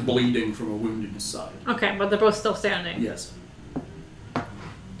 Sam is bleeding from a wound in his side. Okay, but they're both still standing. Yes. Do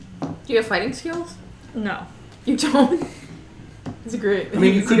you have fighting skills? No. You don't? It's great. I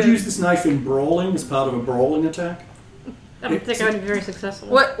mean, you It's could good. use this knife in brawling as part of a brawling attack. I don't think I would be very successful.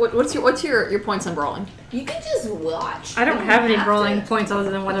 What's your points on brawling? You can just watch. I don't You have any to. brawling points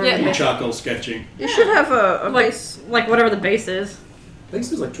other than whatever Yeah. the base, Charcoal sketching. You should have a like, base. like whatever the base is.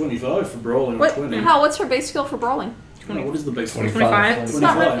 Base is like 25 for brawling or What? 20. What's her base skill for brawling? No, what is the base? 25. It's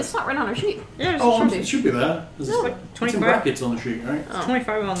not. 25. It's not written on her sheet. Yeah, it's Oh, should it be. should be there. There's No, it's in 25. brackets on the sheet, right? Oh.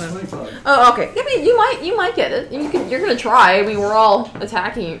 25 on the. 25. Oh, okay. I mean, you might get it. You're gonna try. I mean, we're all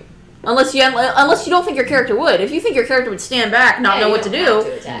attacking you. Unless you don't think your character would. If you think your character would stand back, not Yeah, know you what to don't do, have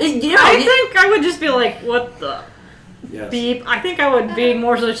to attack. I think I would just be like, what the Yes. beep? I think I would be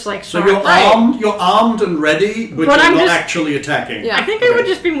more just like So shocked. you're armed and ready, but But you're I'm not just- actually attacking. Yeah. I think I would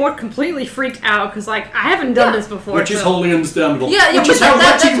just be more completely freaked out because, like, I haven't done Yeah. this before. Which is so- wholly understandable. Yeah, Which but is how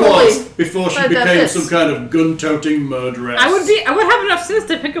that Letty totally- was before she that became fits. some kind of gun-toting murderess. I would have enough sense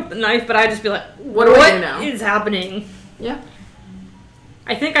to pick up the knife, but I'd just be like, What do I do now? is happening? Yeah.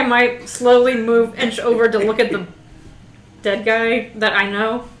 I think I might slowly inch over to look at the dead guy that I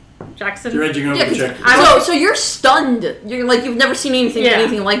know, Jackson. You're edging over Yeah, to check. so you're stunned. You're like you've never seen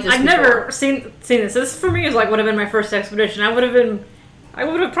anything like this. I've before. never seen this. This for me is like would have been my first expedition. I would have been I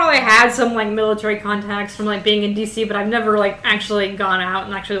would have probably had some like military contacts from like being in DC, but I've never like actually gone out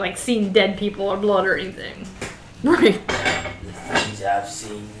and actually like seen dead people or blood or anything. Right. The things I've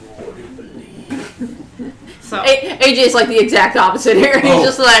seen, you wouldn't believe. So AJ's like the exact opposite here. He's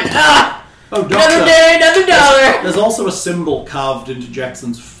just like, Oh, another Doctor. day, another dollar. There's also a symbol carved into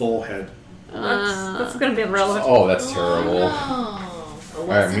Jackson's forehead. that's gonna be relevant. Oh, that's terrible. Oh,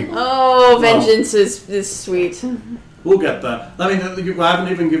 Alright, Oh, vengeance is sweet. We'll get there. I mean, I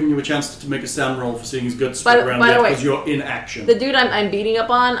haven't even given you a chance to make a stand roll for seeing his guts split around by the yet way, because you're in action. The dude I'm beating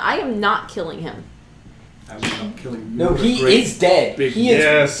up on, I am not killing him. I'm not killing you. No, You're a he great is dead. big He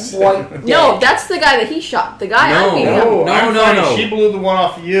Yes. is quite dead. No, that's the guy that he shot. The guy I'm beating up. No, I'm no, fine. no. She blew the one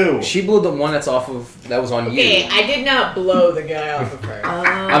off of you. She blew the one that was on Okay, you. I did not blow the guy off of her.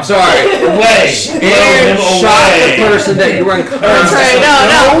 I'm sorry. Away. Aaron Blow him shot away. the person that you were in That's right.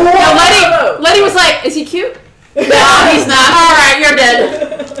 No. Letty was like, is he cute? No, he's not. All right, you're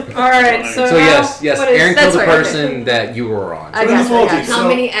dead. All right, so So now, yes, what is- Aaron killed That's the right, person that you were on. I got you. How So-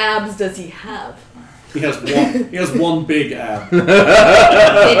 many abs does he have? He has one. He has one big ab. Did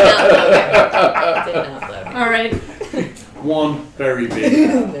not blow. Did not blow. All right. One very big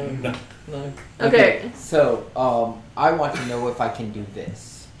ab. No. No. Okay. So, I want to know if I can do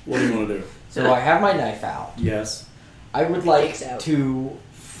this. What do you want to do? So I have my knife out. Yes. I would like Takes out. to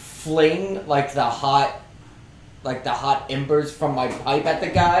fling like the hot embers from my pipe at the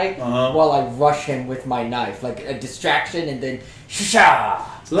guy Uh-huh. while I rush him with my knife, like a distraction, and then sha.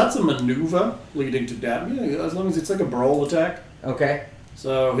 So that's a maneuver leading to damage. Yeah, as long as it's like a brawl attack. Okay.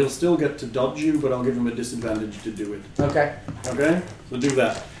 So he'll still get to dodge you, but I'll give him a disadvantage to do it. Okay. Okay? So do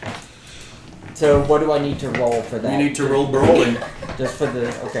that. So what do I need to roll for that? You need to roll brawling. Just for the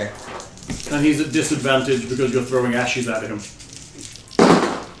okay. And he's at disadvantage because you're throwing ashes at him.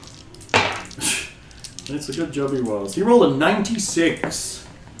 It's a good job he was. He rolled a 96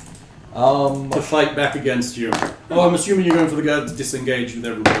 to fight back against you. Oh, I'm assuming you're going for the guy that's disengaged with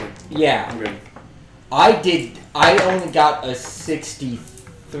everybody. Yeah. Okay. I only got a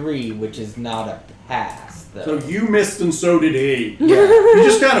 63, which is not a pass, though. So you missed and so did he. Yeah. You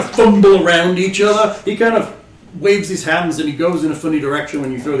just kind of fumble around each other. He kind of waves his hands and he goes in a funny direction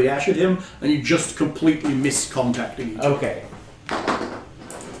when you throw the ash at him, and you just completely miss contacting each other. Okay.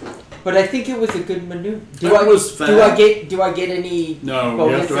 But I think it was a good maneuver. That was fair. Do I get any? No,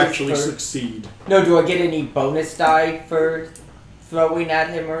 you have bonuses to actually for- succeed. No, do I get any bonus die for throwing at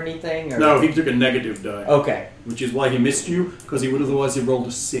him or anything? Or? No, he took a negative die. Okay. Which is why he missed you, because he would otherwise have rolled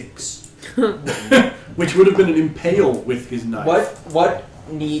a 6. Which would have been an impale with his knife. What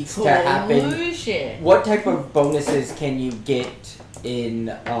needs to happen? Holy shit. What type of bonuses can you get in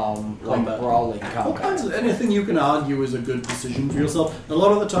like Combat. brawling All kinds combat? of anything you can argue is a good decision for yourself. A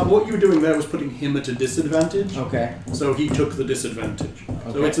lot of the time, what you were doing there was putting him at a disadvantage. Okay. So he took the disadvantage. So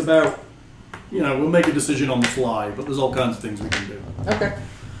Okay. it's about, we'll make a decision on the fly, but there's all kinds of things we can do. Okay.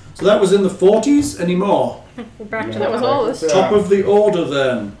 So that was in the 40s. Any more? We're back to That was all this. Top of the order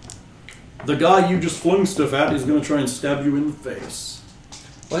then. The guy you just flung stuff at is going to try and stab you in the face.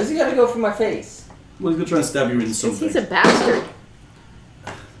 Why does he gotta go for my face? Well, he's going to try and stab you in Because something. he's a bastard.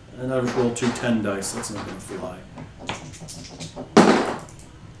 And I just rolled 2 10 dice. That's not going to fly. I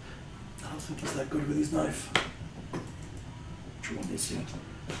don't think he's that good with his knife. Which one is he?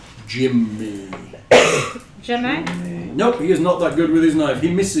 Jimmy. Jimmy? Nope, he is not that good with his knife. He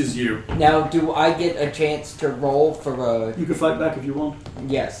misses you. Now, do I get a chance to roll for a? You can fight back if you want.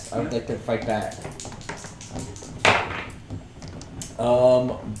 Yes, I would like to fight back.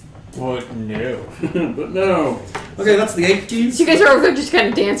 But no. But no. Okay, that's the 80s. So you guys are over there just kind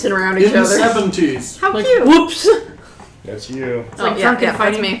of dancing around In each the other. 70s. How Like, cute! whoops. That's you. Oh, like yeah, drunken that's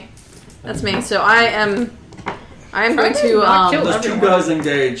fighting. me. That's me. So I am going to to not kill There's 2 everyone. guys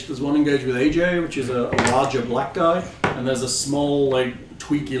engaged. There's one engaged with AJ, which is a larger black guy, and there's a small,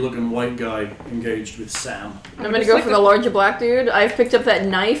 tweaky-looking white guy engaged with Sam. I'm gonna go for the larger black dude. I've picked up that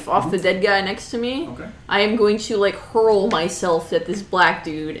knife off the dead guy next to me. Okay. I am going to hurl myself at this black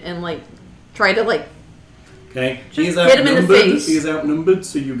dude and try to Okay. Just He's hit him in the outnumbered. face. He's outnumbered,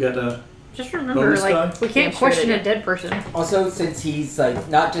 so you get a... Just remember, Bonus die? we can't Yeah, question sure a dead person. Also, since he's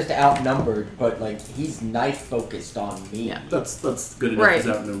not just outnumbered, but he's knife focused on me. Yeah. That's good enough. right. He's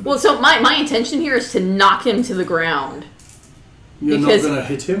outnumbered. Well, so my intention here is to knock him to the ground. You're because- not going to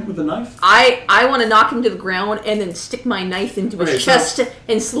hit him with a knife? I want to knock him to the ground and then stick my knife into his Okay, so- chest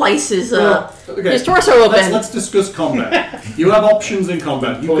and slice his Okay. his torso open. Let's discuss combat. You have options in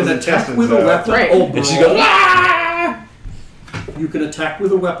combat. You Pull can his attack intestines with a out. weapon Right. or And she brawl. goes, "Ah!" You can attack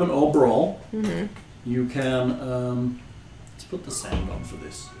with a weapon or brawl. Mhm. You can... let's put the sound on for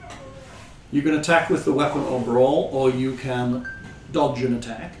this. You can attack with the weapon or brawl, or you can dodge an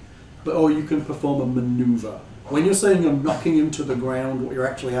attack, or you can perform a maneuver. When you're saying you're knocking him to the ground, what you're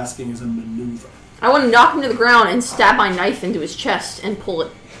actually asking is a maneuver. I want to knock him to the ground and stab my knife into his chest and pull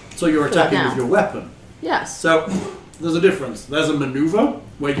it. So you're attacking with your weapon. Yes. So there's a difference. There's a maneuver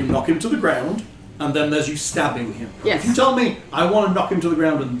where you knock him to the ground, and then there's you stabbing him. Yes. If you tell me I want to knock him to the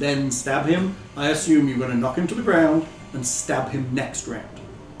ground and then stab him, I assume you're going to knock him to the ground and stab him next round.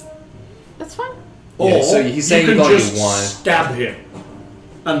 That's fine. Or Yeah, so he's saying you you've can only just one. stab him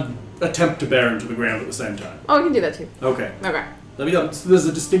and attempt to bear him to the ground at the same time. Oh, I can do that too. Okay. Okay. There's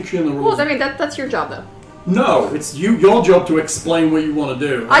a distinction in the rules. Well, I mean, that's your job, though. No, it's your job to explain what you want to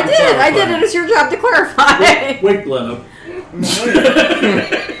do. I did. It's your job to clarify. Wait, Glenn.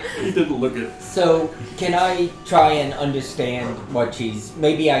 He didn't look at. So, can I try and understand what she's...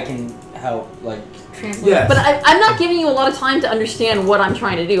 Maybe I can help, like... Translate. Yes. But I'm not giving you a lot of time to understand what I'm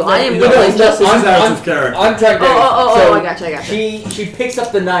trying to do. I am No, literally just... this is out of character. I'm trying to... Oh, I gotcha. She picks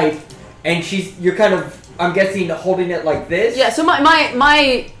up the knife, and you're kind of, I'm guessing, holding it like this? Yeah, so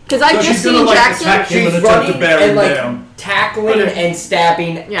my because I've just seen Jackson... She's running and, like, tackling and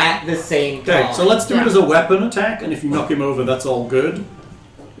stabbing at the same time. Okay, so let's do it as a weapon attack, and if you knock him over, that's all good.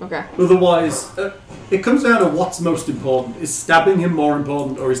 Okay. Otherwise, it comes down to what's most important. Is stabbing him more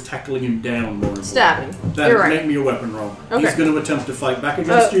important, or is tackling him down more important? Stabbing. Then You're right. make me a weapon roll. Okay. He's going to attempt to fight back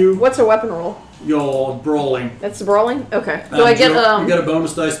against you. What's a weapon roll? You're brawling. That's the brawling? Okay. And Do I get... you get a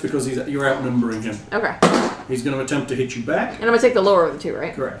bonus dice because you're outnumbering him. Okay. He's going to attempt to hit you back. And I'm going to take the lower of the two,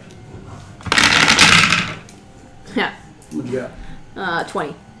 right? Correct. Yeah. What'd you get?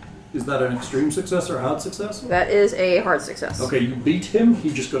 20. Is that an extreme success or a hard success? That is a hard success. Okay, you beat him.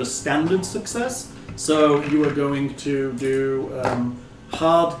 He just got a standard success. So you are going to do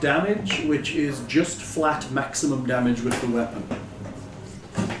hard damage, which is just flat maximum damage with the weapon.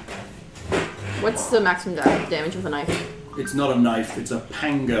 What's the maximum damage with a knife? It's not a knife, it's a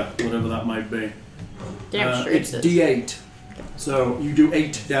panga, whatever that might be. Damn sure it's D8. So you do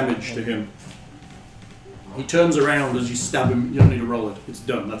 8 damage to him. He turns around as you stab him. You don't need to roll it. It's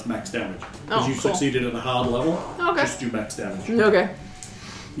done. That's max damage. Because you succeeded at a hard level. Okay. Just do max damage. Okay.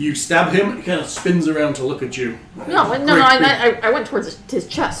 You stab him, he kind of spins around to look at you. I went towards his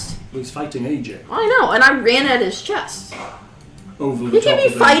chest. Well, he's fighting AJ. I know, and I ran at his chest. Over the He top can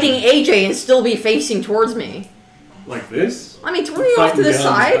be of fighting AJ and still be facing towards me. Like this? I mean, toward me off to the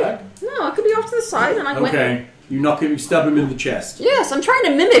side. No, it could be off to the side, and I went... Okay. You knock him, you stab him in the chest. Yes, I'm trying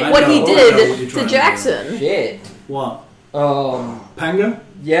to mimic I what know, he I know did what you're to trying to Jackson. Shit. What? Panga?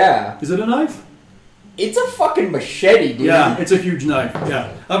 Yeah. Is it a knife? It's a fucking machete, dude. Yeah, it's a huge knife.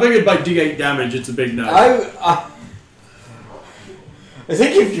 Yeah. I figured by D8 damage, it's a big knife. I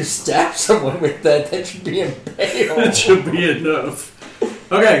think if you stab someone with that should be impaled. That should be enough.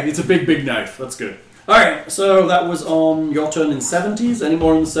 Okay, it's a big knife. That's good. Alright, so that was on your turn in 70s. Any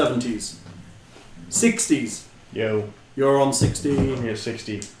more in the 70s? 60s. Yo. You're on 60. Yeah,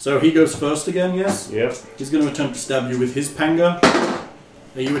 60. So he goes first again, yes? Yep. He's going to attempt to stab you with his panga.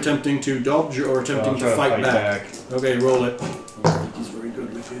 Are you attempting to dodge or attempting to fight back? Okay, roll it. I don't think he's very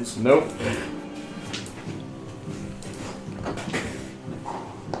good with his. Nope.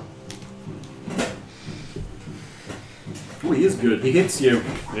 Oh, he is good. He hits you.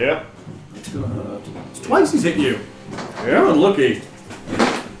 Yep. It's gonna hurt. It's twice he's hit you. Yeah. You're unlucky.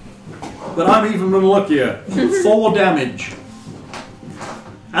 But I'm even unluckier. 4 damage.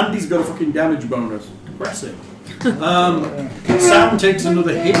 And he's got a fucking damage bonus. Depressing. Sam takes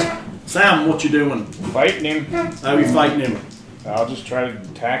another hit. Sam, what you doing? Fighting him. How are you fighting him? I'll just try to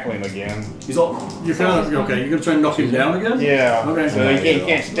tackle him again. You're gonna try and knock him down again? Yeah. Okay. So he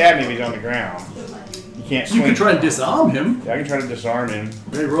can't stab me if he's on the ground. You can't swing. You can try and disarm him. Yeah, I can try to disarm him.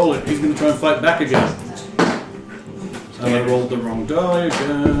 Okay, roll it. He's gonna try and fight back again. And I rolled the wrong die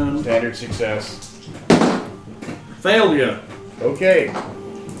again. Standard success. Failure. Okay.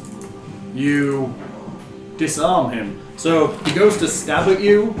 You disarm him. So he goes to stab at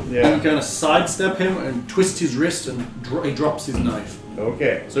you, and you kind of sidestep him and twist his wrist, and he drops his knife.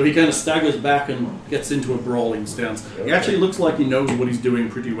 Okay. So he kind of staggers back and gets into a brawling stance. Okay. He actually looks like he knows what he's doing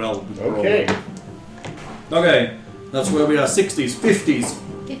pretty well. With Okay. brawling. Okay, that's where we are. 60s, 50s.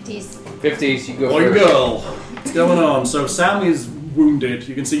 50s. 50s, you go Boy, first. girl. What's going on? So Sam is wounded.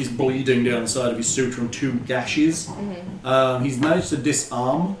 You can see he's bleeding down the side of his suit from 2 gashes. He's managed to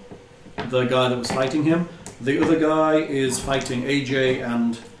disarm the guy that was fighting him. The other guy is fighting AJ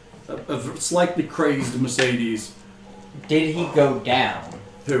and a slightly crazed Mercedes. Did he go down?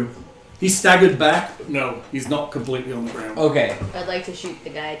 Who? He staggered back. No, he's not completely on the ground. Okay. I'd like to shoot the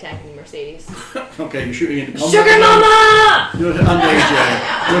guy attacking Mercedes. Okay, you're shooting into combat. Sugar Mama! You're and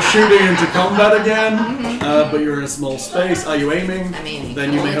AJ. You're shooting into combat again, but you're in a small space. Are you aiming? I mean,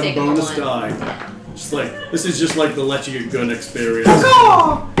 Then you I'm may have only a taking bonus one. die. Just like this is just like the let you get gun experience.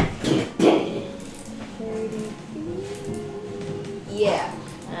 Yeah.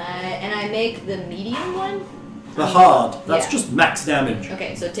 And I make the medium one? The hard. That's Yeah. just max damage.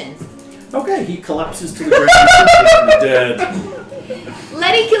 Okay, so 10. Okay, he collapses to the ground. Dead.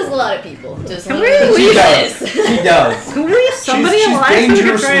 Letty kills a lot of people. Just Can let we me leave this? She does. Can we leave somebody she's alive so we can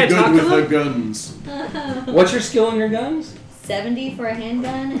dangerously try to good talk to with her them? guns. What's your skill on your guns? 70 for a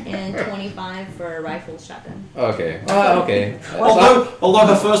handgun and 25 for a rifle shotgun. Okay. Okay. Although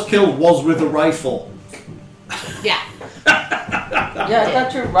her first kill was with a rifle. Yeah. Yeah, I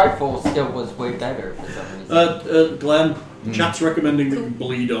thought your rifle skill was way better for some reason. Glenn, chat's recommending that you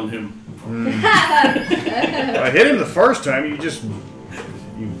bleed on him. I hit him the first time. You just.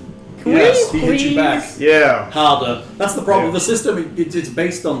 Yes, he hit you back. Yeah. Harder. That's the problem. Yeah. The system, it's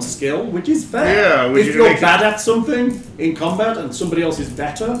based on skill, which is fair. Yeah, which if it you're makes bad at something in combat and somebody else is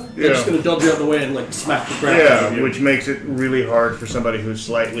better, they're just going to dodge out of the way and like smack the crap out of Yeah, you. which makes it really hard for somebody who's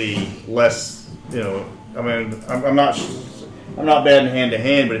slightly less. I mean, I'm not bad in hand to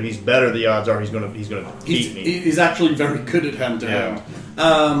hand, but if he's better, the odds are he's gonna beat me. He's actually very good at hand to hand.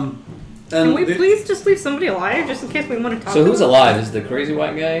 Can we please just leave somebody alive just in case we want to talk So to who's them? alive? Is the crazy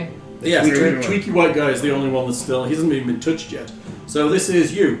white guy? Yeah, Tweaky Tweaky White Guy is the only one that's still. He hasn't even been touched yet. So this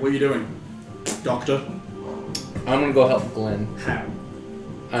is you. What are you doing, Doctor? I'm gonna go help Glenn. How?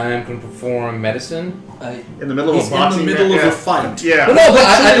 I'm gonna perform medicine. In the middle He's of a boxing in the middle match. of a fight. Yeah. Well, no, but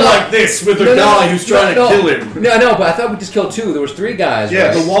I like this with a guy who's trying to kill him. No, but I thought we just killed two. There was three guys.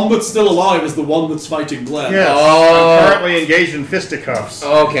 Yes. Right? The one that's still alive is the one that's fighting Glenn. Yes. Oh. I'm currently engaged in fisticuffs.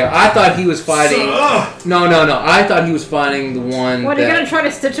 Okay, I thought he was fighting. No. I thought he was fighting the one. What, are you going to try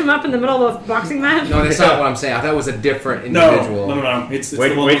to stitch him up in the middle of a boxing match? No, that's not what I'm saying. I thought it was a different No, individual. no. It's Wait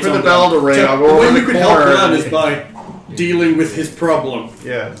the one for that's the on bell to ring. So I'll go the over way in you the could help corner. Glenn is by dealing with his problem.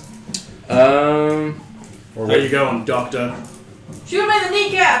 Yeah. How you going, Doctor? Shoot him in the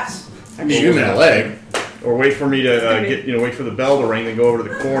kneecaps! Shoot him in the leg. Or wait for me to wait for the bell to ring, then go over to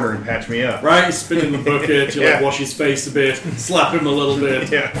the corner and patch me up. Right, you spin in the bucket, you Yeah. like wash his face a bit, slap him a little bit,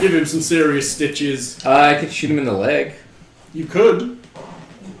 Yeah. give him some serious stitches. I could shoot him in the leg. You could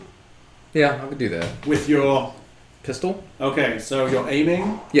Yeah, I could do that. with your. Pistol? Okay, so you're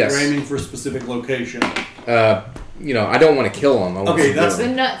aiming. Yes. You're aiming for a specific location. I don't want to kill him. I want Okay, to that's The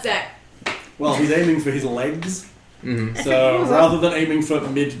nutsack. Well, he's aiming for his legs. Mm-hmm. So rather than aiming for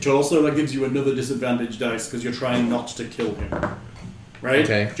mid-torso, that gives you another disadvantage dice because you're trying not to kill him. Right?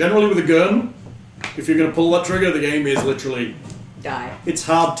 Okay. Generally with a gun, if you're going to pull that trigger, the game is literally... Die. It's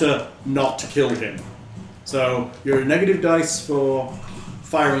hard to not kill him. So you're a negative dice for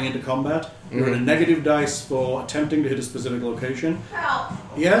firing into combat. You're in a negative dice for attempting to hit a specific location. Well,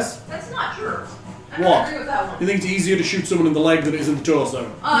 Yes? that's not true. I What? don't agree with that one. You think it's easier to shoot someone in the leg than it is in the torso? No,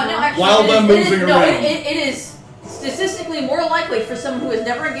 actually, While they're moving around. it is statistically more likely for someone who has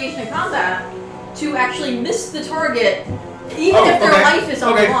never engaged in combat to actually miss the target, even if their life is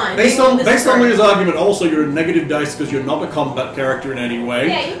on the line. Based they will on miss the based on target. Leah's argument, also you're a negative dice because you're not a combat character in any way.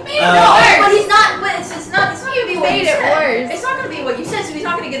 Yeah, you made it worse. But he's not. But it's not going to be what made you it said. worse. It's not going to be what you said. So he's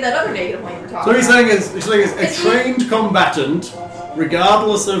not going to get that other negative one you were talking. So he's about. saying is a trained combatant,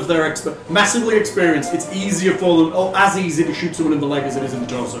 regardless of their massively experienced, it's easier for them, or as easy to shoot someone in the leg as it is in the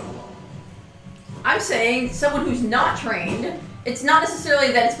torso. I'm saying someone who's not trained. It's not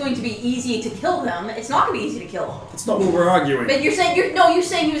necessarily that it's going to be easy to kill them. It's not going to be easy to kill them. That's not what we're arguing. But you're saying you're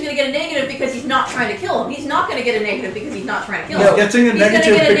saying he was going to get a negative because he's not trying to kill him. He's not going to get a negative because he's not trying to kill He's him. getting a He's gonna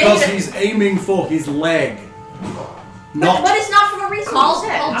negative get a because negative. he's aiming for his leg. But it's not for a reason. Called- you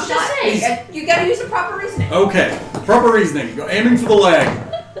said. called I'm just shot. saying. You got to use the proper reasoning. Okay, proper reasoning. You're aiming for the leg.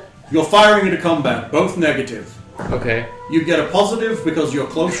 You're firing into combat, both negative. Okay. You get a positive because you're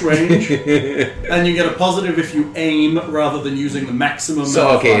close range, and you get a positive if you aim rather than using the maximum. So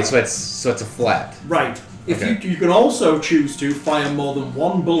amount of okay, fire. so it's a flat. Right. If Okay. you can also choose to fire more than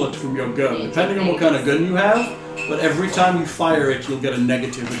one bullet from your gun, depending on what kind of gun you have. But every time you fire it, you'll get a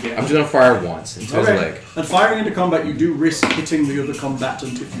negative again. I'm just gonna fire once into his leg. And firing into combat, you do risk hitting the other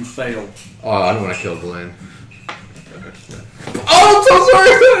combatant if you fail. Oh, I don't want to kill Glenn. Oh, I'm so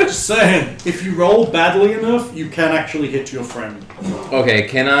sorry. Just saying, if you roll badly enough, you can actually hit your friend. Okay,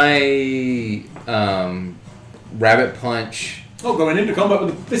 can I rabbit punch? Oh, going into combat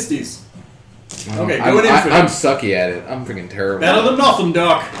with the fisties. Okay, I'm, going in for I'm it. sucky at it. I'm freaking terrible. Better than nothing,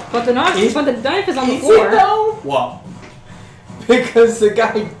 Doc. But the knife is on the Is floor. it though? What? Because the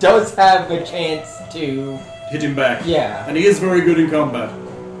guy does have a chance to. Hit him back. Yeah. And he is very good in combat.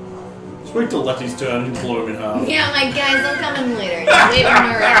 Just wait till Letty's turn and blow him in half. Yeah, my guys, I'm coming later. Just wait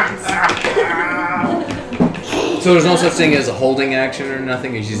around. So there's no such thing as a holding action or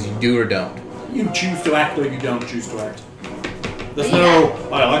nothing. It's just you do or don't. You choose to act or you don't choose to act. There's no,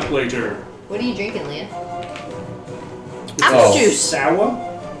 I'll act later. What are you drinking, Leah? Apple juice. Sour?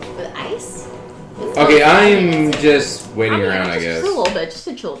 With ice? Okay, I'm just waiting around, I Just guess. a little bit, just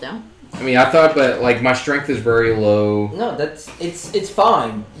to chill it down. I mean, I thought, but like my strength is very low. No, it's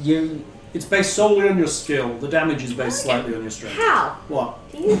fine. It's based solely on your skill. The damage is based slightly on your strength. How? What?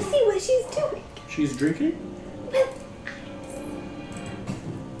 Do you see what she's doing? She's drinking?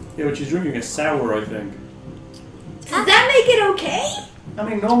 Yeah, but she's drinking a sour, I think. Does that make it okay? I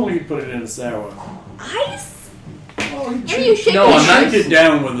mean, normally you'd put it in a sour. Ice? Oh, you you shake No, I'm not. shake it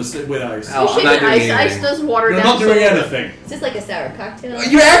down with ice. Oh, You I'm shake not it, doing ice. anything. Ice does water You're down. not doing so- anything. Is this like a sour cocktail?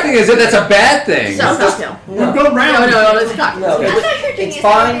 You're acting as if that's a bad thing. Sour cocktail. We've gone round. No, it's a cocktail. No, I thought you were drinking it's it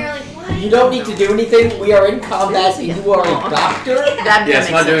down fine. there, like, what? You don't need to do anything. We are in combat. You are a doctor. That Yes,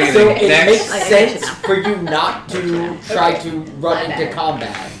 makes not doing sense. So anything. it Next. makes I get you sense now. for you not to try to run My into bad.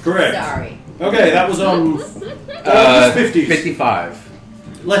 combat. Correct. Sorry. Okay, that was on 50s. 55.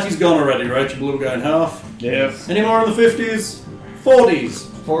 Letty's gone already, right? You blew a guy in half. Yeah. Any more in the 50s? 40s.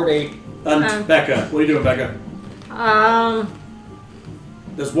 40. And Becca. What are you doing, Becca?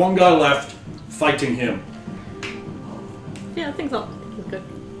 There's one guy left fighting him. Yeah, I think so. Good.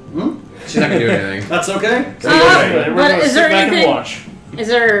 Hmm? She's not gonna do anything. That's okay? We're Okay. gonna But is sit there back and anything- watch. Is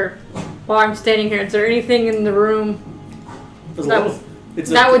there, while I'm standing here, is there anything in the room There's a lot of,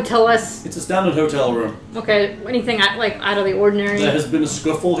 that would tell us, it's a standard hotel room. okay, anything like out of the ordinary? There has been a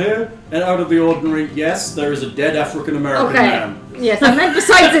scuffle here, and out of the ordinary, yes, there is a dead African American Okay. man. Yes, I meant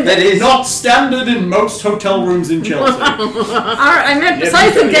besides the That is Not standard in most hotel rooms in Chelsea. Alright, I meant Yeah,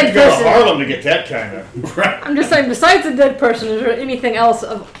 besides you the have dead to go to person. Harlem to get that kind of. I'm just saying, besides the dead person, is there anything else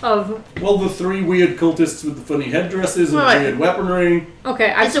of Well, the three weird cultists with the funny headdresses and Right. the weird weaponry.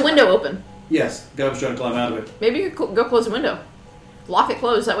 okay? Is the window open? Yes, guy was trying to climb out of it. Maybe you could go close the window. Lock it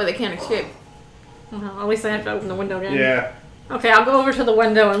closed, that way they can't escape. Well, at least I have to open the window again. Yeah. Okay, I'll go over to the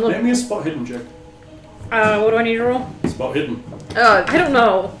window and look. Make me a spot hidden check. What do I need to roll? Spot hidden. I don't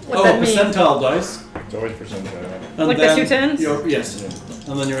know what that means. Percentile dice. It's always percentile. And Like the then two tens? Yes.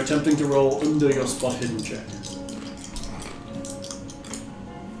 And then you're attempting to roll under your spot hidden check.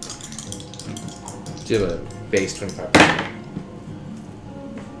 Do you have a base 25?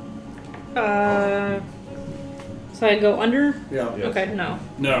 So I go under? Yeah. Okay, no.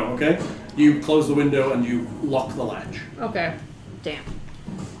 No, okay. You close the window and you lock the latch. Okay. Damn.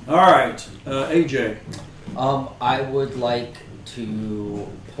 Alright, AJ. I would like to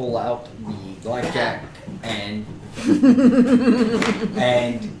pull out the blackjack and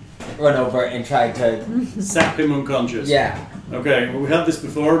run over and try to Sap him unconscious. Yeah. Okay, well, we had this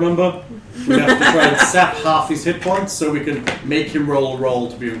before, remember? We have to try and sap half his hit points so we can make him roll a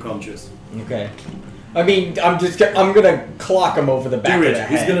roll to be unconscious. Okay. I mean, I'm gonna clock him over the back Do of it. the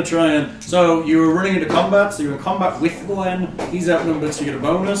He's head. going to try and... So, you were running into combat, so you're in combat with Glenn. He's outnumbered, so you get a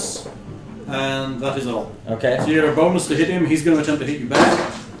bonus. And that is all. Okay. So you get a bonus to hit him. He's going to attempt to hit you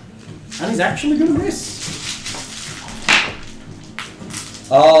back. And he's actually going to miss.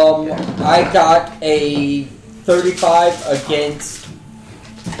 I got a 35 against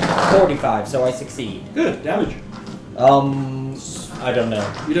 45, so I succeed. Good. Damage. I don't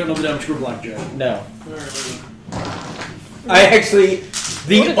know. You don't know the damage for blackjack. No. I actually,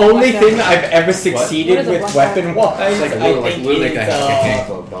 the only thing I've ever succeeded with weapon-wise, It's like I literally think like is a hand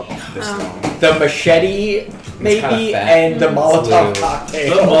club about this long. the machete, maybe, kinda fat. and the Molotov Literally. The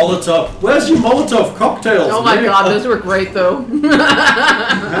cocktail. Molotov. Where's your Molotov cocktails? Oh my Nick? god, those were great though.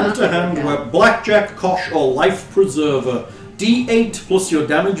 Hand-to-hand weapon. Blackjack, kosh, or life preserver. D8 plus your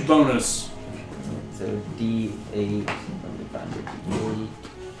damage bonus. So D8.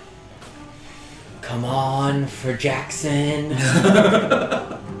 Come on for Jackson.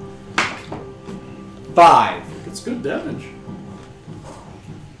 5. It's good damage.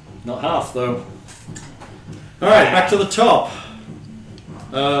 Not half, though. Alright, back to the top.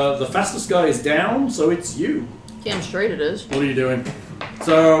 The fastest guy is down, so it's you. Damn straight it is. What are you doing?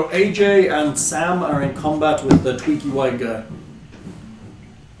 So, AJ and Sam are in combat with the tweaky white guy.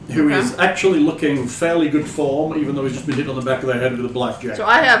 Who is actually looking fairly good form, even though he's just been hit on the back of the head with a blackjack. So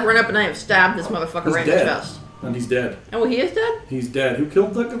I have run up and I have stabbed this motherfucker He's right in the dead. chest. And he's dead. Oh, he is dead? He's dead. Who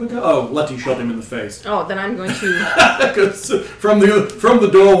killed that guy? Oh, Letty shot him in the face. Oh, then I'm going to... 'Cause from the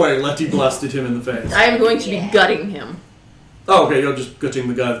doorway, Letty blasted him in the face. I am going to be gutting him. Oh, okay, you're just gutting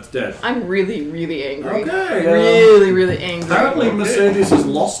the guy that's dead. I'm really, really angry. Okay, Really, really angry. Apparently Mercedes has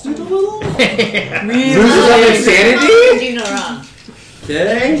lost it a little. Really Loses all angry. insanity? How did you know wrong?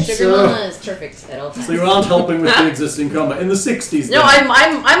 Okay, Sugar Mama is perfect at all times. so you aren't helping with the existing combat. In the 60s, No, then.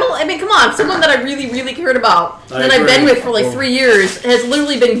 I mean, come on. Someone that I really, really cared about, I that I've been agree. with for like 3 years, has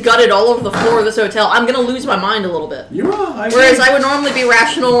literally been gutted all over the floor of this hotel. I'm gonna lose my mind a little bit. You are. Whereas I would normally be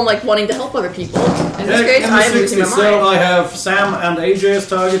rational and like wanting to help other people. In this Okay, case, in the I am losing my 60s, mind. so I have Sam and AJ as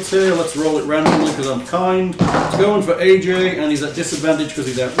targets here. Let's roll it randomly because I'm kind. It's going for AJ, and he's at disadvantage because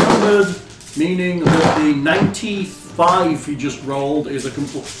he's outnumbered, meaning that the 95 he just rolled is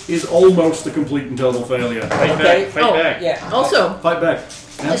almost a complete and total failure. Fight Okay. back. Fight back. Yeah. Also, Fight back.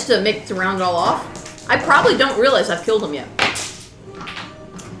 Yeah. just to round it all off, I probably don't realize I've killed him yet.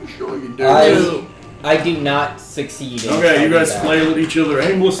 Sure you do. I do not succeed. In Okay, you fighting guys back. flail at each other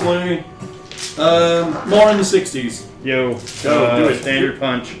aimlessly. More in the 60s. Yo, Go, do it. Standard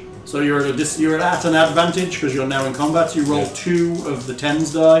punch. So you're at an advantage because you're now in combat. So you roll 2 of the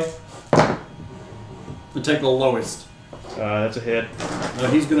 10s die and take the lowest. That's a hit.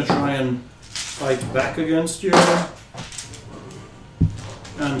 He's going to try and fight back against you,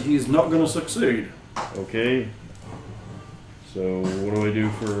 and he's not going to succeed. Okay. So what do I do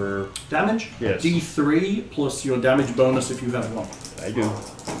for Damage? Yes. D3 plus your damage bonus if you have one. I do.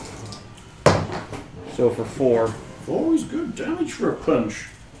 So for 4. Always good damage for a punch.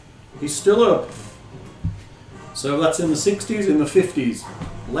 He's still up. So that's in the 60s, in the 50s.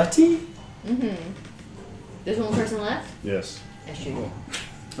 Letty? There's one person left? Yes. I shoot.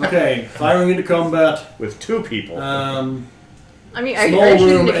 Okay, firing into combat. With 2 people. I mean, are Small you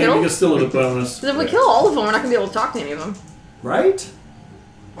shooting room, to kill? aiming is still at a bonus. Because if we kill all of them, we're not going to be able to talk to any of them. Right?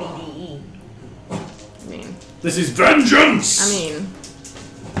 BDE. I mean, This is vengeance!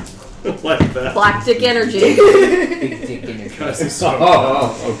 Like that. black dick energy. Big dick energy. Guys, it's so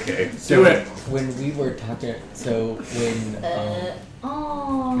okay. Do it. When we were talking, so when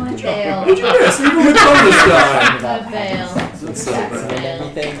Oh, I failed. Did you miss? Even with bonus die. I failed. That's so and bad.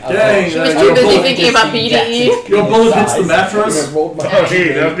 everything, Dang, She was your too busy bullet thinking hits- about BDE. Your bullet hits the mattress. Oh, gee,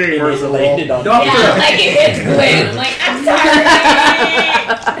 that'd be worse than Doctor! Yeah, like it hits Gwen. I'm like, I'm sorry.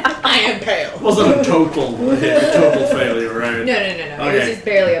 I am pale. Wasn't a total hit, a total failure, right? No. It was Okay. just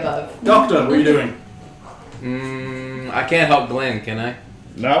barely above. Doctor, what are you doing? I can't help Glenn, can I?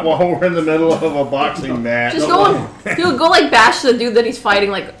 Not while we're in the middle of a boxing match. Just go like bash the dude that he's fighting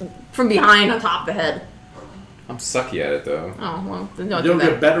like from behind on top of the head. I'm sucky at it though. Oh well, then You don't do don't that.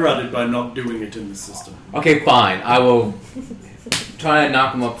 get better at it by not doing it in the system. Okay, fine. I will try to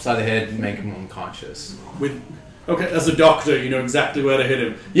knock him upside the head and make him unconscious. Okay, as a doctor, you know exactly where to hit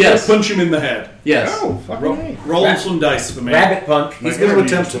him. Yes. Punch him in the head. Yes. Oh, fucking Roll some dice for me. rabbit punch. He's My going to hair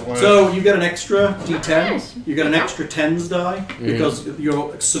attempt used it. to So you get an extra D10. Nice. You get an extra 10s die because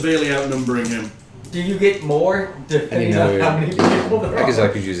you're severely outnumbering him. Do you get more depending on how many people there I guess are?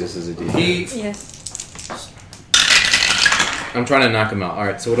 I could use this as a D. Yes. I'm trying to knock him out.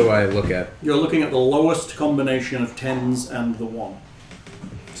 Alright, so what do I look at? You're looking at the lowest combination of 10s and the 1.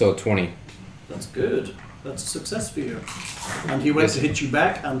 So 20. That's good. That's a success for you. And he went to hit you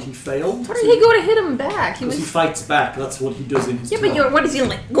back, and he failed. Where did he go to hit him back? He Because he was. fights back. That's what he does in his Yeah, turn. but what is he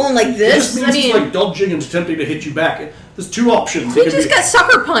like going like It this? just I means he's mean, like dodging and attempting to hit you back. There's 2 options. he just got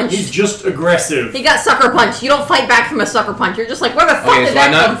sucker punched. He's just aggressive. He got sucker punched. You don't fight back from a sucker punch. You're just like, where the fuck Okay, did so I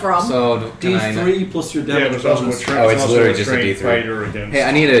that come not. from? So can I not? D3 plus your Yeah, damage there's also a bonus. strength. Oh, it's also literally a just a strength D3. fighter against. Hey,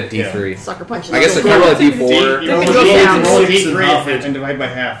 I need a D3. Sucker punch. I guess I can can roll a D4. You Can roll go a down. D6 D6 and and half it. and divide by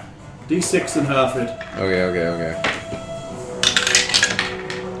half. D6 and half it. Okay.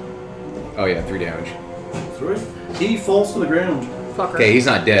 Oh yeah, 3 damage. 3. He falls to the ground. Fucker. Okay, he's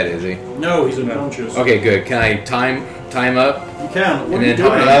not dead, is he? No, he's unconscious. Okay, good. Can I time up? You can. What And are you then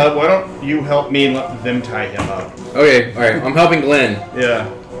how doing? many- Why don't you help me and let them tie him up? Okay, alright. I'm helping Glenn. Yeah.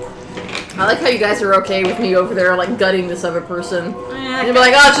 I like how you guys are okay with me over there, like gutting this other person. And you'll be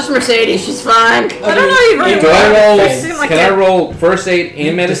like, oh, it's just Mercedes. She's fine. I don't know you very Do I well. roll? You seem like Can that. I roll first aid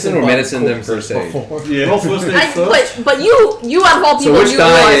and medicine, or medicine then first aid? Yeah. Roll first aid first. But you out of all So people, which you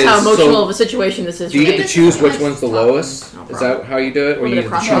die realize how is- emotional so of a situation this is. Do you for get me. to choose which one's the lowest? No Is that how you do it, or Over you the get to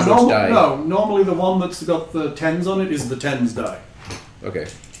cross- choose which die? No, normally the one that's got the 10s on it is the 10s die. Okay.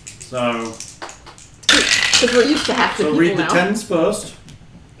 So, Because we're used to half the so people read the now. 10s first.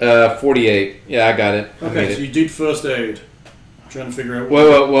 48. Yeah, I got it. I made Okay, it. so you did first aid. Trying to figure out.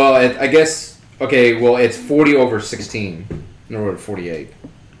 Well, I guess. Okay, well, it's 40 over 16 in order to 48.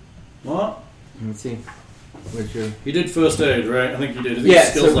 What? Let's see. Where's your... He did first aid, right? I think he did. I think Yeah, his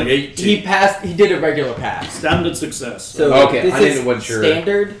skill's so like 18. he passed. He did a regular pass. Standard success. So Okay, this I is didn't know what your-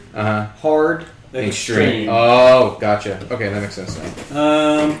 standard, hard, Extreme. Oh, gotcha. Okay, that makes sense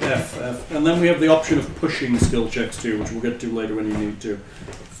now. F. And then we have the option of pushing skill checks too, which we'll get to later when you need to.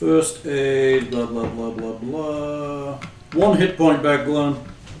 First aid, blah, blah, blah, blah, blah. 1 hit point back, Glenn.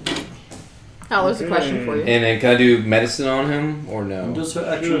 Hal, there's a question for you. And then can I do medicine on him or no? And does her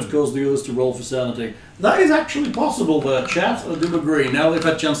actions cause the others to roll for sanity? That is actually possible there, chat. I do agree. Now they've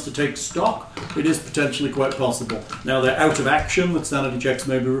had a chance to take stock, it is potentially quite possible. Now they're out of action, that sanity checks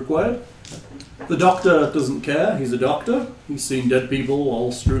may be required. The doctor doesn't care. He's a doctor. He's seen dead people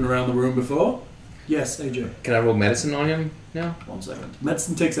all strewn around the room before. Yes, AJ. Can I roll medicine on him now? 1 second.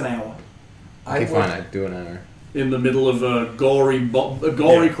 Medicine takes an hour. Okay, fine. I do an hour. In the middle of a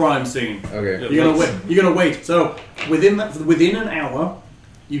gory crime scene. Okay. You're gonna wait. So within an hour,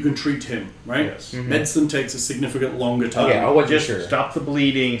 you can treat him, right? Yes. Mm-hmm. Medicine takes a significant longer time. Okay, I'll Just stop the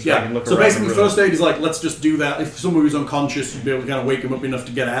bleeding so I can look So around basically, the room. first aid is like, let's just do that. If someone was unconscious, you'd be able to kind of wake him up enough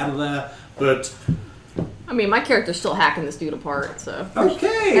to get out of there. But I mean, my character's still hacking this dude apart, so.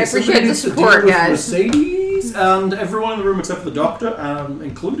 okay, I appreciate the support, guys. Mercedes and everyone in the room except for the doctor,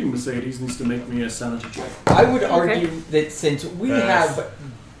 including Mercedes, needs to make me a sanity check. I would argue that since we have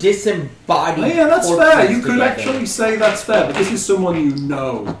disembodied, Yeah, that's fair. You could together- actually say that's fair, but this is someone you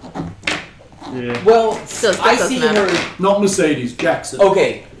know. Yeah. Well, That I doesn't see matter. her. Not Mercedes, Jackson.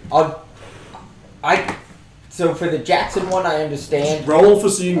 Okay, So for the Jackson one, I understand. Roll for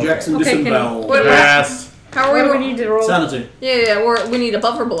seeing Jackson Okay, disemboweled. Pass. How are we? What do we need to roll? Sanity. Yeah, we need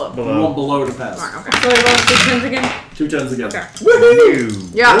above or below? You want below to pass. Alright, okay. So I roll 2 tens again? 2 tens again. Okay.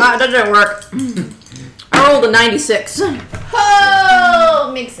 Woohoo! Yeah, that didn't work. I rolled a 96.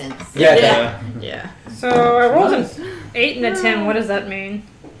 Oh, makes sense. Yeah. So I rolled an 8 and a 10. What does that mean?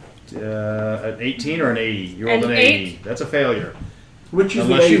 An 18 or an 80? You rolled An an 80. That's a failure. Which is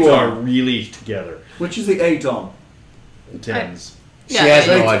Unless the 8 you are on? really together. Which is the 8 on? 10s. She has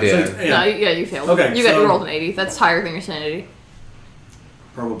no So idea. it's- No, you failed. Okay, you so- rolled an 80. That's higher than your sanity.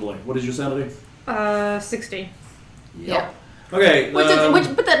 Probably. What is your sanity? 60. Yeah. Okay. But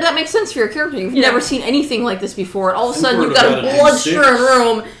that makes sense for your character. You've never seen anything like this before, and all of a sudden we're you've got a about at blood-strewn 6.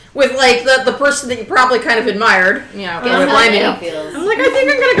 room with like the person that you probably kind of admired. You know, Guess can't how blame Eddie you. feels. I'm like, I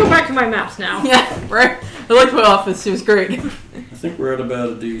think I'm gonna go back to my maps now. Yeah, right. I liked my office. It was great. I think we're at about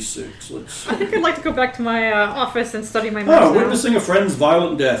a D6. Let's. I think I'd like to go back to my office and study my maps Oh, now. witnessing a friend's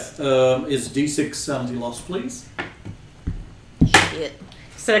violent death. Is D6 sanity loss, please? Shit.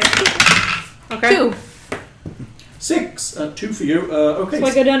 6. Okay. 2. 6 and 2 for you. Okay. So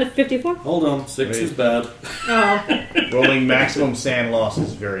I go down to 54? Hold on. 6 is bad. Oh. Rolling maximum sand loss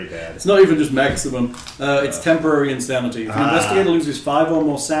is very bad. It's not even just maximum. It's temporary insanity. If an investigator loses 5 or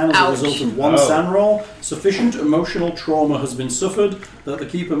more sand as a result of one sand roll, sufficient emotional trauma has been suffered that the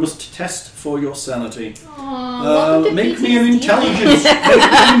keeper must test for your sanity. Make me an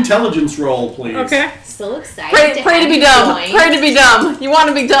intelligence roll, please. Okay. So excited. Pray to be dumb. Pray to be dumb. You want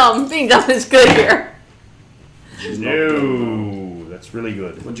to be dumb. Being dumb is good here. No, that's really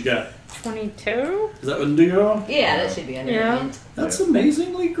good. What'd you get? 22? Is that under your? Yeah, that should be under Yeah. mint. That's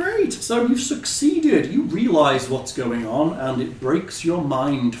amazingly great. So you've succeeded. You realize what's going on, and it breaks your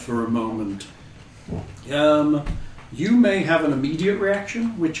mind for a moment. You may have an immediate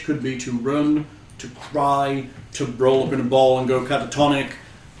reaction, which could be to run, to cry, to roll up in a ball and go catatonic.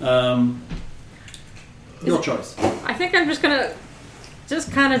 Your choice. I think I'm just gonna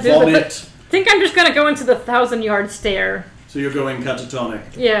kind of do Vomit. I think I'm just gonna go into the 1,000-yard stare. So you're going catatonic.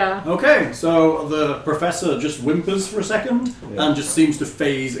 Yeah. Okay, so the professor just whimpers for a second and just seems to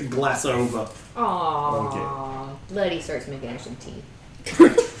phase and glass over Aww. Letty starts making some tea.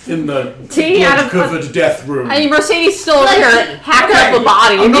 in the Tea out of- blood-covered death room. I mean, Mercedes still over here hacking Okay. up a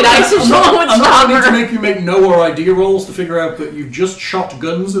body. It'd be nice if someone would I'm not stop going to her. make you make no or idea rolls to figure out that you've just shot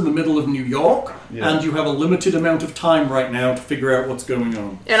guns in the middle of New York, and you have a limited amount of time right now to figure out what's going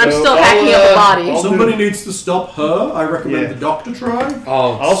on. And I'm still hacking up a body. Somebody needs to stop her. I recommend the doctor try.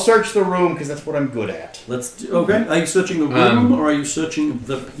 I'll search the room because that's what I'm good at. Okay. Are you searching the room or are you searching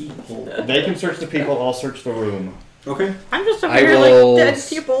the people? They can search the people. I'll search the room. Okay. I'm just over I here will like dead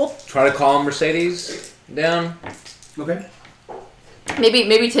people. try to calm Mercedes down. Okay.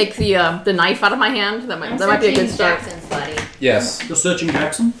 Maybe take the knife out of my hand. That might be a good start. Jackson's buddy. Yes. You're searching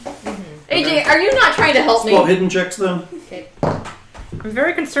Jackson? AJ, are you not trying to help me? Spot hidden checks then. Okay. I'm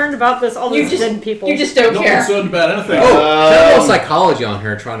very concerned about this. All these dead people. You just don't Not care. concerned about anything. Can I roll psychology on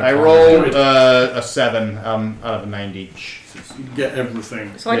her trying to I calm rolled her? a 7 out of a 90. You get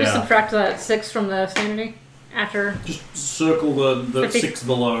everything. So I just subtract that 6 from the sanity after. Just circle the 50. 6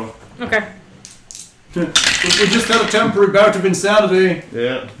 below. Okay. We just had a temporary bout of insanity.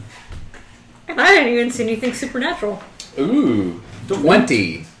 Yeah. And I didn't even see anything supernatural. Ooh.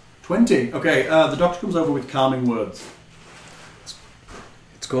 20. 20. Okay, the doctor comes over with calming words.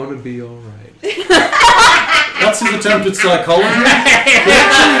 It's going to be alright. That's his attempt at psychology. He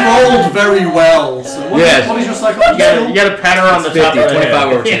actually rolled very well. So what is your psychology? You gotta pat her on the top of the 25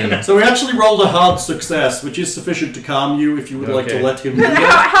 head. over 10. So he actually rolled a hard success, which is sufficient to calm you if you would like to let him do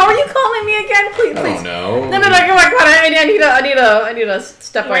that. How are you calling me again? Please, I please. don't know. No, come on. I need a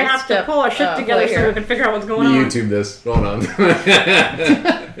step We by have step. to pull our shit together so we can figure out what's going on. YouTube this. Hold on.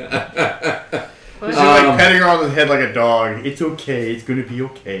 She's like petting her on the head like a dog. It's okay. It's gonna be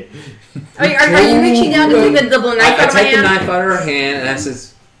okay. Are you reaching down to take the double knife I out of my take the hand? knife out of her hand,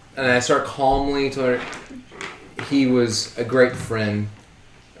 and I start calmly to her. He was a great friend,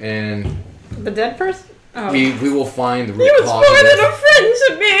 and The dead person? Oh. we will find the root He was cause more of than a friend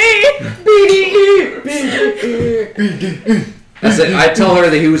to me. I said, I tell her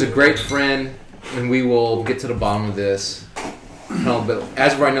that he was a great friend, and we will get to the bottom of this. No, but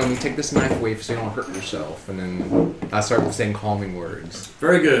as of right now, we take this knife away so you don't hurt yourself, and then I start saying calming words.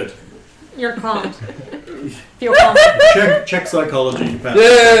 Very good. You're calm. Feel calm. Check psychology. Pat.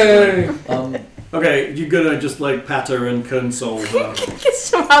 Yay! Okay, you're gonna just like pat her and console her.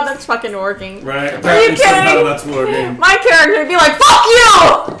 Somehow that's fucking working. Right? Are you Apparently somehow kidding? that's working. My character would be like, "Fuck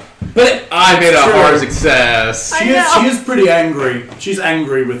you!" But I made a True. hard success. She is pretty angry. She's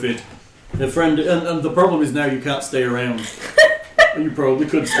angry with it. Her friend, and the problem is now you can't stay around. You probably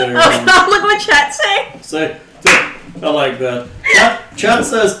could stay around. Look what chat say. I like that. Chat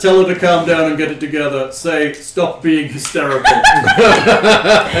says tell her to calm down and get it together. Say stop being hysterical.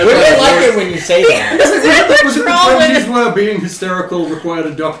 I really like it when you say that. Was it the 20s where being hysterical required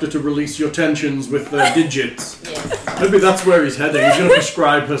a doctor to release your tensions with digits? Yes. Maybe that's where he's heading. He's going to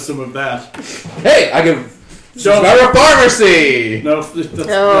prescribe her some of that. Hey, I give. So, a pharmacy! No, God. this is the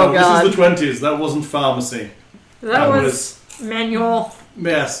 20s. That wasn't pharmacy. That was manual.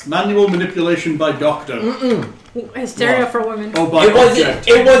 Yes, manual manipulation by doctor. Hysteria for women. Oh, by object.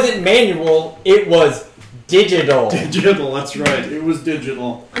 It wasn't manual. It was digital. Digital. That's right. It was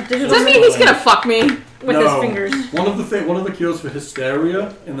digital. Does that mean he's gonna fuck me with his fingers? One of the cures for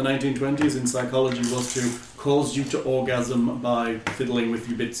hysteria in the 1920s in psychology was to cause you to orgasm by fiddling with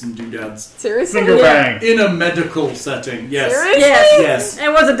your bits and doodads. Seriously? Finger bang. In a medical setting. Yes. Seriously? Yes.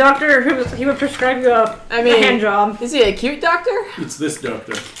 It was a doctor he would prescribe you a hand job. Is he a cute doctor? It's this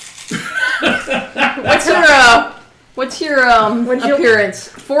doctor. What's your appearance?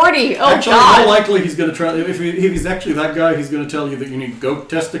 40. Oh, Actually, God. more likely he's going to try. If he's actually that guy, he's going to tell you that you need goat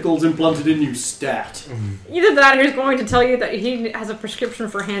testicles implanted in you stat. Either that or he's going to tell you that he has a prescription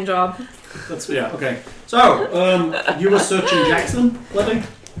for a hand job. That's okay. So, you were searching Jackson, Letty?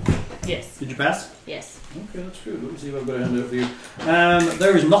 Yes. Did you pass? Yes. Okay, that's good. Let me see if I've got a handout for you.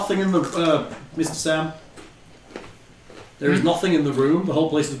 There is nothing in the Mr. Sam. There is nothing in the room. The whole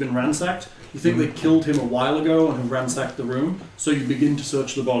place has been ransacked. You think they killed him a while ago and have ransacked the room, so you begin to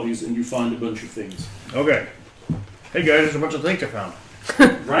search the bodies and you find a bunch of things. Okay. Hey guys, there's a bunch of things I found.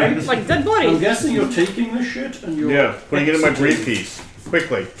 Right? Like dead bodies. I'm guessing you're taking this shit and you're putting it in my exiting. briefcase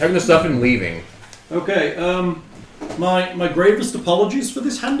quickly. Having the stuff and leaving. Okay. My gravest apologies for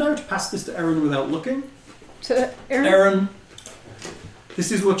this handout. Pass this to Erin without looking. To Erin? Erin,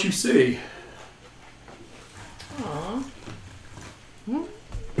 this is what you see. Aww.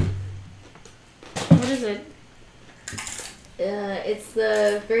 What is it? It's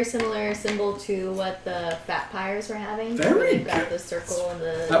the very similar symbol to what the Fat Pyres were having. Very They've got the circle and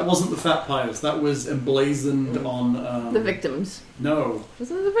the... That wasn't the Fat Pyres. That was emblazoned on... The victims. No.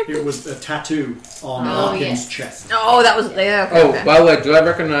 Was it the victims? It was a tattoo on Oh, Larkin's yeah. chest. Oh, that was... Yeah, okay, Oh, okay. by the way, do I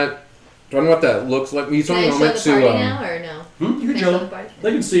recognize... Do I know what that looks like? You told me a Can I moment show the to... party now, or no? You can Can I show show the them. party?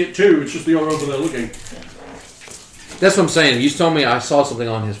 They can see it too. It's just you're over there looking. That's what I'm saying. You told me I saw something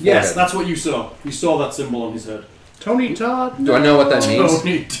on his forehead. Yes, that's what you saw. You saw that symbol on his head. Tony Todd. Do I know what that means?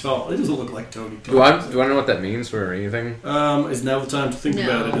 Tony Todd. It doesn't look like Tony Todd. Do I know what that means or anything? Is now the time to think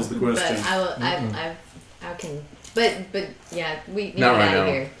about it? Is the question. But I will. I can. But yeah, we need Not to right get out of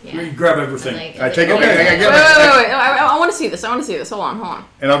now. here. Yeah. You grab everything. Like, I take it. Okay. I get Wait. I want to see this. Hold on.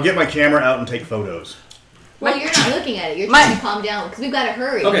 And I'll get my camera out and take photos. Well, you're not looking at it. You're My- trying to calm down because we've got to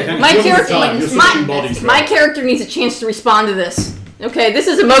hurry. Okay, hang on. My You're character, on the time. You're searching bodies, my right? character needs a chance to respond to this. Okay, this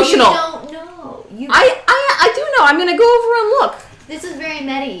is You emotional. don't know. I do know. I'm gonna go over and look. This is very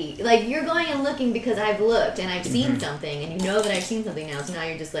meta. Like, you're going and looking because I've looked and I've seen something, and you know that I've seen something now, so now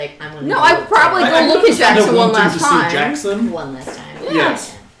you're just like, I'm going to No, I would probably go look at Jackson one last time. Jackson. One last time.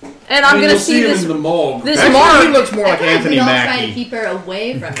 Yes. And I'm gonna you'll see him this. in the morgue. This Actually, mark. he looks more I like feel Anthony like we all try to Mackie. keep her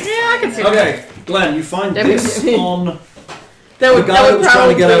away from this. Yeah, I can see Okay, Glenn, you find this on That the would, guy that that would was trying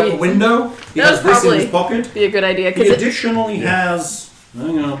to get out probably the window. He that has would this in his probably pocket. be a good idea. He Because additionally has,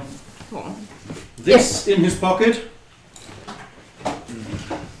 hang on, this in his pocket.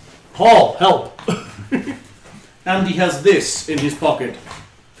 Paul, help. And he has this in his pocket.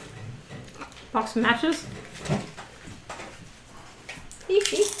 Box of matches?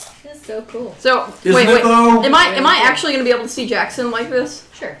 That's so cool. So Isn't wait. it, though? Am I actually gonna be able to see Jackson like this?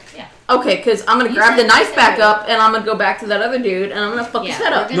 Sure. Yeah. Okay, because I'm gonna You grab said the knife you back said up and I'm gonna go back to that other dude and I'm gonna fuck his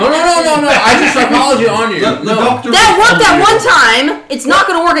head up. No. I just psychology on you. The doctor That worked that on you. one time. It's not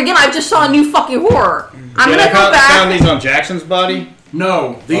gonna work again. I just saw a new fucking horror. I'm Yeah, gonna I go back. found these on Jackson's body.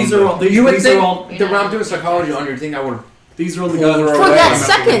 No, these are on. These, You would these think are on. that when I'm doing psychology on you, think I would. These are on the Pull guy her that For away. that out the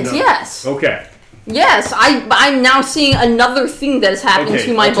second, window. yes. Okay. Yes, I'm now seeing another thing that is happening Okay.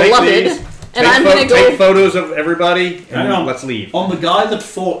 to my I'll take beloved. these. And Take I'm gonna go. take photos of everybody and Hang on. let's leave. On the guy that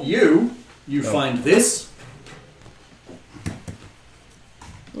fought you, you find this.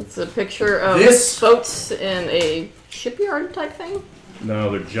 It's a picture of This? boats in a shipyard type thing. No,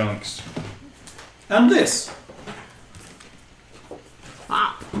 they're junks. And this.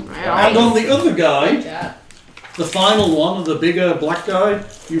 Wow. And on the other Good guy, job. the final one, the bigger black guy,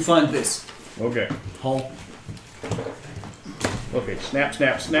 you find this. Okay. Hole. Okay. Snap,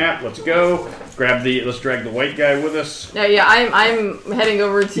 snap, snap. Let's go. Let's drag the white guy with us. Yeah. I'm heading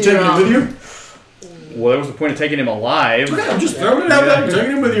over to. You taking him with you? Well, that was the point of taking him alive. Okay, I'm just throwing it out there. You're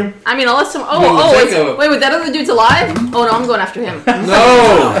taking him with you. I mean, unless some. Well, Wait, that other dude's alive? Oh no, I'm going after him.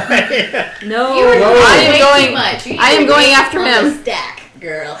 No. No. You were I am way going- too much. You I am need to going wait after on him. the stack,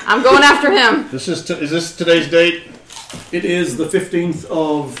 girl. I'm going after him. Is this today's date? It is the 15th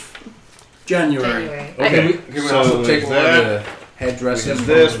of January. January. Okay. Can we So also take there's one of that. the headdresses? We have from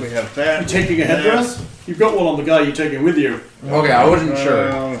this. the- We have You that. taking a headdress? You've got one on the guy you're taking with you. Okay, I wasn't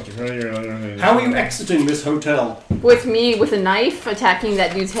sure. How are you exiting this hotel? With me with a knife attacking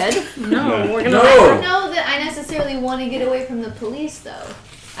that dude's head. No, we're gonna. I No. don't know that I necessarily want to get away from the police, though.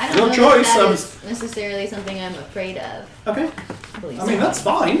 I don't Your know choice, that, I that was- is necessarily something I'm afraid of. Okay. Police. I mean, that's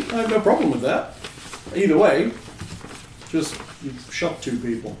fine. I have no problem with that. Either way, just you shot 2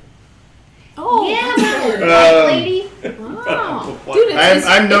 people. Oh. Yeah, but white lady. Wow. Dude,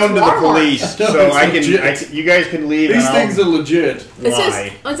 I'm known to the Walmart. police, No, so it's I can. legit. You guys can leave. These and things I'll are legit. It says,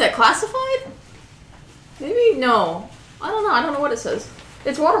 lie. is that classified? Maybe no. I don't know. I don't know what it says.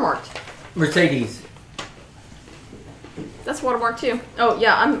 It's watermarked. Mercedes. That's watermarked too. Oh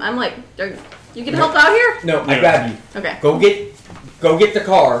yeah, I'm like, you can help out here? No, I Yeah. grab you. Okay. Go get the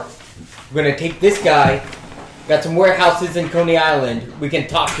car. We're gonna take this guy. Got some warehouses in Coney Island. We can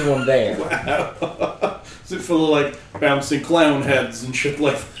talk to him there. Wow. Is it full of like bouncing clown heads and shit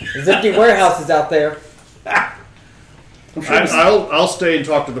like that? There's empty warehouses out there. I'm sure it's- I'll stay and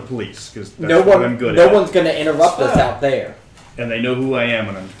talk to the police because that's No what I'm good no at. one's gonna interrupt us out there. And they know who I am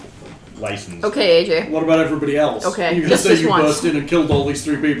and I'm licensed. Okay, AJ. What about everybody else? Okay, You're gonna just say this you once. burst in and killed all these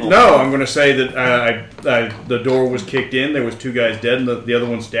 3 people. No, I'm going to say that the door was kicked in. There was 2 guys dead, and the other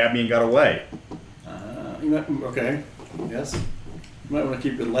one stabbed me and got away. Okay. Yes. You might want to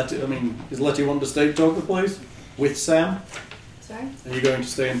keep it Letty. I mean, is Letty wanting to stay and talk to the police with Sam? Sorry? Are you going to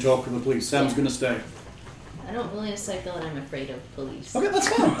stay and talk to the police? Sam's going to stay. I don't really necessarily feel that I'm afraid of police. Okay, that's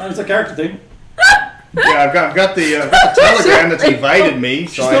fine. It's a character thing. Yeah, I've got the telegram that's invited me.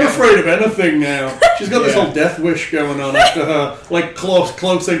 So She's not afraid of anything now. She's got this Yeah. whole death wish going on after her like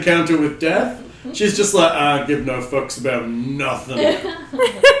close encounter with death. She's just like, I give no fucks about nothing.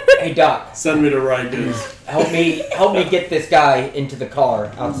 Hey Doc, Send me to Rikers. help me get this guy into the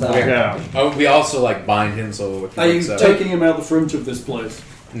car outside. Yeah. Oh, we also like bind him so. If he Are you wakes up- taking him out the front of this place?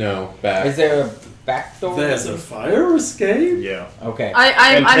 No, back. Is there a back door? There's a fire escape? Yeah. Okay.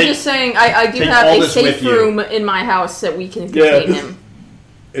 And I'm take- just saying I do take have all a this safe with you. room in my house that we can Yeah. contain him.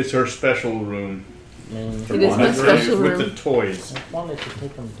 It's her special room. It is my With special with room. the toys. I wanted to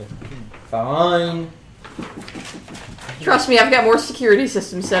take him to. Fine. Trust me, I've got more security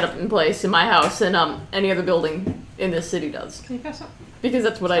systems set up in place in my house than any other building in this city does. Can you pass up? Because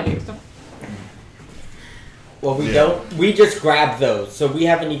that's what I do. Well, we don't. We just grabbed those, so we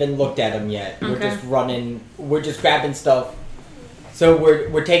haven't even looked at them yet. We're Okay. just running. We're just grabbing stuff. So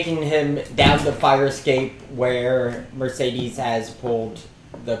we're taking him down the fire escape where Mercedes has pulled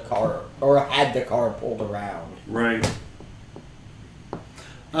the car or had the car pulled around. Right.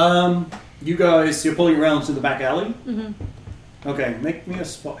 You guys, you're pulling around to the back alley? Mm-hmm. Okay, make me a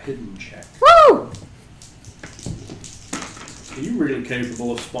spot hidden check. Woo! Are you really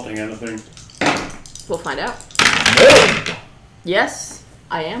capable of spotting anything? We'll find out. Yes,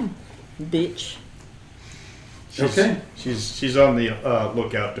 I am. Bitch. She's on the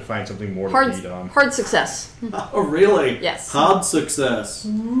lookout to find something more to feed on. Hard success. Oh, really? Yes. Hard success.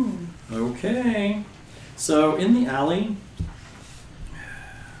 Okay. So, in the alley...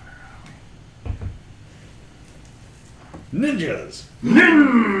 Ninjas!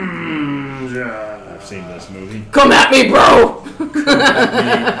 Ninjas! I've seen this movie. Come at me, bro!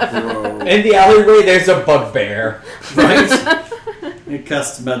 In the alleyway, there's a bugbear. Right? It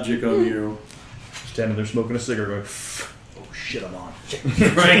casts magic on you. Standing there smoking a cigarette going, oh shit, I'm on.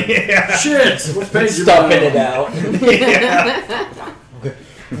 Right? Yeah. Shit! What page Stuffing it out. Yeah.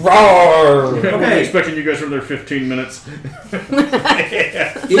 Roar! I wasn't expecting you guys for another 15 minutes. In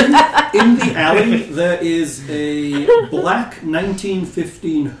the alley, there is a black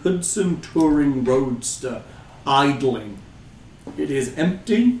 1915 Hudson Touring Roadster idling. It is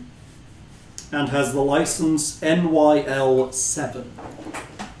empty and has the license NYL7.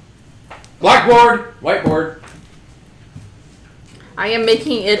 Blackboard! Whiteboard. I am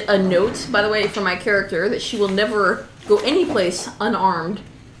making it a note, by the way, for my character that she will never go anyplace unarmed.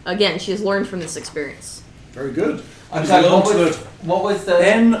 Again, she has learned from this experience. Very good. I'm sorry, what was the...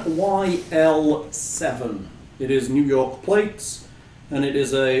 NYL7. It is New York plates, and it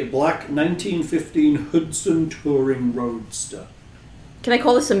is a black 1915 Hudson Touring Roadster. Can I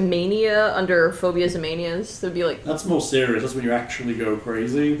call this a mania under Phobias and Manias? That'd be like... That's more serious. That's when you actually go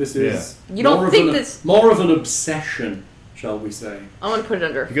crazy. This is... You don't think this... More of an obsession, shall we say. I want to put it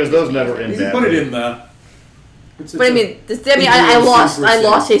under. Because those never end You can put it in there. But I mean, I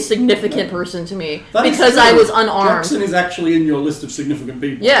lost a significant person to me because I was unarmed. Jackson is actually in your list of significant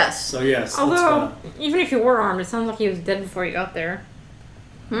people. Yes. So yes. Although, even if you were armed, it sounds like he was dead before you got there.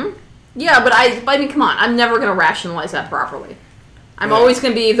 Yeah, but I mean, come on. I'm never going to rationalize that properly. I'm always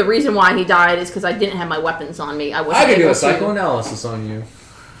going to be the reason why he died is because I didn't have my weapons on me. I could do a psychoanalysis on you.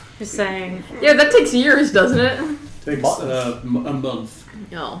 Just saying. Yeah, that takes years, doesn't it? Takes a month.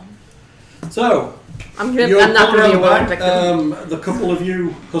 No. So. I'm not going to be a willing victim. The couple of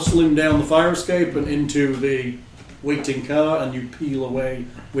you hustle him down the fire escape and into the waiting car, and you peel away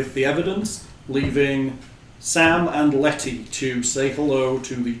with the evidence, leaving Sam and Letty to say hello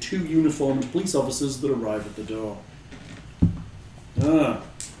to the two uniformed police officers that arrive at the door.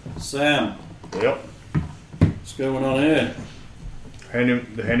 Sam. Yep. What's going on here? Hand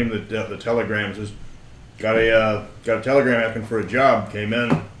him the telegram. Says, got a telegram asking for a job. Came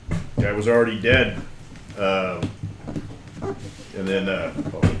in. Guy was already dead. And then,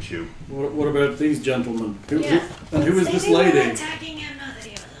 I'll hit you. What about these gentlemen? Who is this They lady? were attacking him, not that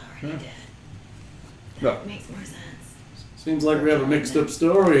he was already dead. No. Makes more sense. Seems like we have a mixed up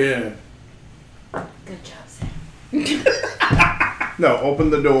story here. Good job, Sam. No, open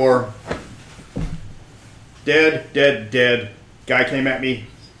the door. Dead. Guy came at me,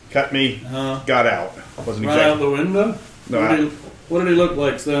 cut me, got out. Wasn't Right out the window? No. What did he look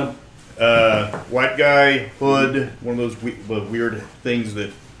like, Sam? White guy, hood, one of those weird things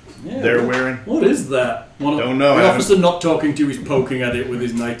that they're wearing. What is that? Don't know. The officer not talking to you, he's poking at it with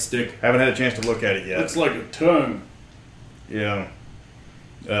his nightstick. Haven't had a chance to look at it yet. Looks like a tongue. Yeah.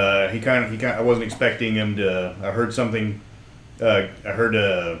 He kind of. I wasn't expecting him to. I heard something. I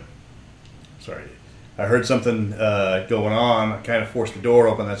heard something going on. I kind of forced the door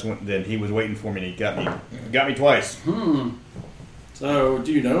open. Then he was waiting for me, and he got me twice. So,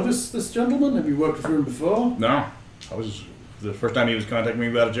 do you know this gentleman? Have you worked for him before? No. I was the first time he was contacting me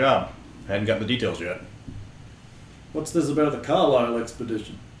about a job. I hadn't gotten the details yet. What's this about the Carlisle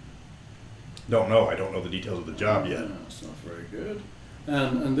expedition? Don't know. I don't know the details of the job yet. That's not very good.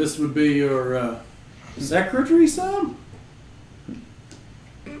 And this would be your secretary, Sam?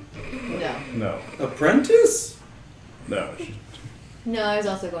 No. Apprentice? No. No, I was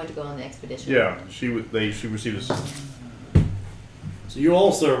also going to go on the expedition. Yeah, she received a. So you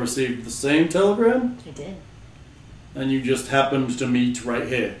also received the same telegram? I did. And you just happened to meet right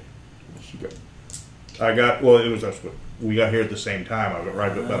here? We got here at the same time. I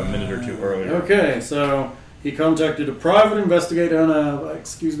arrived about a minute or two earlier. Okay, so he contacted a private investigator and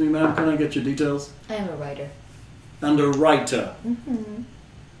excuse me, ma'am, can I get your details? I am a writer. And a writer. Mm-hmm.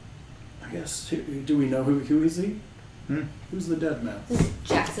 I guess, do we know who is he? Who's the dead man? This is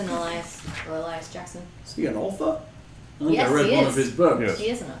Jackson Elias Jackson. Is he an author? I think Yes, I read he one is. of his books. Yes. He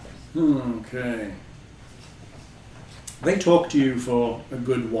is an author. Okay. They talked to you for a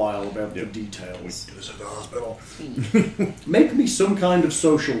good while about the details. Do this at the hospital. Make me some kind of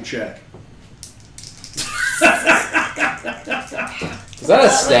social check. Is that a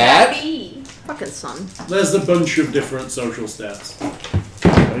stat? Fucking son. There's a bunch of different social stats.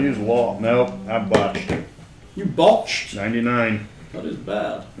 I use law. Nope, I botched. You botched? 99. That is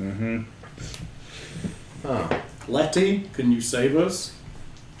bad. Mm-hmm. Huh. Letty, can you save us?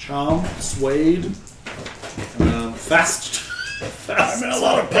 Charm, Suede, Fast. I'm in a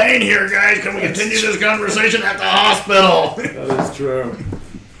lot of pain here, guys. Can we continue this conversation at the hospital? That is true.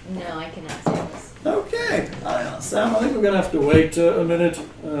 No, I cannot say this. Okay. Sam, I think we're going to have to wait a minute.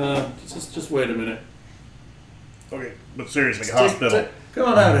 Just wait a minute. Okay, but seriously, hospital. Come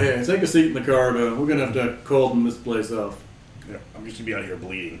on out of here. Take a seat in the corridor. We're gonna have to cordon this place off. Yeah, I'm just gonna be out here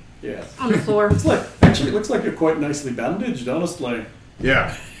bleeding. Yeah. On the floor. It looks like you're quite nicely bandaged, honestly.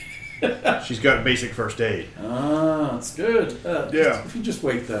 Yeah. She's got basic first aid. Ah, that's good. Yeah. If you just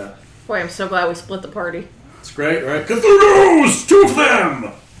wait there. Boy, I'm so glad we split the party. It's great, right? Cthulhu's! 2 of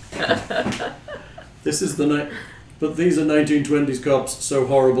them! This is the night. But these are 1920s cops, so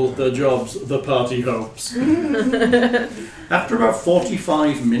horrible at their jobs, the party hopes. After about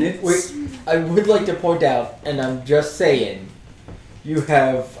 45 minutes... Wait, I would like to point out, and I'm just saying, you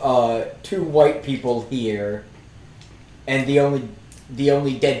have 2 white people here, and the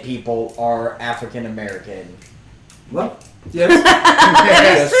only dead people are African American. What? Yes.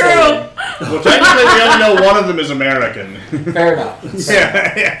 That's true. Well, technically, we only know one of them is American. Fair enough.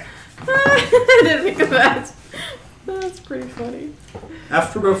 Yeah. I didn't think of that. That's pretty funny.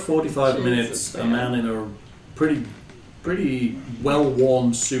 After about 45 minutes, a man in a pretty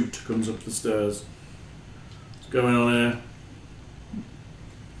well-worn suit comes up the stairs. What's going on here?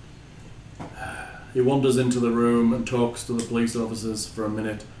 He wanders into the room and talks to the police officers for a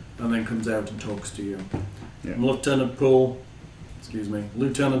minute, and then comes out and talks to you. Yeah. I'm Lieutenant Poole. Excuse me.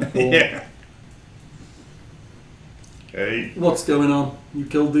 Lieutenant Poole. Yeah. Hey. What's going on? You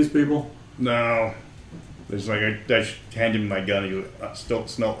killed these people? No. It's like I hand him my gun. He still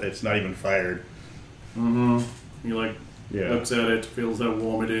smell. It's not even fired. Mm-hmm. He looks at it, feels how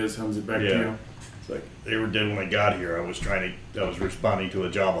warm it is, hands it back to you. It's like they were dead when I got here. I was responding to a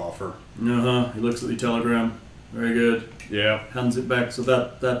job offer. He looks at the telegram. Very good. Yeah. Hands it back. So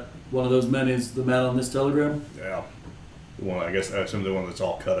that one of those men is the man on this telegram? Yeah. The one, I guess that's the one that's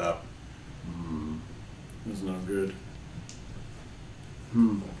all cut up. That's not good.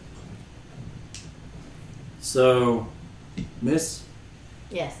 So, Miss?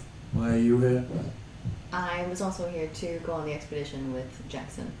 Yes. Why are you here? I was also here to go on the expedition with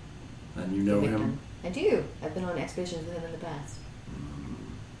Jackson. And you know him? I do. I've been on expeditions with him in the past.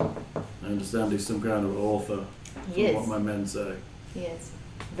 I understand he's some kind of author. He is. What my men say. He is.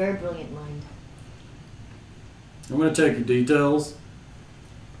 Very brilliant mind. I'm going to take your details.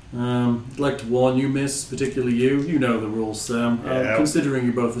 I'd like to warn you, miss, particularly you. You know the rules, Sam. Yeah. Considering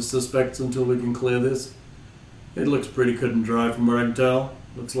you both as suspects until we can clear this, it looks pretty cut and dry from what I can tell.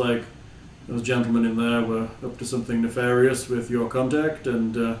 Looks like those gentlemen in there were up to something nefarious with your contact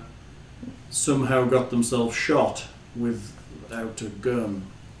and somehow got themselves shot without a gun.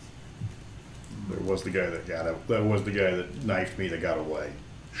 There was the guy that That was the guy that knifed me that got away.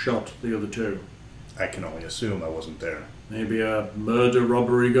 Shot the other 2. I can only assume I wasn't there. Maybe a murder,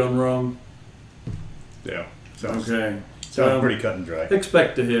 robbery gone wrong? Yeah. Sounds pretty cut and dry.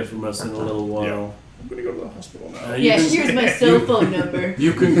 Expect to hear from us in a little while. Yeah. I'm going to go to the hospital now. Here's my cell phone number.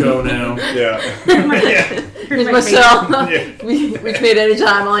 You can go now. Yeah. Here's my cell. Reach me at any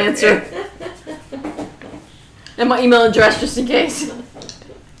time, I'll answer. And my email address just in case.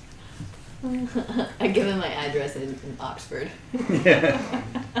 I give him my address in Oxford. Yeah.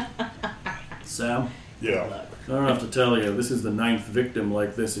 Sam? Yeah. I don't have to tell you, this is the 9th victim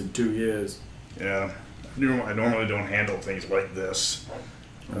like this in 2 years. Yeah. I normally don't handle things like this.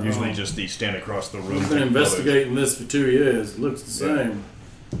 Usually just stand across the room. We've been investigating this for 2 years. It looks the same.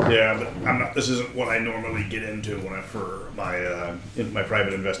 Yeah, but I'm not. This isn't what I normally get into for my my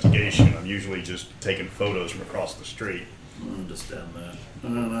private investigation. I'm usually just taking photos from across the street. I understand that. I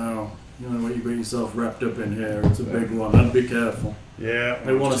don't know. You know what you got yourself wrapped up in here. It's a big one. I'd be careful. Yeah.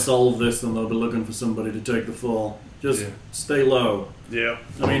 They want to solve this, and they'll be looking for somebody to take the fall. Just stay low. Yeah.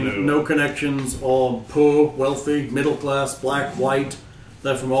 I mean, no connections or poor, wealthy, middle class, black, white.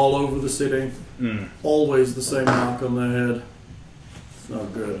 They're from all over the city. Always the same mark on their head. It's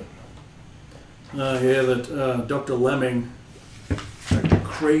not good. I hear that Dr. Lemming, that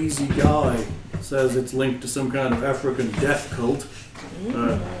crazy guy, says it's linked to some kind of African death cult.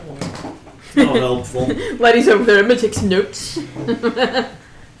 It's not helpful. Letty's over there. I'm going to take some notes.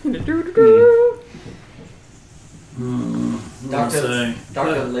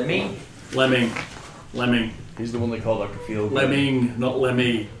 Dr. Lemming? Lemming. He's the one they call Dr. Field. Lemming, not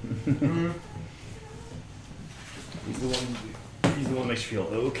Lemmy. He's the one that makes you feel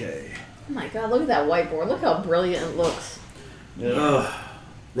okay. Oh my god, look at that whiteboard. Look how brilliant it looks.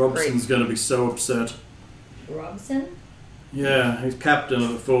 Robson's going to be so upset. Robson? Yeah, he's captain of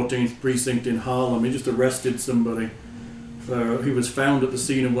the 14th Precinct in Harlem. He just arrested somebody. He was found at the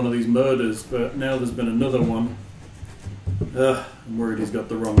scene of one of these murders, but now there's been another one. I'm worried he's got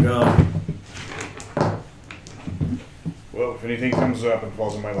the wrong guy. Well, if anything comes up and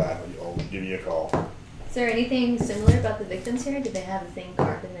falls in my lap, I'll give you a call. Is there anything similar about the victims here? Did they have a thing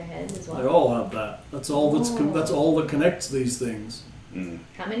carved in their heads as They well? all have that. That's all that connects these things.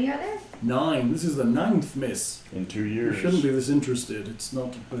 How many are there? 9. This is the 9th miss. In 2 You years. shouldn't be this interested. It's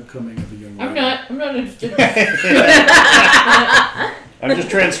not becoming of a young man. I'm not interested. I'm just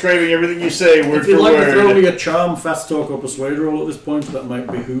transcribing everything you say word If you'd for like to throw word. me a charm, fast talk, or persuade roll at this point, that might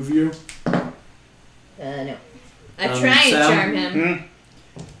behoove you. No. I Um, try and Sam? charm him.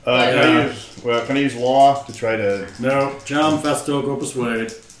 Can I use law to try to... No, charm, fast talk, or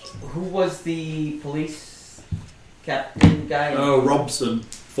persuade. Who was the police captain guy? Oh, Robson,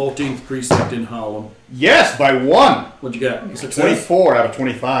 14th precinct in Harlem. Yes, by 1. What'd you get? Success? 24 out of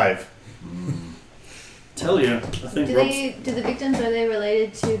 25. Tell you, I think Do the victims, are they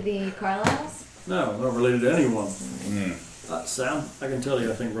related to the Carlyles? No, not related to anyone. Sam, I can tell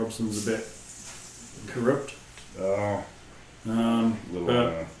you, I think Robson's a bit corrupt. Oh.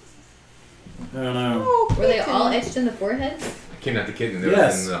 But, I don't know. Were they all etched in the forehead? I kidnapped the kid and they were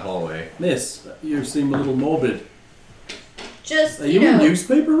Yes. in the hallway. Miss, you seem a little morbid. Just, Are you a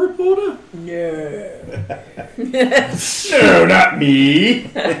newspaper reporter? No. No, not me.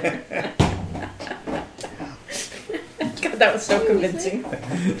 God, that was so convincing. Not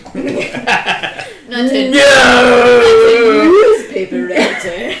to newspaper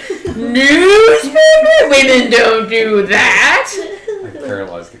writer. Newspaper women don't do that. I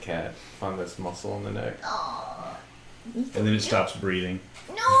paralyzed the cat. Found this muscle in the neck. And then it stops breathing.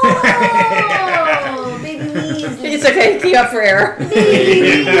 No, baby Weasley. It's okay. Keep up for error.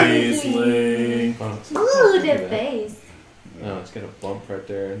 Weasley. Ooh, that face. No, it's got a bump right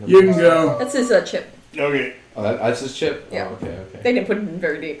there. In the You can go. That's his chip. Okay. Oh, that's his chip? Yeah. Oh, okay. They didn't put it in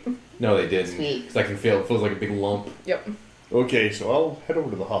very deep. No, they didn't. Sweet. 'Cause I can feel it. Feels like a big lump. Yep. Okay, so I'll head over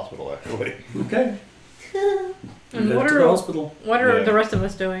to the hospital, actually. Okay. And Head what to are the hospital. what are Yeah. the rest of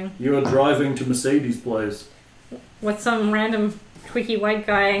us doing? You are driving to Mercedes' place. With some random tweaky white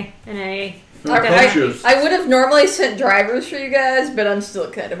guy in a Unconscious. I would have normally sent drivers for you guys, but I'm still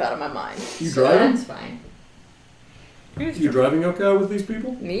kind of out of my mind. You So driving? that's fine. You driving your car with these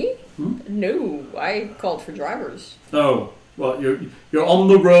people? Me? Hmm? No, I called for drivers. Oh, well, you're on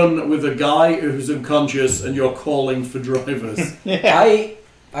the run with a guy who's unconscious, and you're calling for drivers. I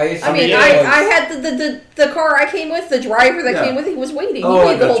I mean, I had the car I came with, the driver that Yeah. came with, he was waiting. Oh, he I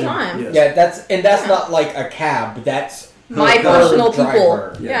waited the got whole you. time. Yes. that's not like a cab. That's My her personal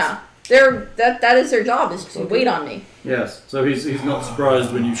driver. people. Yes. Yeah. That is their job, is to wait on me. Yes, so he's not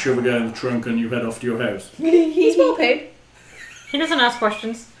surprised when you shove a guy in the trunk and you head off to your house. He's well paid. He doesn't ask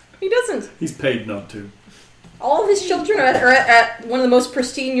questions. He doesn't. He's paid not to. All of his children are at one of the most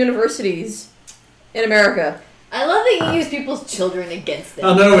pristine universities in America. I love that you use people's children against them.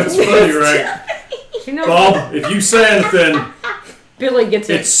 I know, it's funny, right? You know, Bob, if you say anything, Billy gets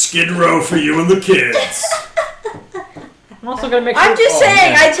it. it's Skid Row for you and the kids. I'm also gonna make. I'm sure- just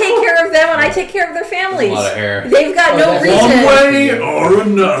saying, I take care of them and I take care of their families. A lot of hair. They've got no that's reason. One way or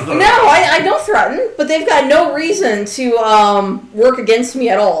another. No, I don't threaten, but they've got no reason to work against me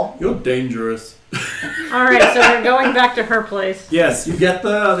at all. You're dangerous. All right, so we're going back to her place. Yes, you get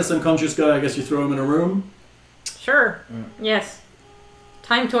there, this unconscious guy, I guess you throw him in a room. Sure. Yes.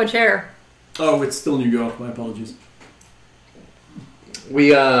 Time to a chair. Oh, it's still New York, my apologies.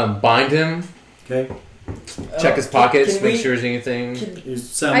 We bind him, Okay. check his pockets, can make we- sure there's anything.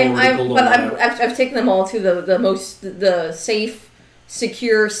 Sam already pulled But them out. I've taken them all to the safe,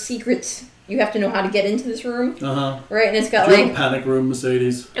 secure, secret. You have to know how to get into this room, Uh-huh. right? And it's got Do you have like a panic room,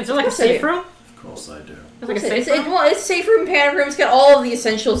 Mercedes? Is it like a Of course I safe do. room? Of course I do. It's like a safe room. it's a safe room, panic room. It's got all of the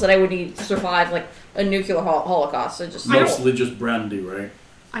essentials that I would need to survive like a nuclear holocaust. So just Mostly just brandy, right?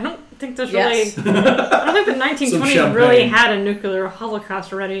 I don't think there's Yes. really. I don't think the Some 1920s champagne. really had a nuclear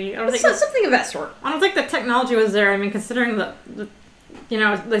holocaust already. I don't think. something of that sort. I don't think the technology was there. I mean, considering the you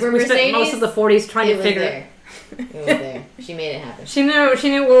know, like, Were we spent most Mercedes? of the 40s trying It to was figure. there. It was there. She made it happen. She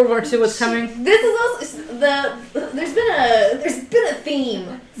knew World War II was coming. This is also there's been a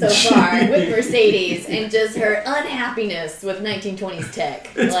theme so far with Mercedes and just her unhappiness with 1920s tech.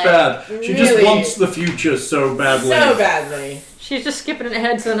 It's Like, bad. She just really wants the future so badly. so badly. She's just skipping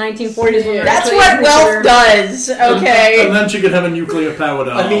ahead to the 1940s. When That's actually what nuclear- wealth does. Okay. And then she could have a nunuclear powered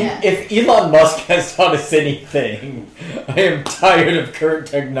arm. I mean, if Elon Musk has taught us anything, I am tired of current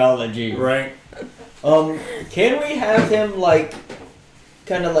technology. Right? Can we have him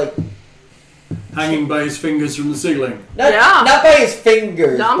kind of like Hanging by his fingers from the ceiling. not by his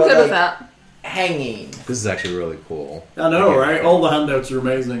fingers, No, I'm but good with like that. hanging. This is actually really cool. I know, right? All the handouts are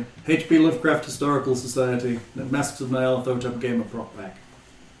amazing. H.P. Lovecraft Historical Society. The Masks of Nyarlathotep Gamer prop pack.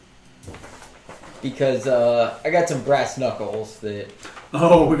 Because I got some brass knuckles that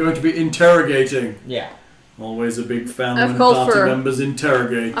Oh, we're going to be interrogating. yeah. Always a big fan I've when called party for- members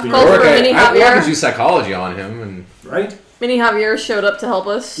interrogate I've people. called for Okay, Mini I Javier. could do psychology on him, and Right? Mini Javier showed up to help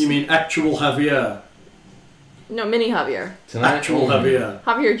us. You mean actual Javier? No, Mini Javier. tonight. Actual Javier.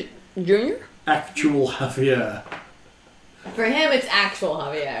 Javier Jr.? Actual Javier. For him, it's actual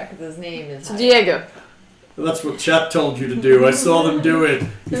Javier because his name is Javier. Diego. That's what chat told you to do. I saw them do it.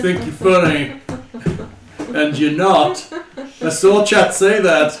 You think you're funny, and you're not. I saw chat say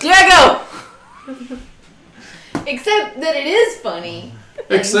that. Diego! Except that it is funny.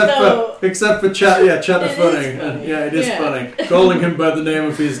 Except for chat, yeah, chat is It funny. is funny. Yeah, it is Yeah. funny. Calling him by the name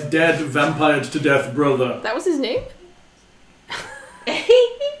of his dead, vampired to death brother. That was his name?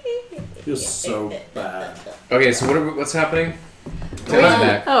 You're so bad. Okay, so what's happening? Take us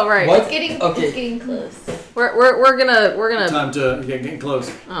back. Oh, right. What? It's getting close. We're gonna. Time to getting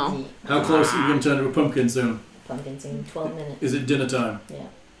close. Oh. How close are you going to turn into a pumpkin soon? Pumpkin soon, 12 minutes. Is it dinner time? Yeah.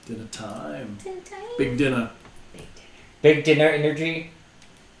 Dinner time. Big dinner. Big dinner energy.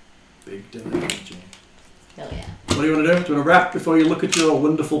 Big dinner energy. Hell yeah. What do you want to do? Do you want to wrap before you look at your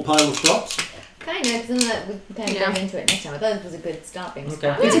wonderful pile of props? Kind of, because then we kind of dive into it next time. I thought it was a good stopping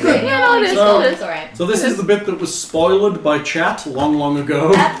spot. It's a good. Yeah, no, it is. So, it is. It's alright. So this is the bit that was spoiled by chat long, long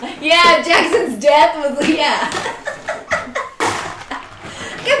ago. Yeah, Jackson's death was, yeah.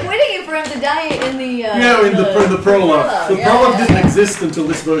 I kept waiting for him to die in the, Yeah, in the prologue. The yeah, prologue yeah, didn't exist until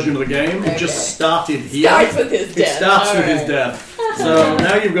this version of the game. It just started here. Starts with his It death. starts with his death. So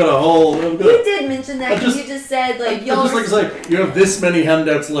now you've got a whole. You did mention that because you just said, like, Just like it's like you have this many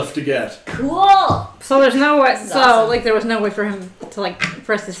handouts left to get. Cool! So there's no way. That's So awesome. like there was no way for him to like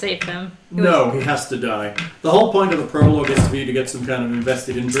for us to save him. No, he has to die. The whole point of the prologue is for you to get some kind of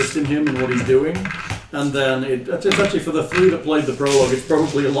invested interest in him and what he's doing. And then it's actually for the three that played the prologue, it's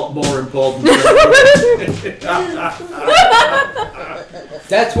probably a lot more important.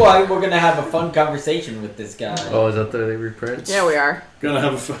 That's why we're gonna have a fun conversation with this guy. Oh, is that the reprint? Yeah, we are. Gonna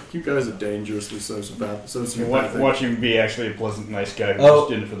have a fun. You guys are dangerously sociopathic. Watch him be actually a pleasant, nice guy who Oh. just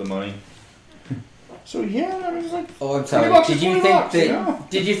did it for the money. So yeah, I was like, Oh, I'm $20 sorry. is Did you $20, think that? you know?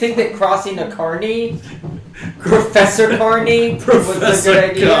 Did you think that crossing a Carney, Professor Carney, was a Professor good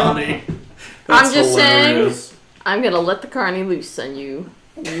idea? Carney. I'm That's just hilarious. saying, I'm gonna let the carny loose on you,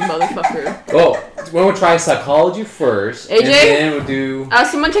 you motherfucker. Oh, we'll try psychology first, AJ? and then we'll do.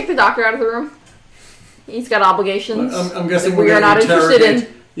 Someone take the doctor out of the room. He's got obligations. I'm guessing that we're we are going not to interested interrogate.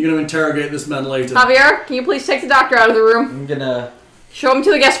 in. You're going to interrogate this man later. Javier, can you please take the doctor out of the room? I'm gonna Show him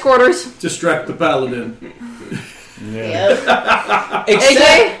to the guest quarters. Distract the paladin. Yep.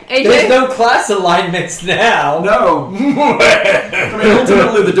 Except AJ? there's no class alignments now. No. I mean,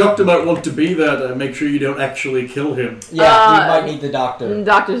 ultimately, the doctor might want to be there to make sure you don't actually kill him. Yeah, we might need the doctor. The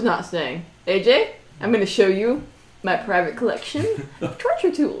doctor's not staying. AJ, I'm going to show you my private collection of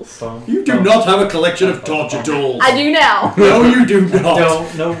torture tools. You do not have a collection of torture tools. I do now. No, you do not.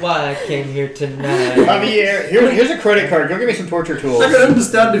 Don't know why I came here tonight. Javier, here's a credit card. Go get me some torture tools. I can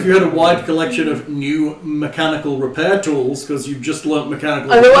understand if you had a wide collection of new mechanical repair tools because you've just learnt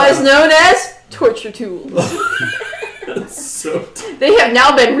mechanical Otherwise repair. known as torture tools. So They have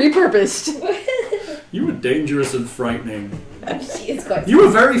now been repurposed. you were dangerous and frightening. She is quite. You were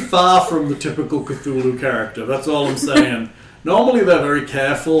very far from the typical Cthulhu character, that's all I'm saying. Normally they're very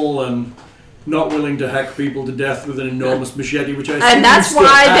careful and not willing to hack people to death with an enormous machete, which I assume And that's you still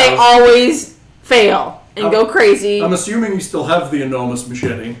why have. they always fail and go crazy. I'm assuming you still have the enormous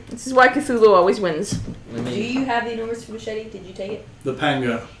machete. This is why Cthulhu always wins. Do you have the enormous machete? Did you take it? The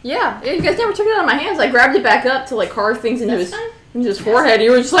panga. Yeah, you guys never took it out of my hands. I grabbed it back up to like carve things into That's his fine. into his forehead.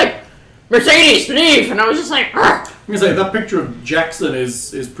 You were just like, Mercedes, leave! And I was just like, "Argh." I'm gonna say that picture of Jackson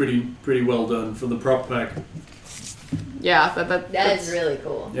is pretty well done for the prop pack. Yeah, That is really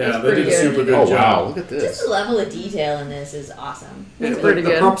cool. Yeah, It's they did pretty a good. super good Oh job. wow! Look at Just this. the level of detail in this is awesome. It's Yeah, pretty the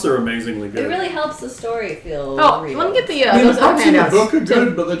good. props are amazingly It good. really helps the story feel Oh, real. let me get the I mean, the those other props in the handouts. book are Tim,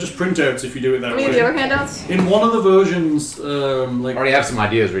 good, but they're just printouts if you do it that let me get the other way. handouts. In one of the versions, I like already have some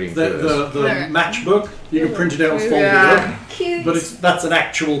ideas reading through this. the matchbook, you can print it out and fold Yeah. it up. Cute. But that's an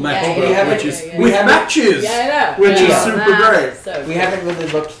actual matchbook, we haven't- which is yeah, with yeah. matches, Yeah, I know. which is Yeah. super great. So We haven't really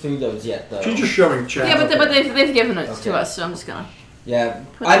looked through those yet, though. She's just showing chat. Yeah, but they've given it to Okay. us, so I'm just gonna. Yeah,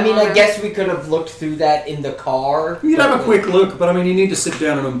 Put I them mean, on I there. guess we could have looked through that in the car. You can have a quick look, but I mean, you need to sit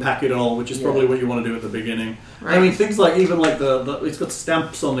down and unpack it all, which is Yeah. probably what you want to do at the beginning. Right. I mean, things like even like the it's got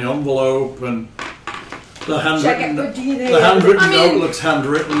stamps on the envelope and the handwritten Check it for DNA. the handwritten I mean- note looks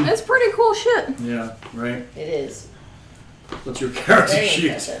handwritten. It's pretty cool shit. Yeah, right. It is. That's your character Very sheet.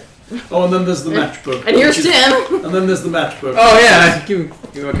 impressive. Oh, and then there's the matchbook. And here's which is- Tim. And then there's the matchbook. Oh yeah, give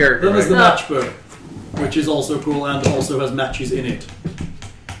him a character. Then there's the right? matchbook, which is also cool and also has matches in it.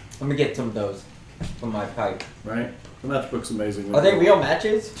 Let me get some of those. for my pipe. Right? The matchbook's amazing. Are they real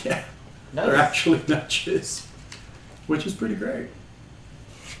matches? Yeah. Nice. They're actually matches. Which is pretty great.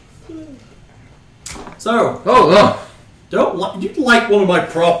 So. You like one of my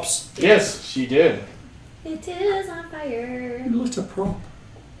props? Yes, she did. It is on fire. You lit a prop.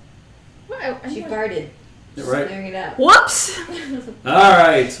 She farted. Yeah, right. Stirring it up. Whoops!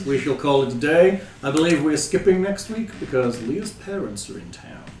 Alright, we shall call it a day. I believe we're skipping next week because Leah's parents are in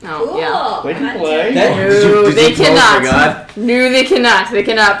town. Oh, Cool. yeah. They can play. No, they cannot. No, they cannot. They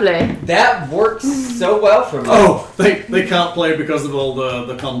cannot play. That works so well for me. Oh, they can't play because of all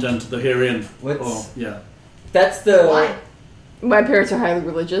the content they're herein. What's... yeah. That's the... Why? My parents are highly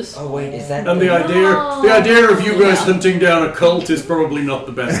religious. Oh, wait, is that... And the idea of you guys hunting down a cult is probably not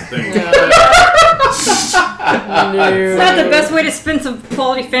the best thing. It's not the best way to spend some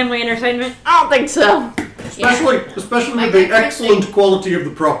quality family entertainment. I don't think so. Especially with the excellent quality of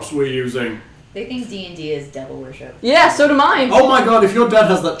the props we're using. They think D&D is devil worship. Yeah, so do mine. Oh my god, if your dad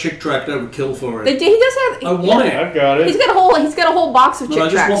has that chick tract, I would kill for it. He does have. I want it. I've got it. He's got a whole box of No, chick I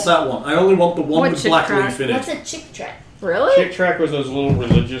just tracks. want that one. I only want the one What with chick black track? leaf in it. What's a chick track? Really? Chick Track was those little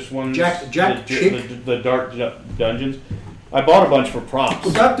religious ones. The Dark Dungeons. I bought a bunch for props.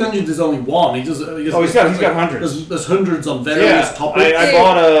 Well, Dark Dungeons is only one. He's got hundreds. There's hundreds on various topics. I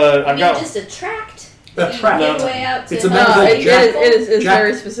bought a. I mean, just a tract. A tract. Give way out to It's a man called Jack. It is Jack,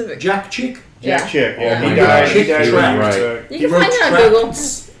 very specific. Jack Chick. Jack Chick. Yeah, Yeah. he died. Chick tract. Right. You He can wrote find it on Google.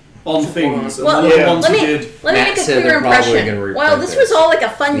 tracts on things. And Well, one of the ones let he me did. make Matt a said clear they're probably impression. gonna reprint Well, this was this. all like a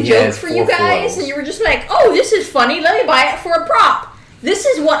fun He joke has for you 4 guys, flows. and you were just like, "Oh, this is funny. Let me buy it for a prop." This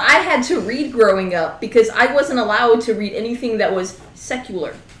is what I had to read growing up because I wasn't allowed to read anything that was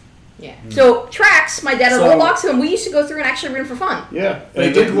secular. Yeah. So tracks, my dad had a So- whole box of them. We used to go through and actually read them for fun. Yeah.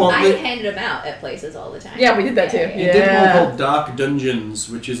 They did one. I They handed them out at places all the time. Yeah, we did that too. He did one called Dark Dungeons,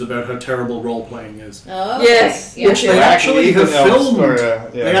 which is about how terrible role playing is. Oh, okay. Yes. Yeah. Which they actually have Ethan Elf's- filmed.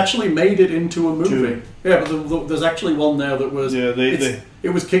 yeah. They actually made it into a movie. Two. Yeah, but there's actually one now that was. Yeah, it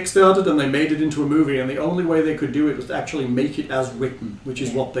was kickstarted and they made it into a movie, and the only way they could do it was to actually make it as written, which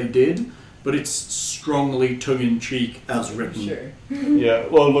is what they did. But it's strongly tongue-in-cheek as written. Sure. Yeah.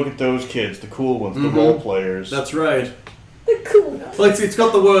 Well, look at those kids, the cool ones, the Mhm. role players. That's right. The cool. Well, it's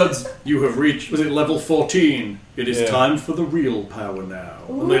got the words, "You have reached," was it level 14? It is Yeah. time for the real power now.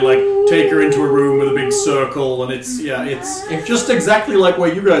 And they take her into a room with a big circle, and it's just exactly like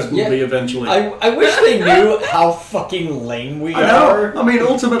where you guys will be eventually. I wish they knew how fucking lame we I are. know. I mean,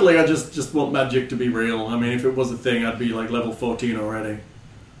 ultimately, I just want magic to be real. I mean, if it was a thing, I'd be like level 14 already.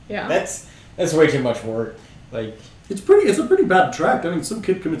 Yeah. That's way too much work. Like, it's a pretty bad track. I mean, some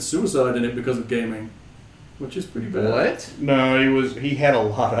kid commits suicide in it because of gaming, which is pretty bad. What? No, he had a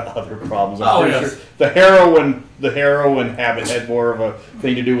lot of other problems. I'm Oh, pretty yes. sure the heroin habit had more of a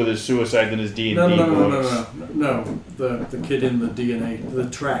thing to do with his suicide than his D&D books. No. The kid in the DNA, the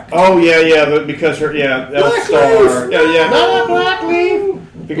track. Oh yeah, because her Elfstar. Not Blackleaf.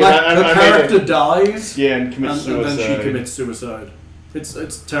 Because The character dies. Yeah, and commits and suicide. then she commits suicide.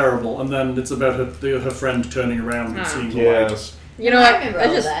 It's terrible, and then it's about her friend turning around and seeing the light. Yes. You know, I remember I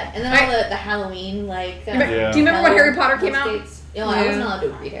all just. of that. And then all the Halloween, like... Do you remember when Harry Potter came out? No, I wasn't allowed to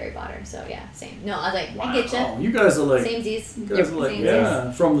read Harry Potter, so yeah, same. No, I was like, I get Oh, you. you guys are like Samesies. You guys are like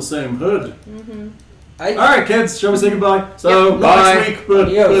Samesies. from the same hood. Mm-hmm. All right, kids, shall we say goodbye? So not Bye. next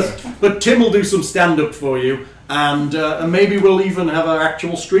week, but Tim will do some stand up for you, and maybe we'll even have our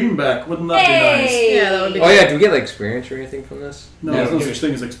actual stream back. Wouldn't that be nice? Yeah, that would be Oh yeah, do we get like experience or anything from this? No, there's no such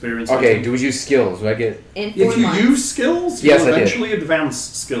thing as experience. Okay, do we use skills? Do I get? In 4 If you months. use skills, Yes, you'll I did. eventually advance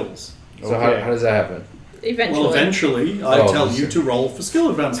skills. So how does that happen? Eventually. Well, eventually, I Oh, tell so- you to roll for skill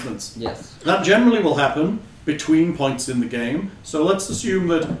advancements. yes. That generally will happen between points in the game. So let's assume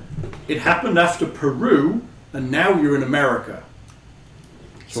that it happened after Peru, and now you're in America.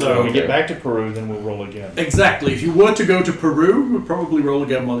 So when we get back to Peru, then we'll roll again. Exactly. If you were to go to Peru, you would probably roll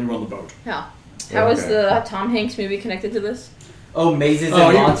again while you're on the boat. How? How is the Tom Hanks movie connected to this? Oh, Mazes Oh,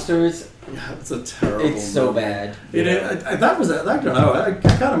 and you- Monsters. Yeah, it's a terrible. It's so movie. bad. That was. I don't know. I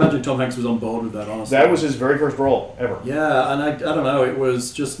can't imagine Tom Hanks was on board with that. Honestly, That was his very first role ever. Yeah, and I don't know. It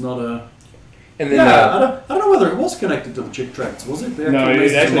was just not a. And then Yeah, I don't know whether it was connected to the chick tracks. Was it? No,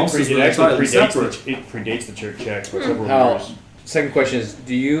 it actually separate. predates the church checks by several how? years. Second question is: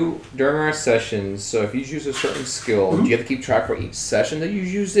 do you during our sessions? So if you use a certain skill, do you have to keep track for each session that you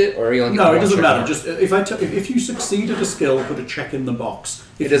use it, or are you only? No, get it one doesn't check matter. mark? Just if you succeed at a skill, put a check in the box.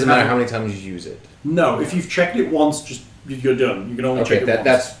 It If doesn't you matter haven't- how many times you use it. No, if you've checked it once, just you're done. You can only check Okay, it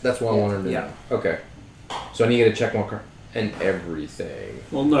once. that's what I wanted to know. Yeah. Okay, so I need to get a check marker and everything.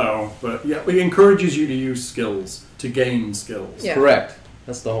 Well, no, but yeah, it encourages you to use skills to gain skills. Yeah. Correct.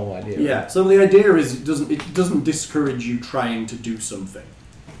 That's the whole idea. Yeah. So the idea is it doesn't discourage you trying to do something.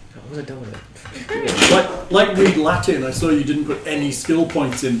 I wasn't done with it. Like read Latin, I saw you didn't put any skill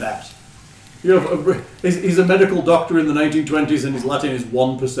points in that. You know, he's a medical doctor in the 1920s and his Latin is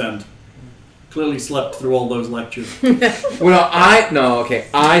 1%. Clearly slept through all those lectures. Well, I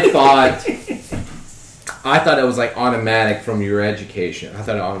thought it was like automatic from your education. I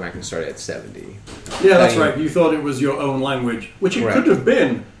thought it automatically started at 70. Yeah, that's right. You thought it was your own language, which it could have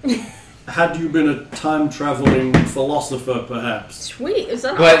been. Had you been a time-traveling philosopher, perhaps. Sweet, is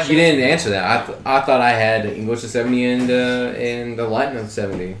that But you didn't answer that. I thought I had English at 70 and the Latin at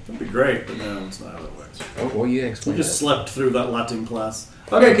 70. That'd be great, but no, that's not how that works. Oh, well, you didn't explain We just that. slept through that Latin class.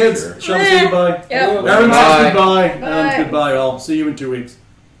 Okay, kids, shall we say goodbye? Yep. Aaron says goodbye, Bye. and goodbye all. See you in 2 weeks.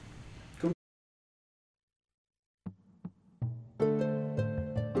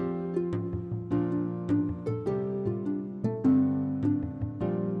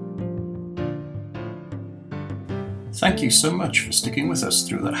 Thank you so much for sticking with us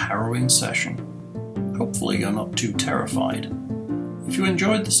through that harrowing session. Hopefully you're not too terrified. If you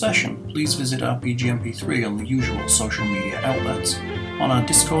enjoyed the session, please visit RPGMP3 on the usual social media outlets, on our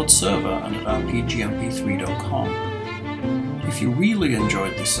Discord server and at rpgmp3.com. If you really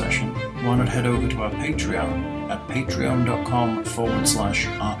enjoyed this session, why not head over to our Patreon at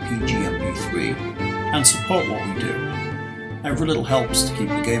patreon.com/rpgmp3 and support what we do. Every little helps to keep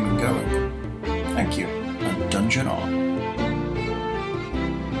the gaming going. Thank you, and Dungeon on.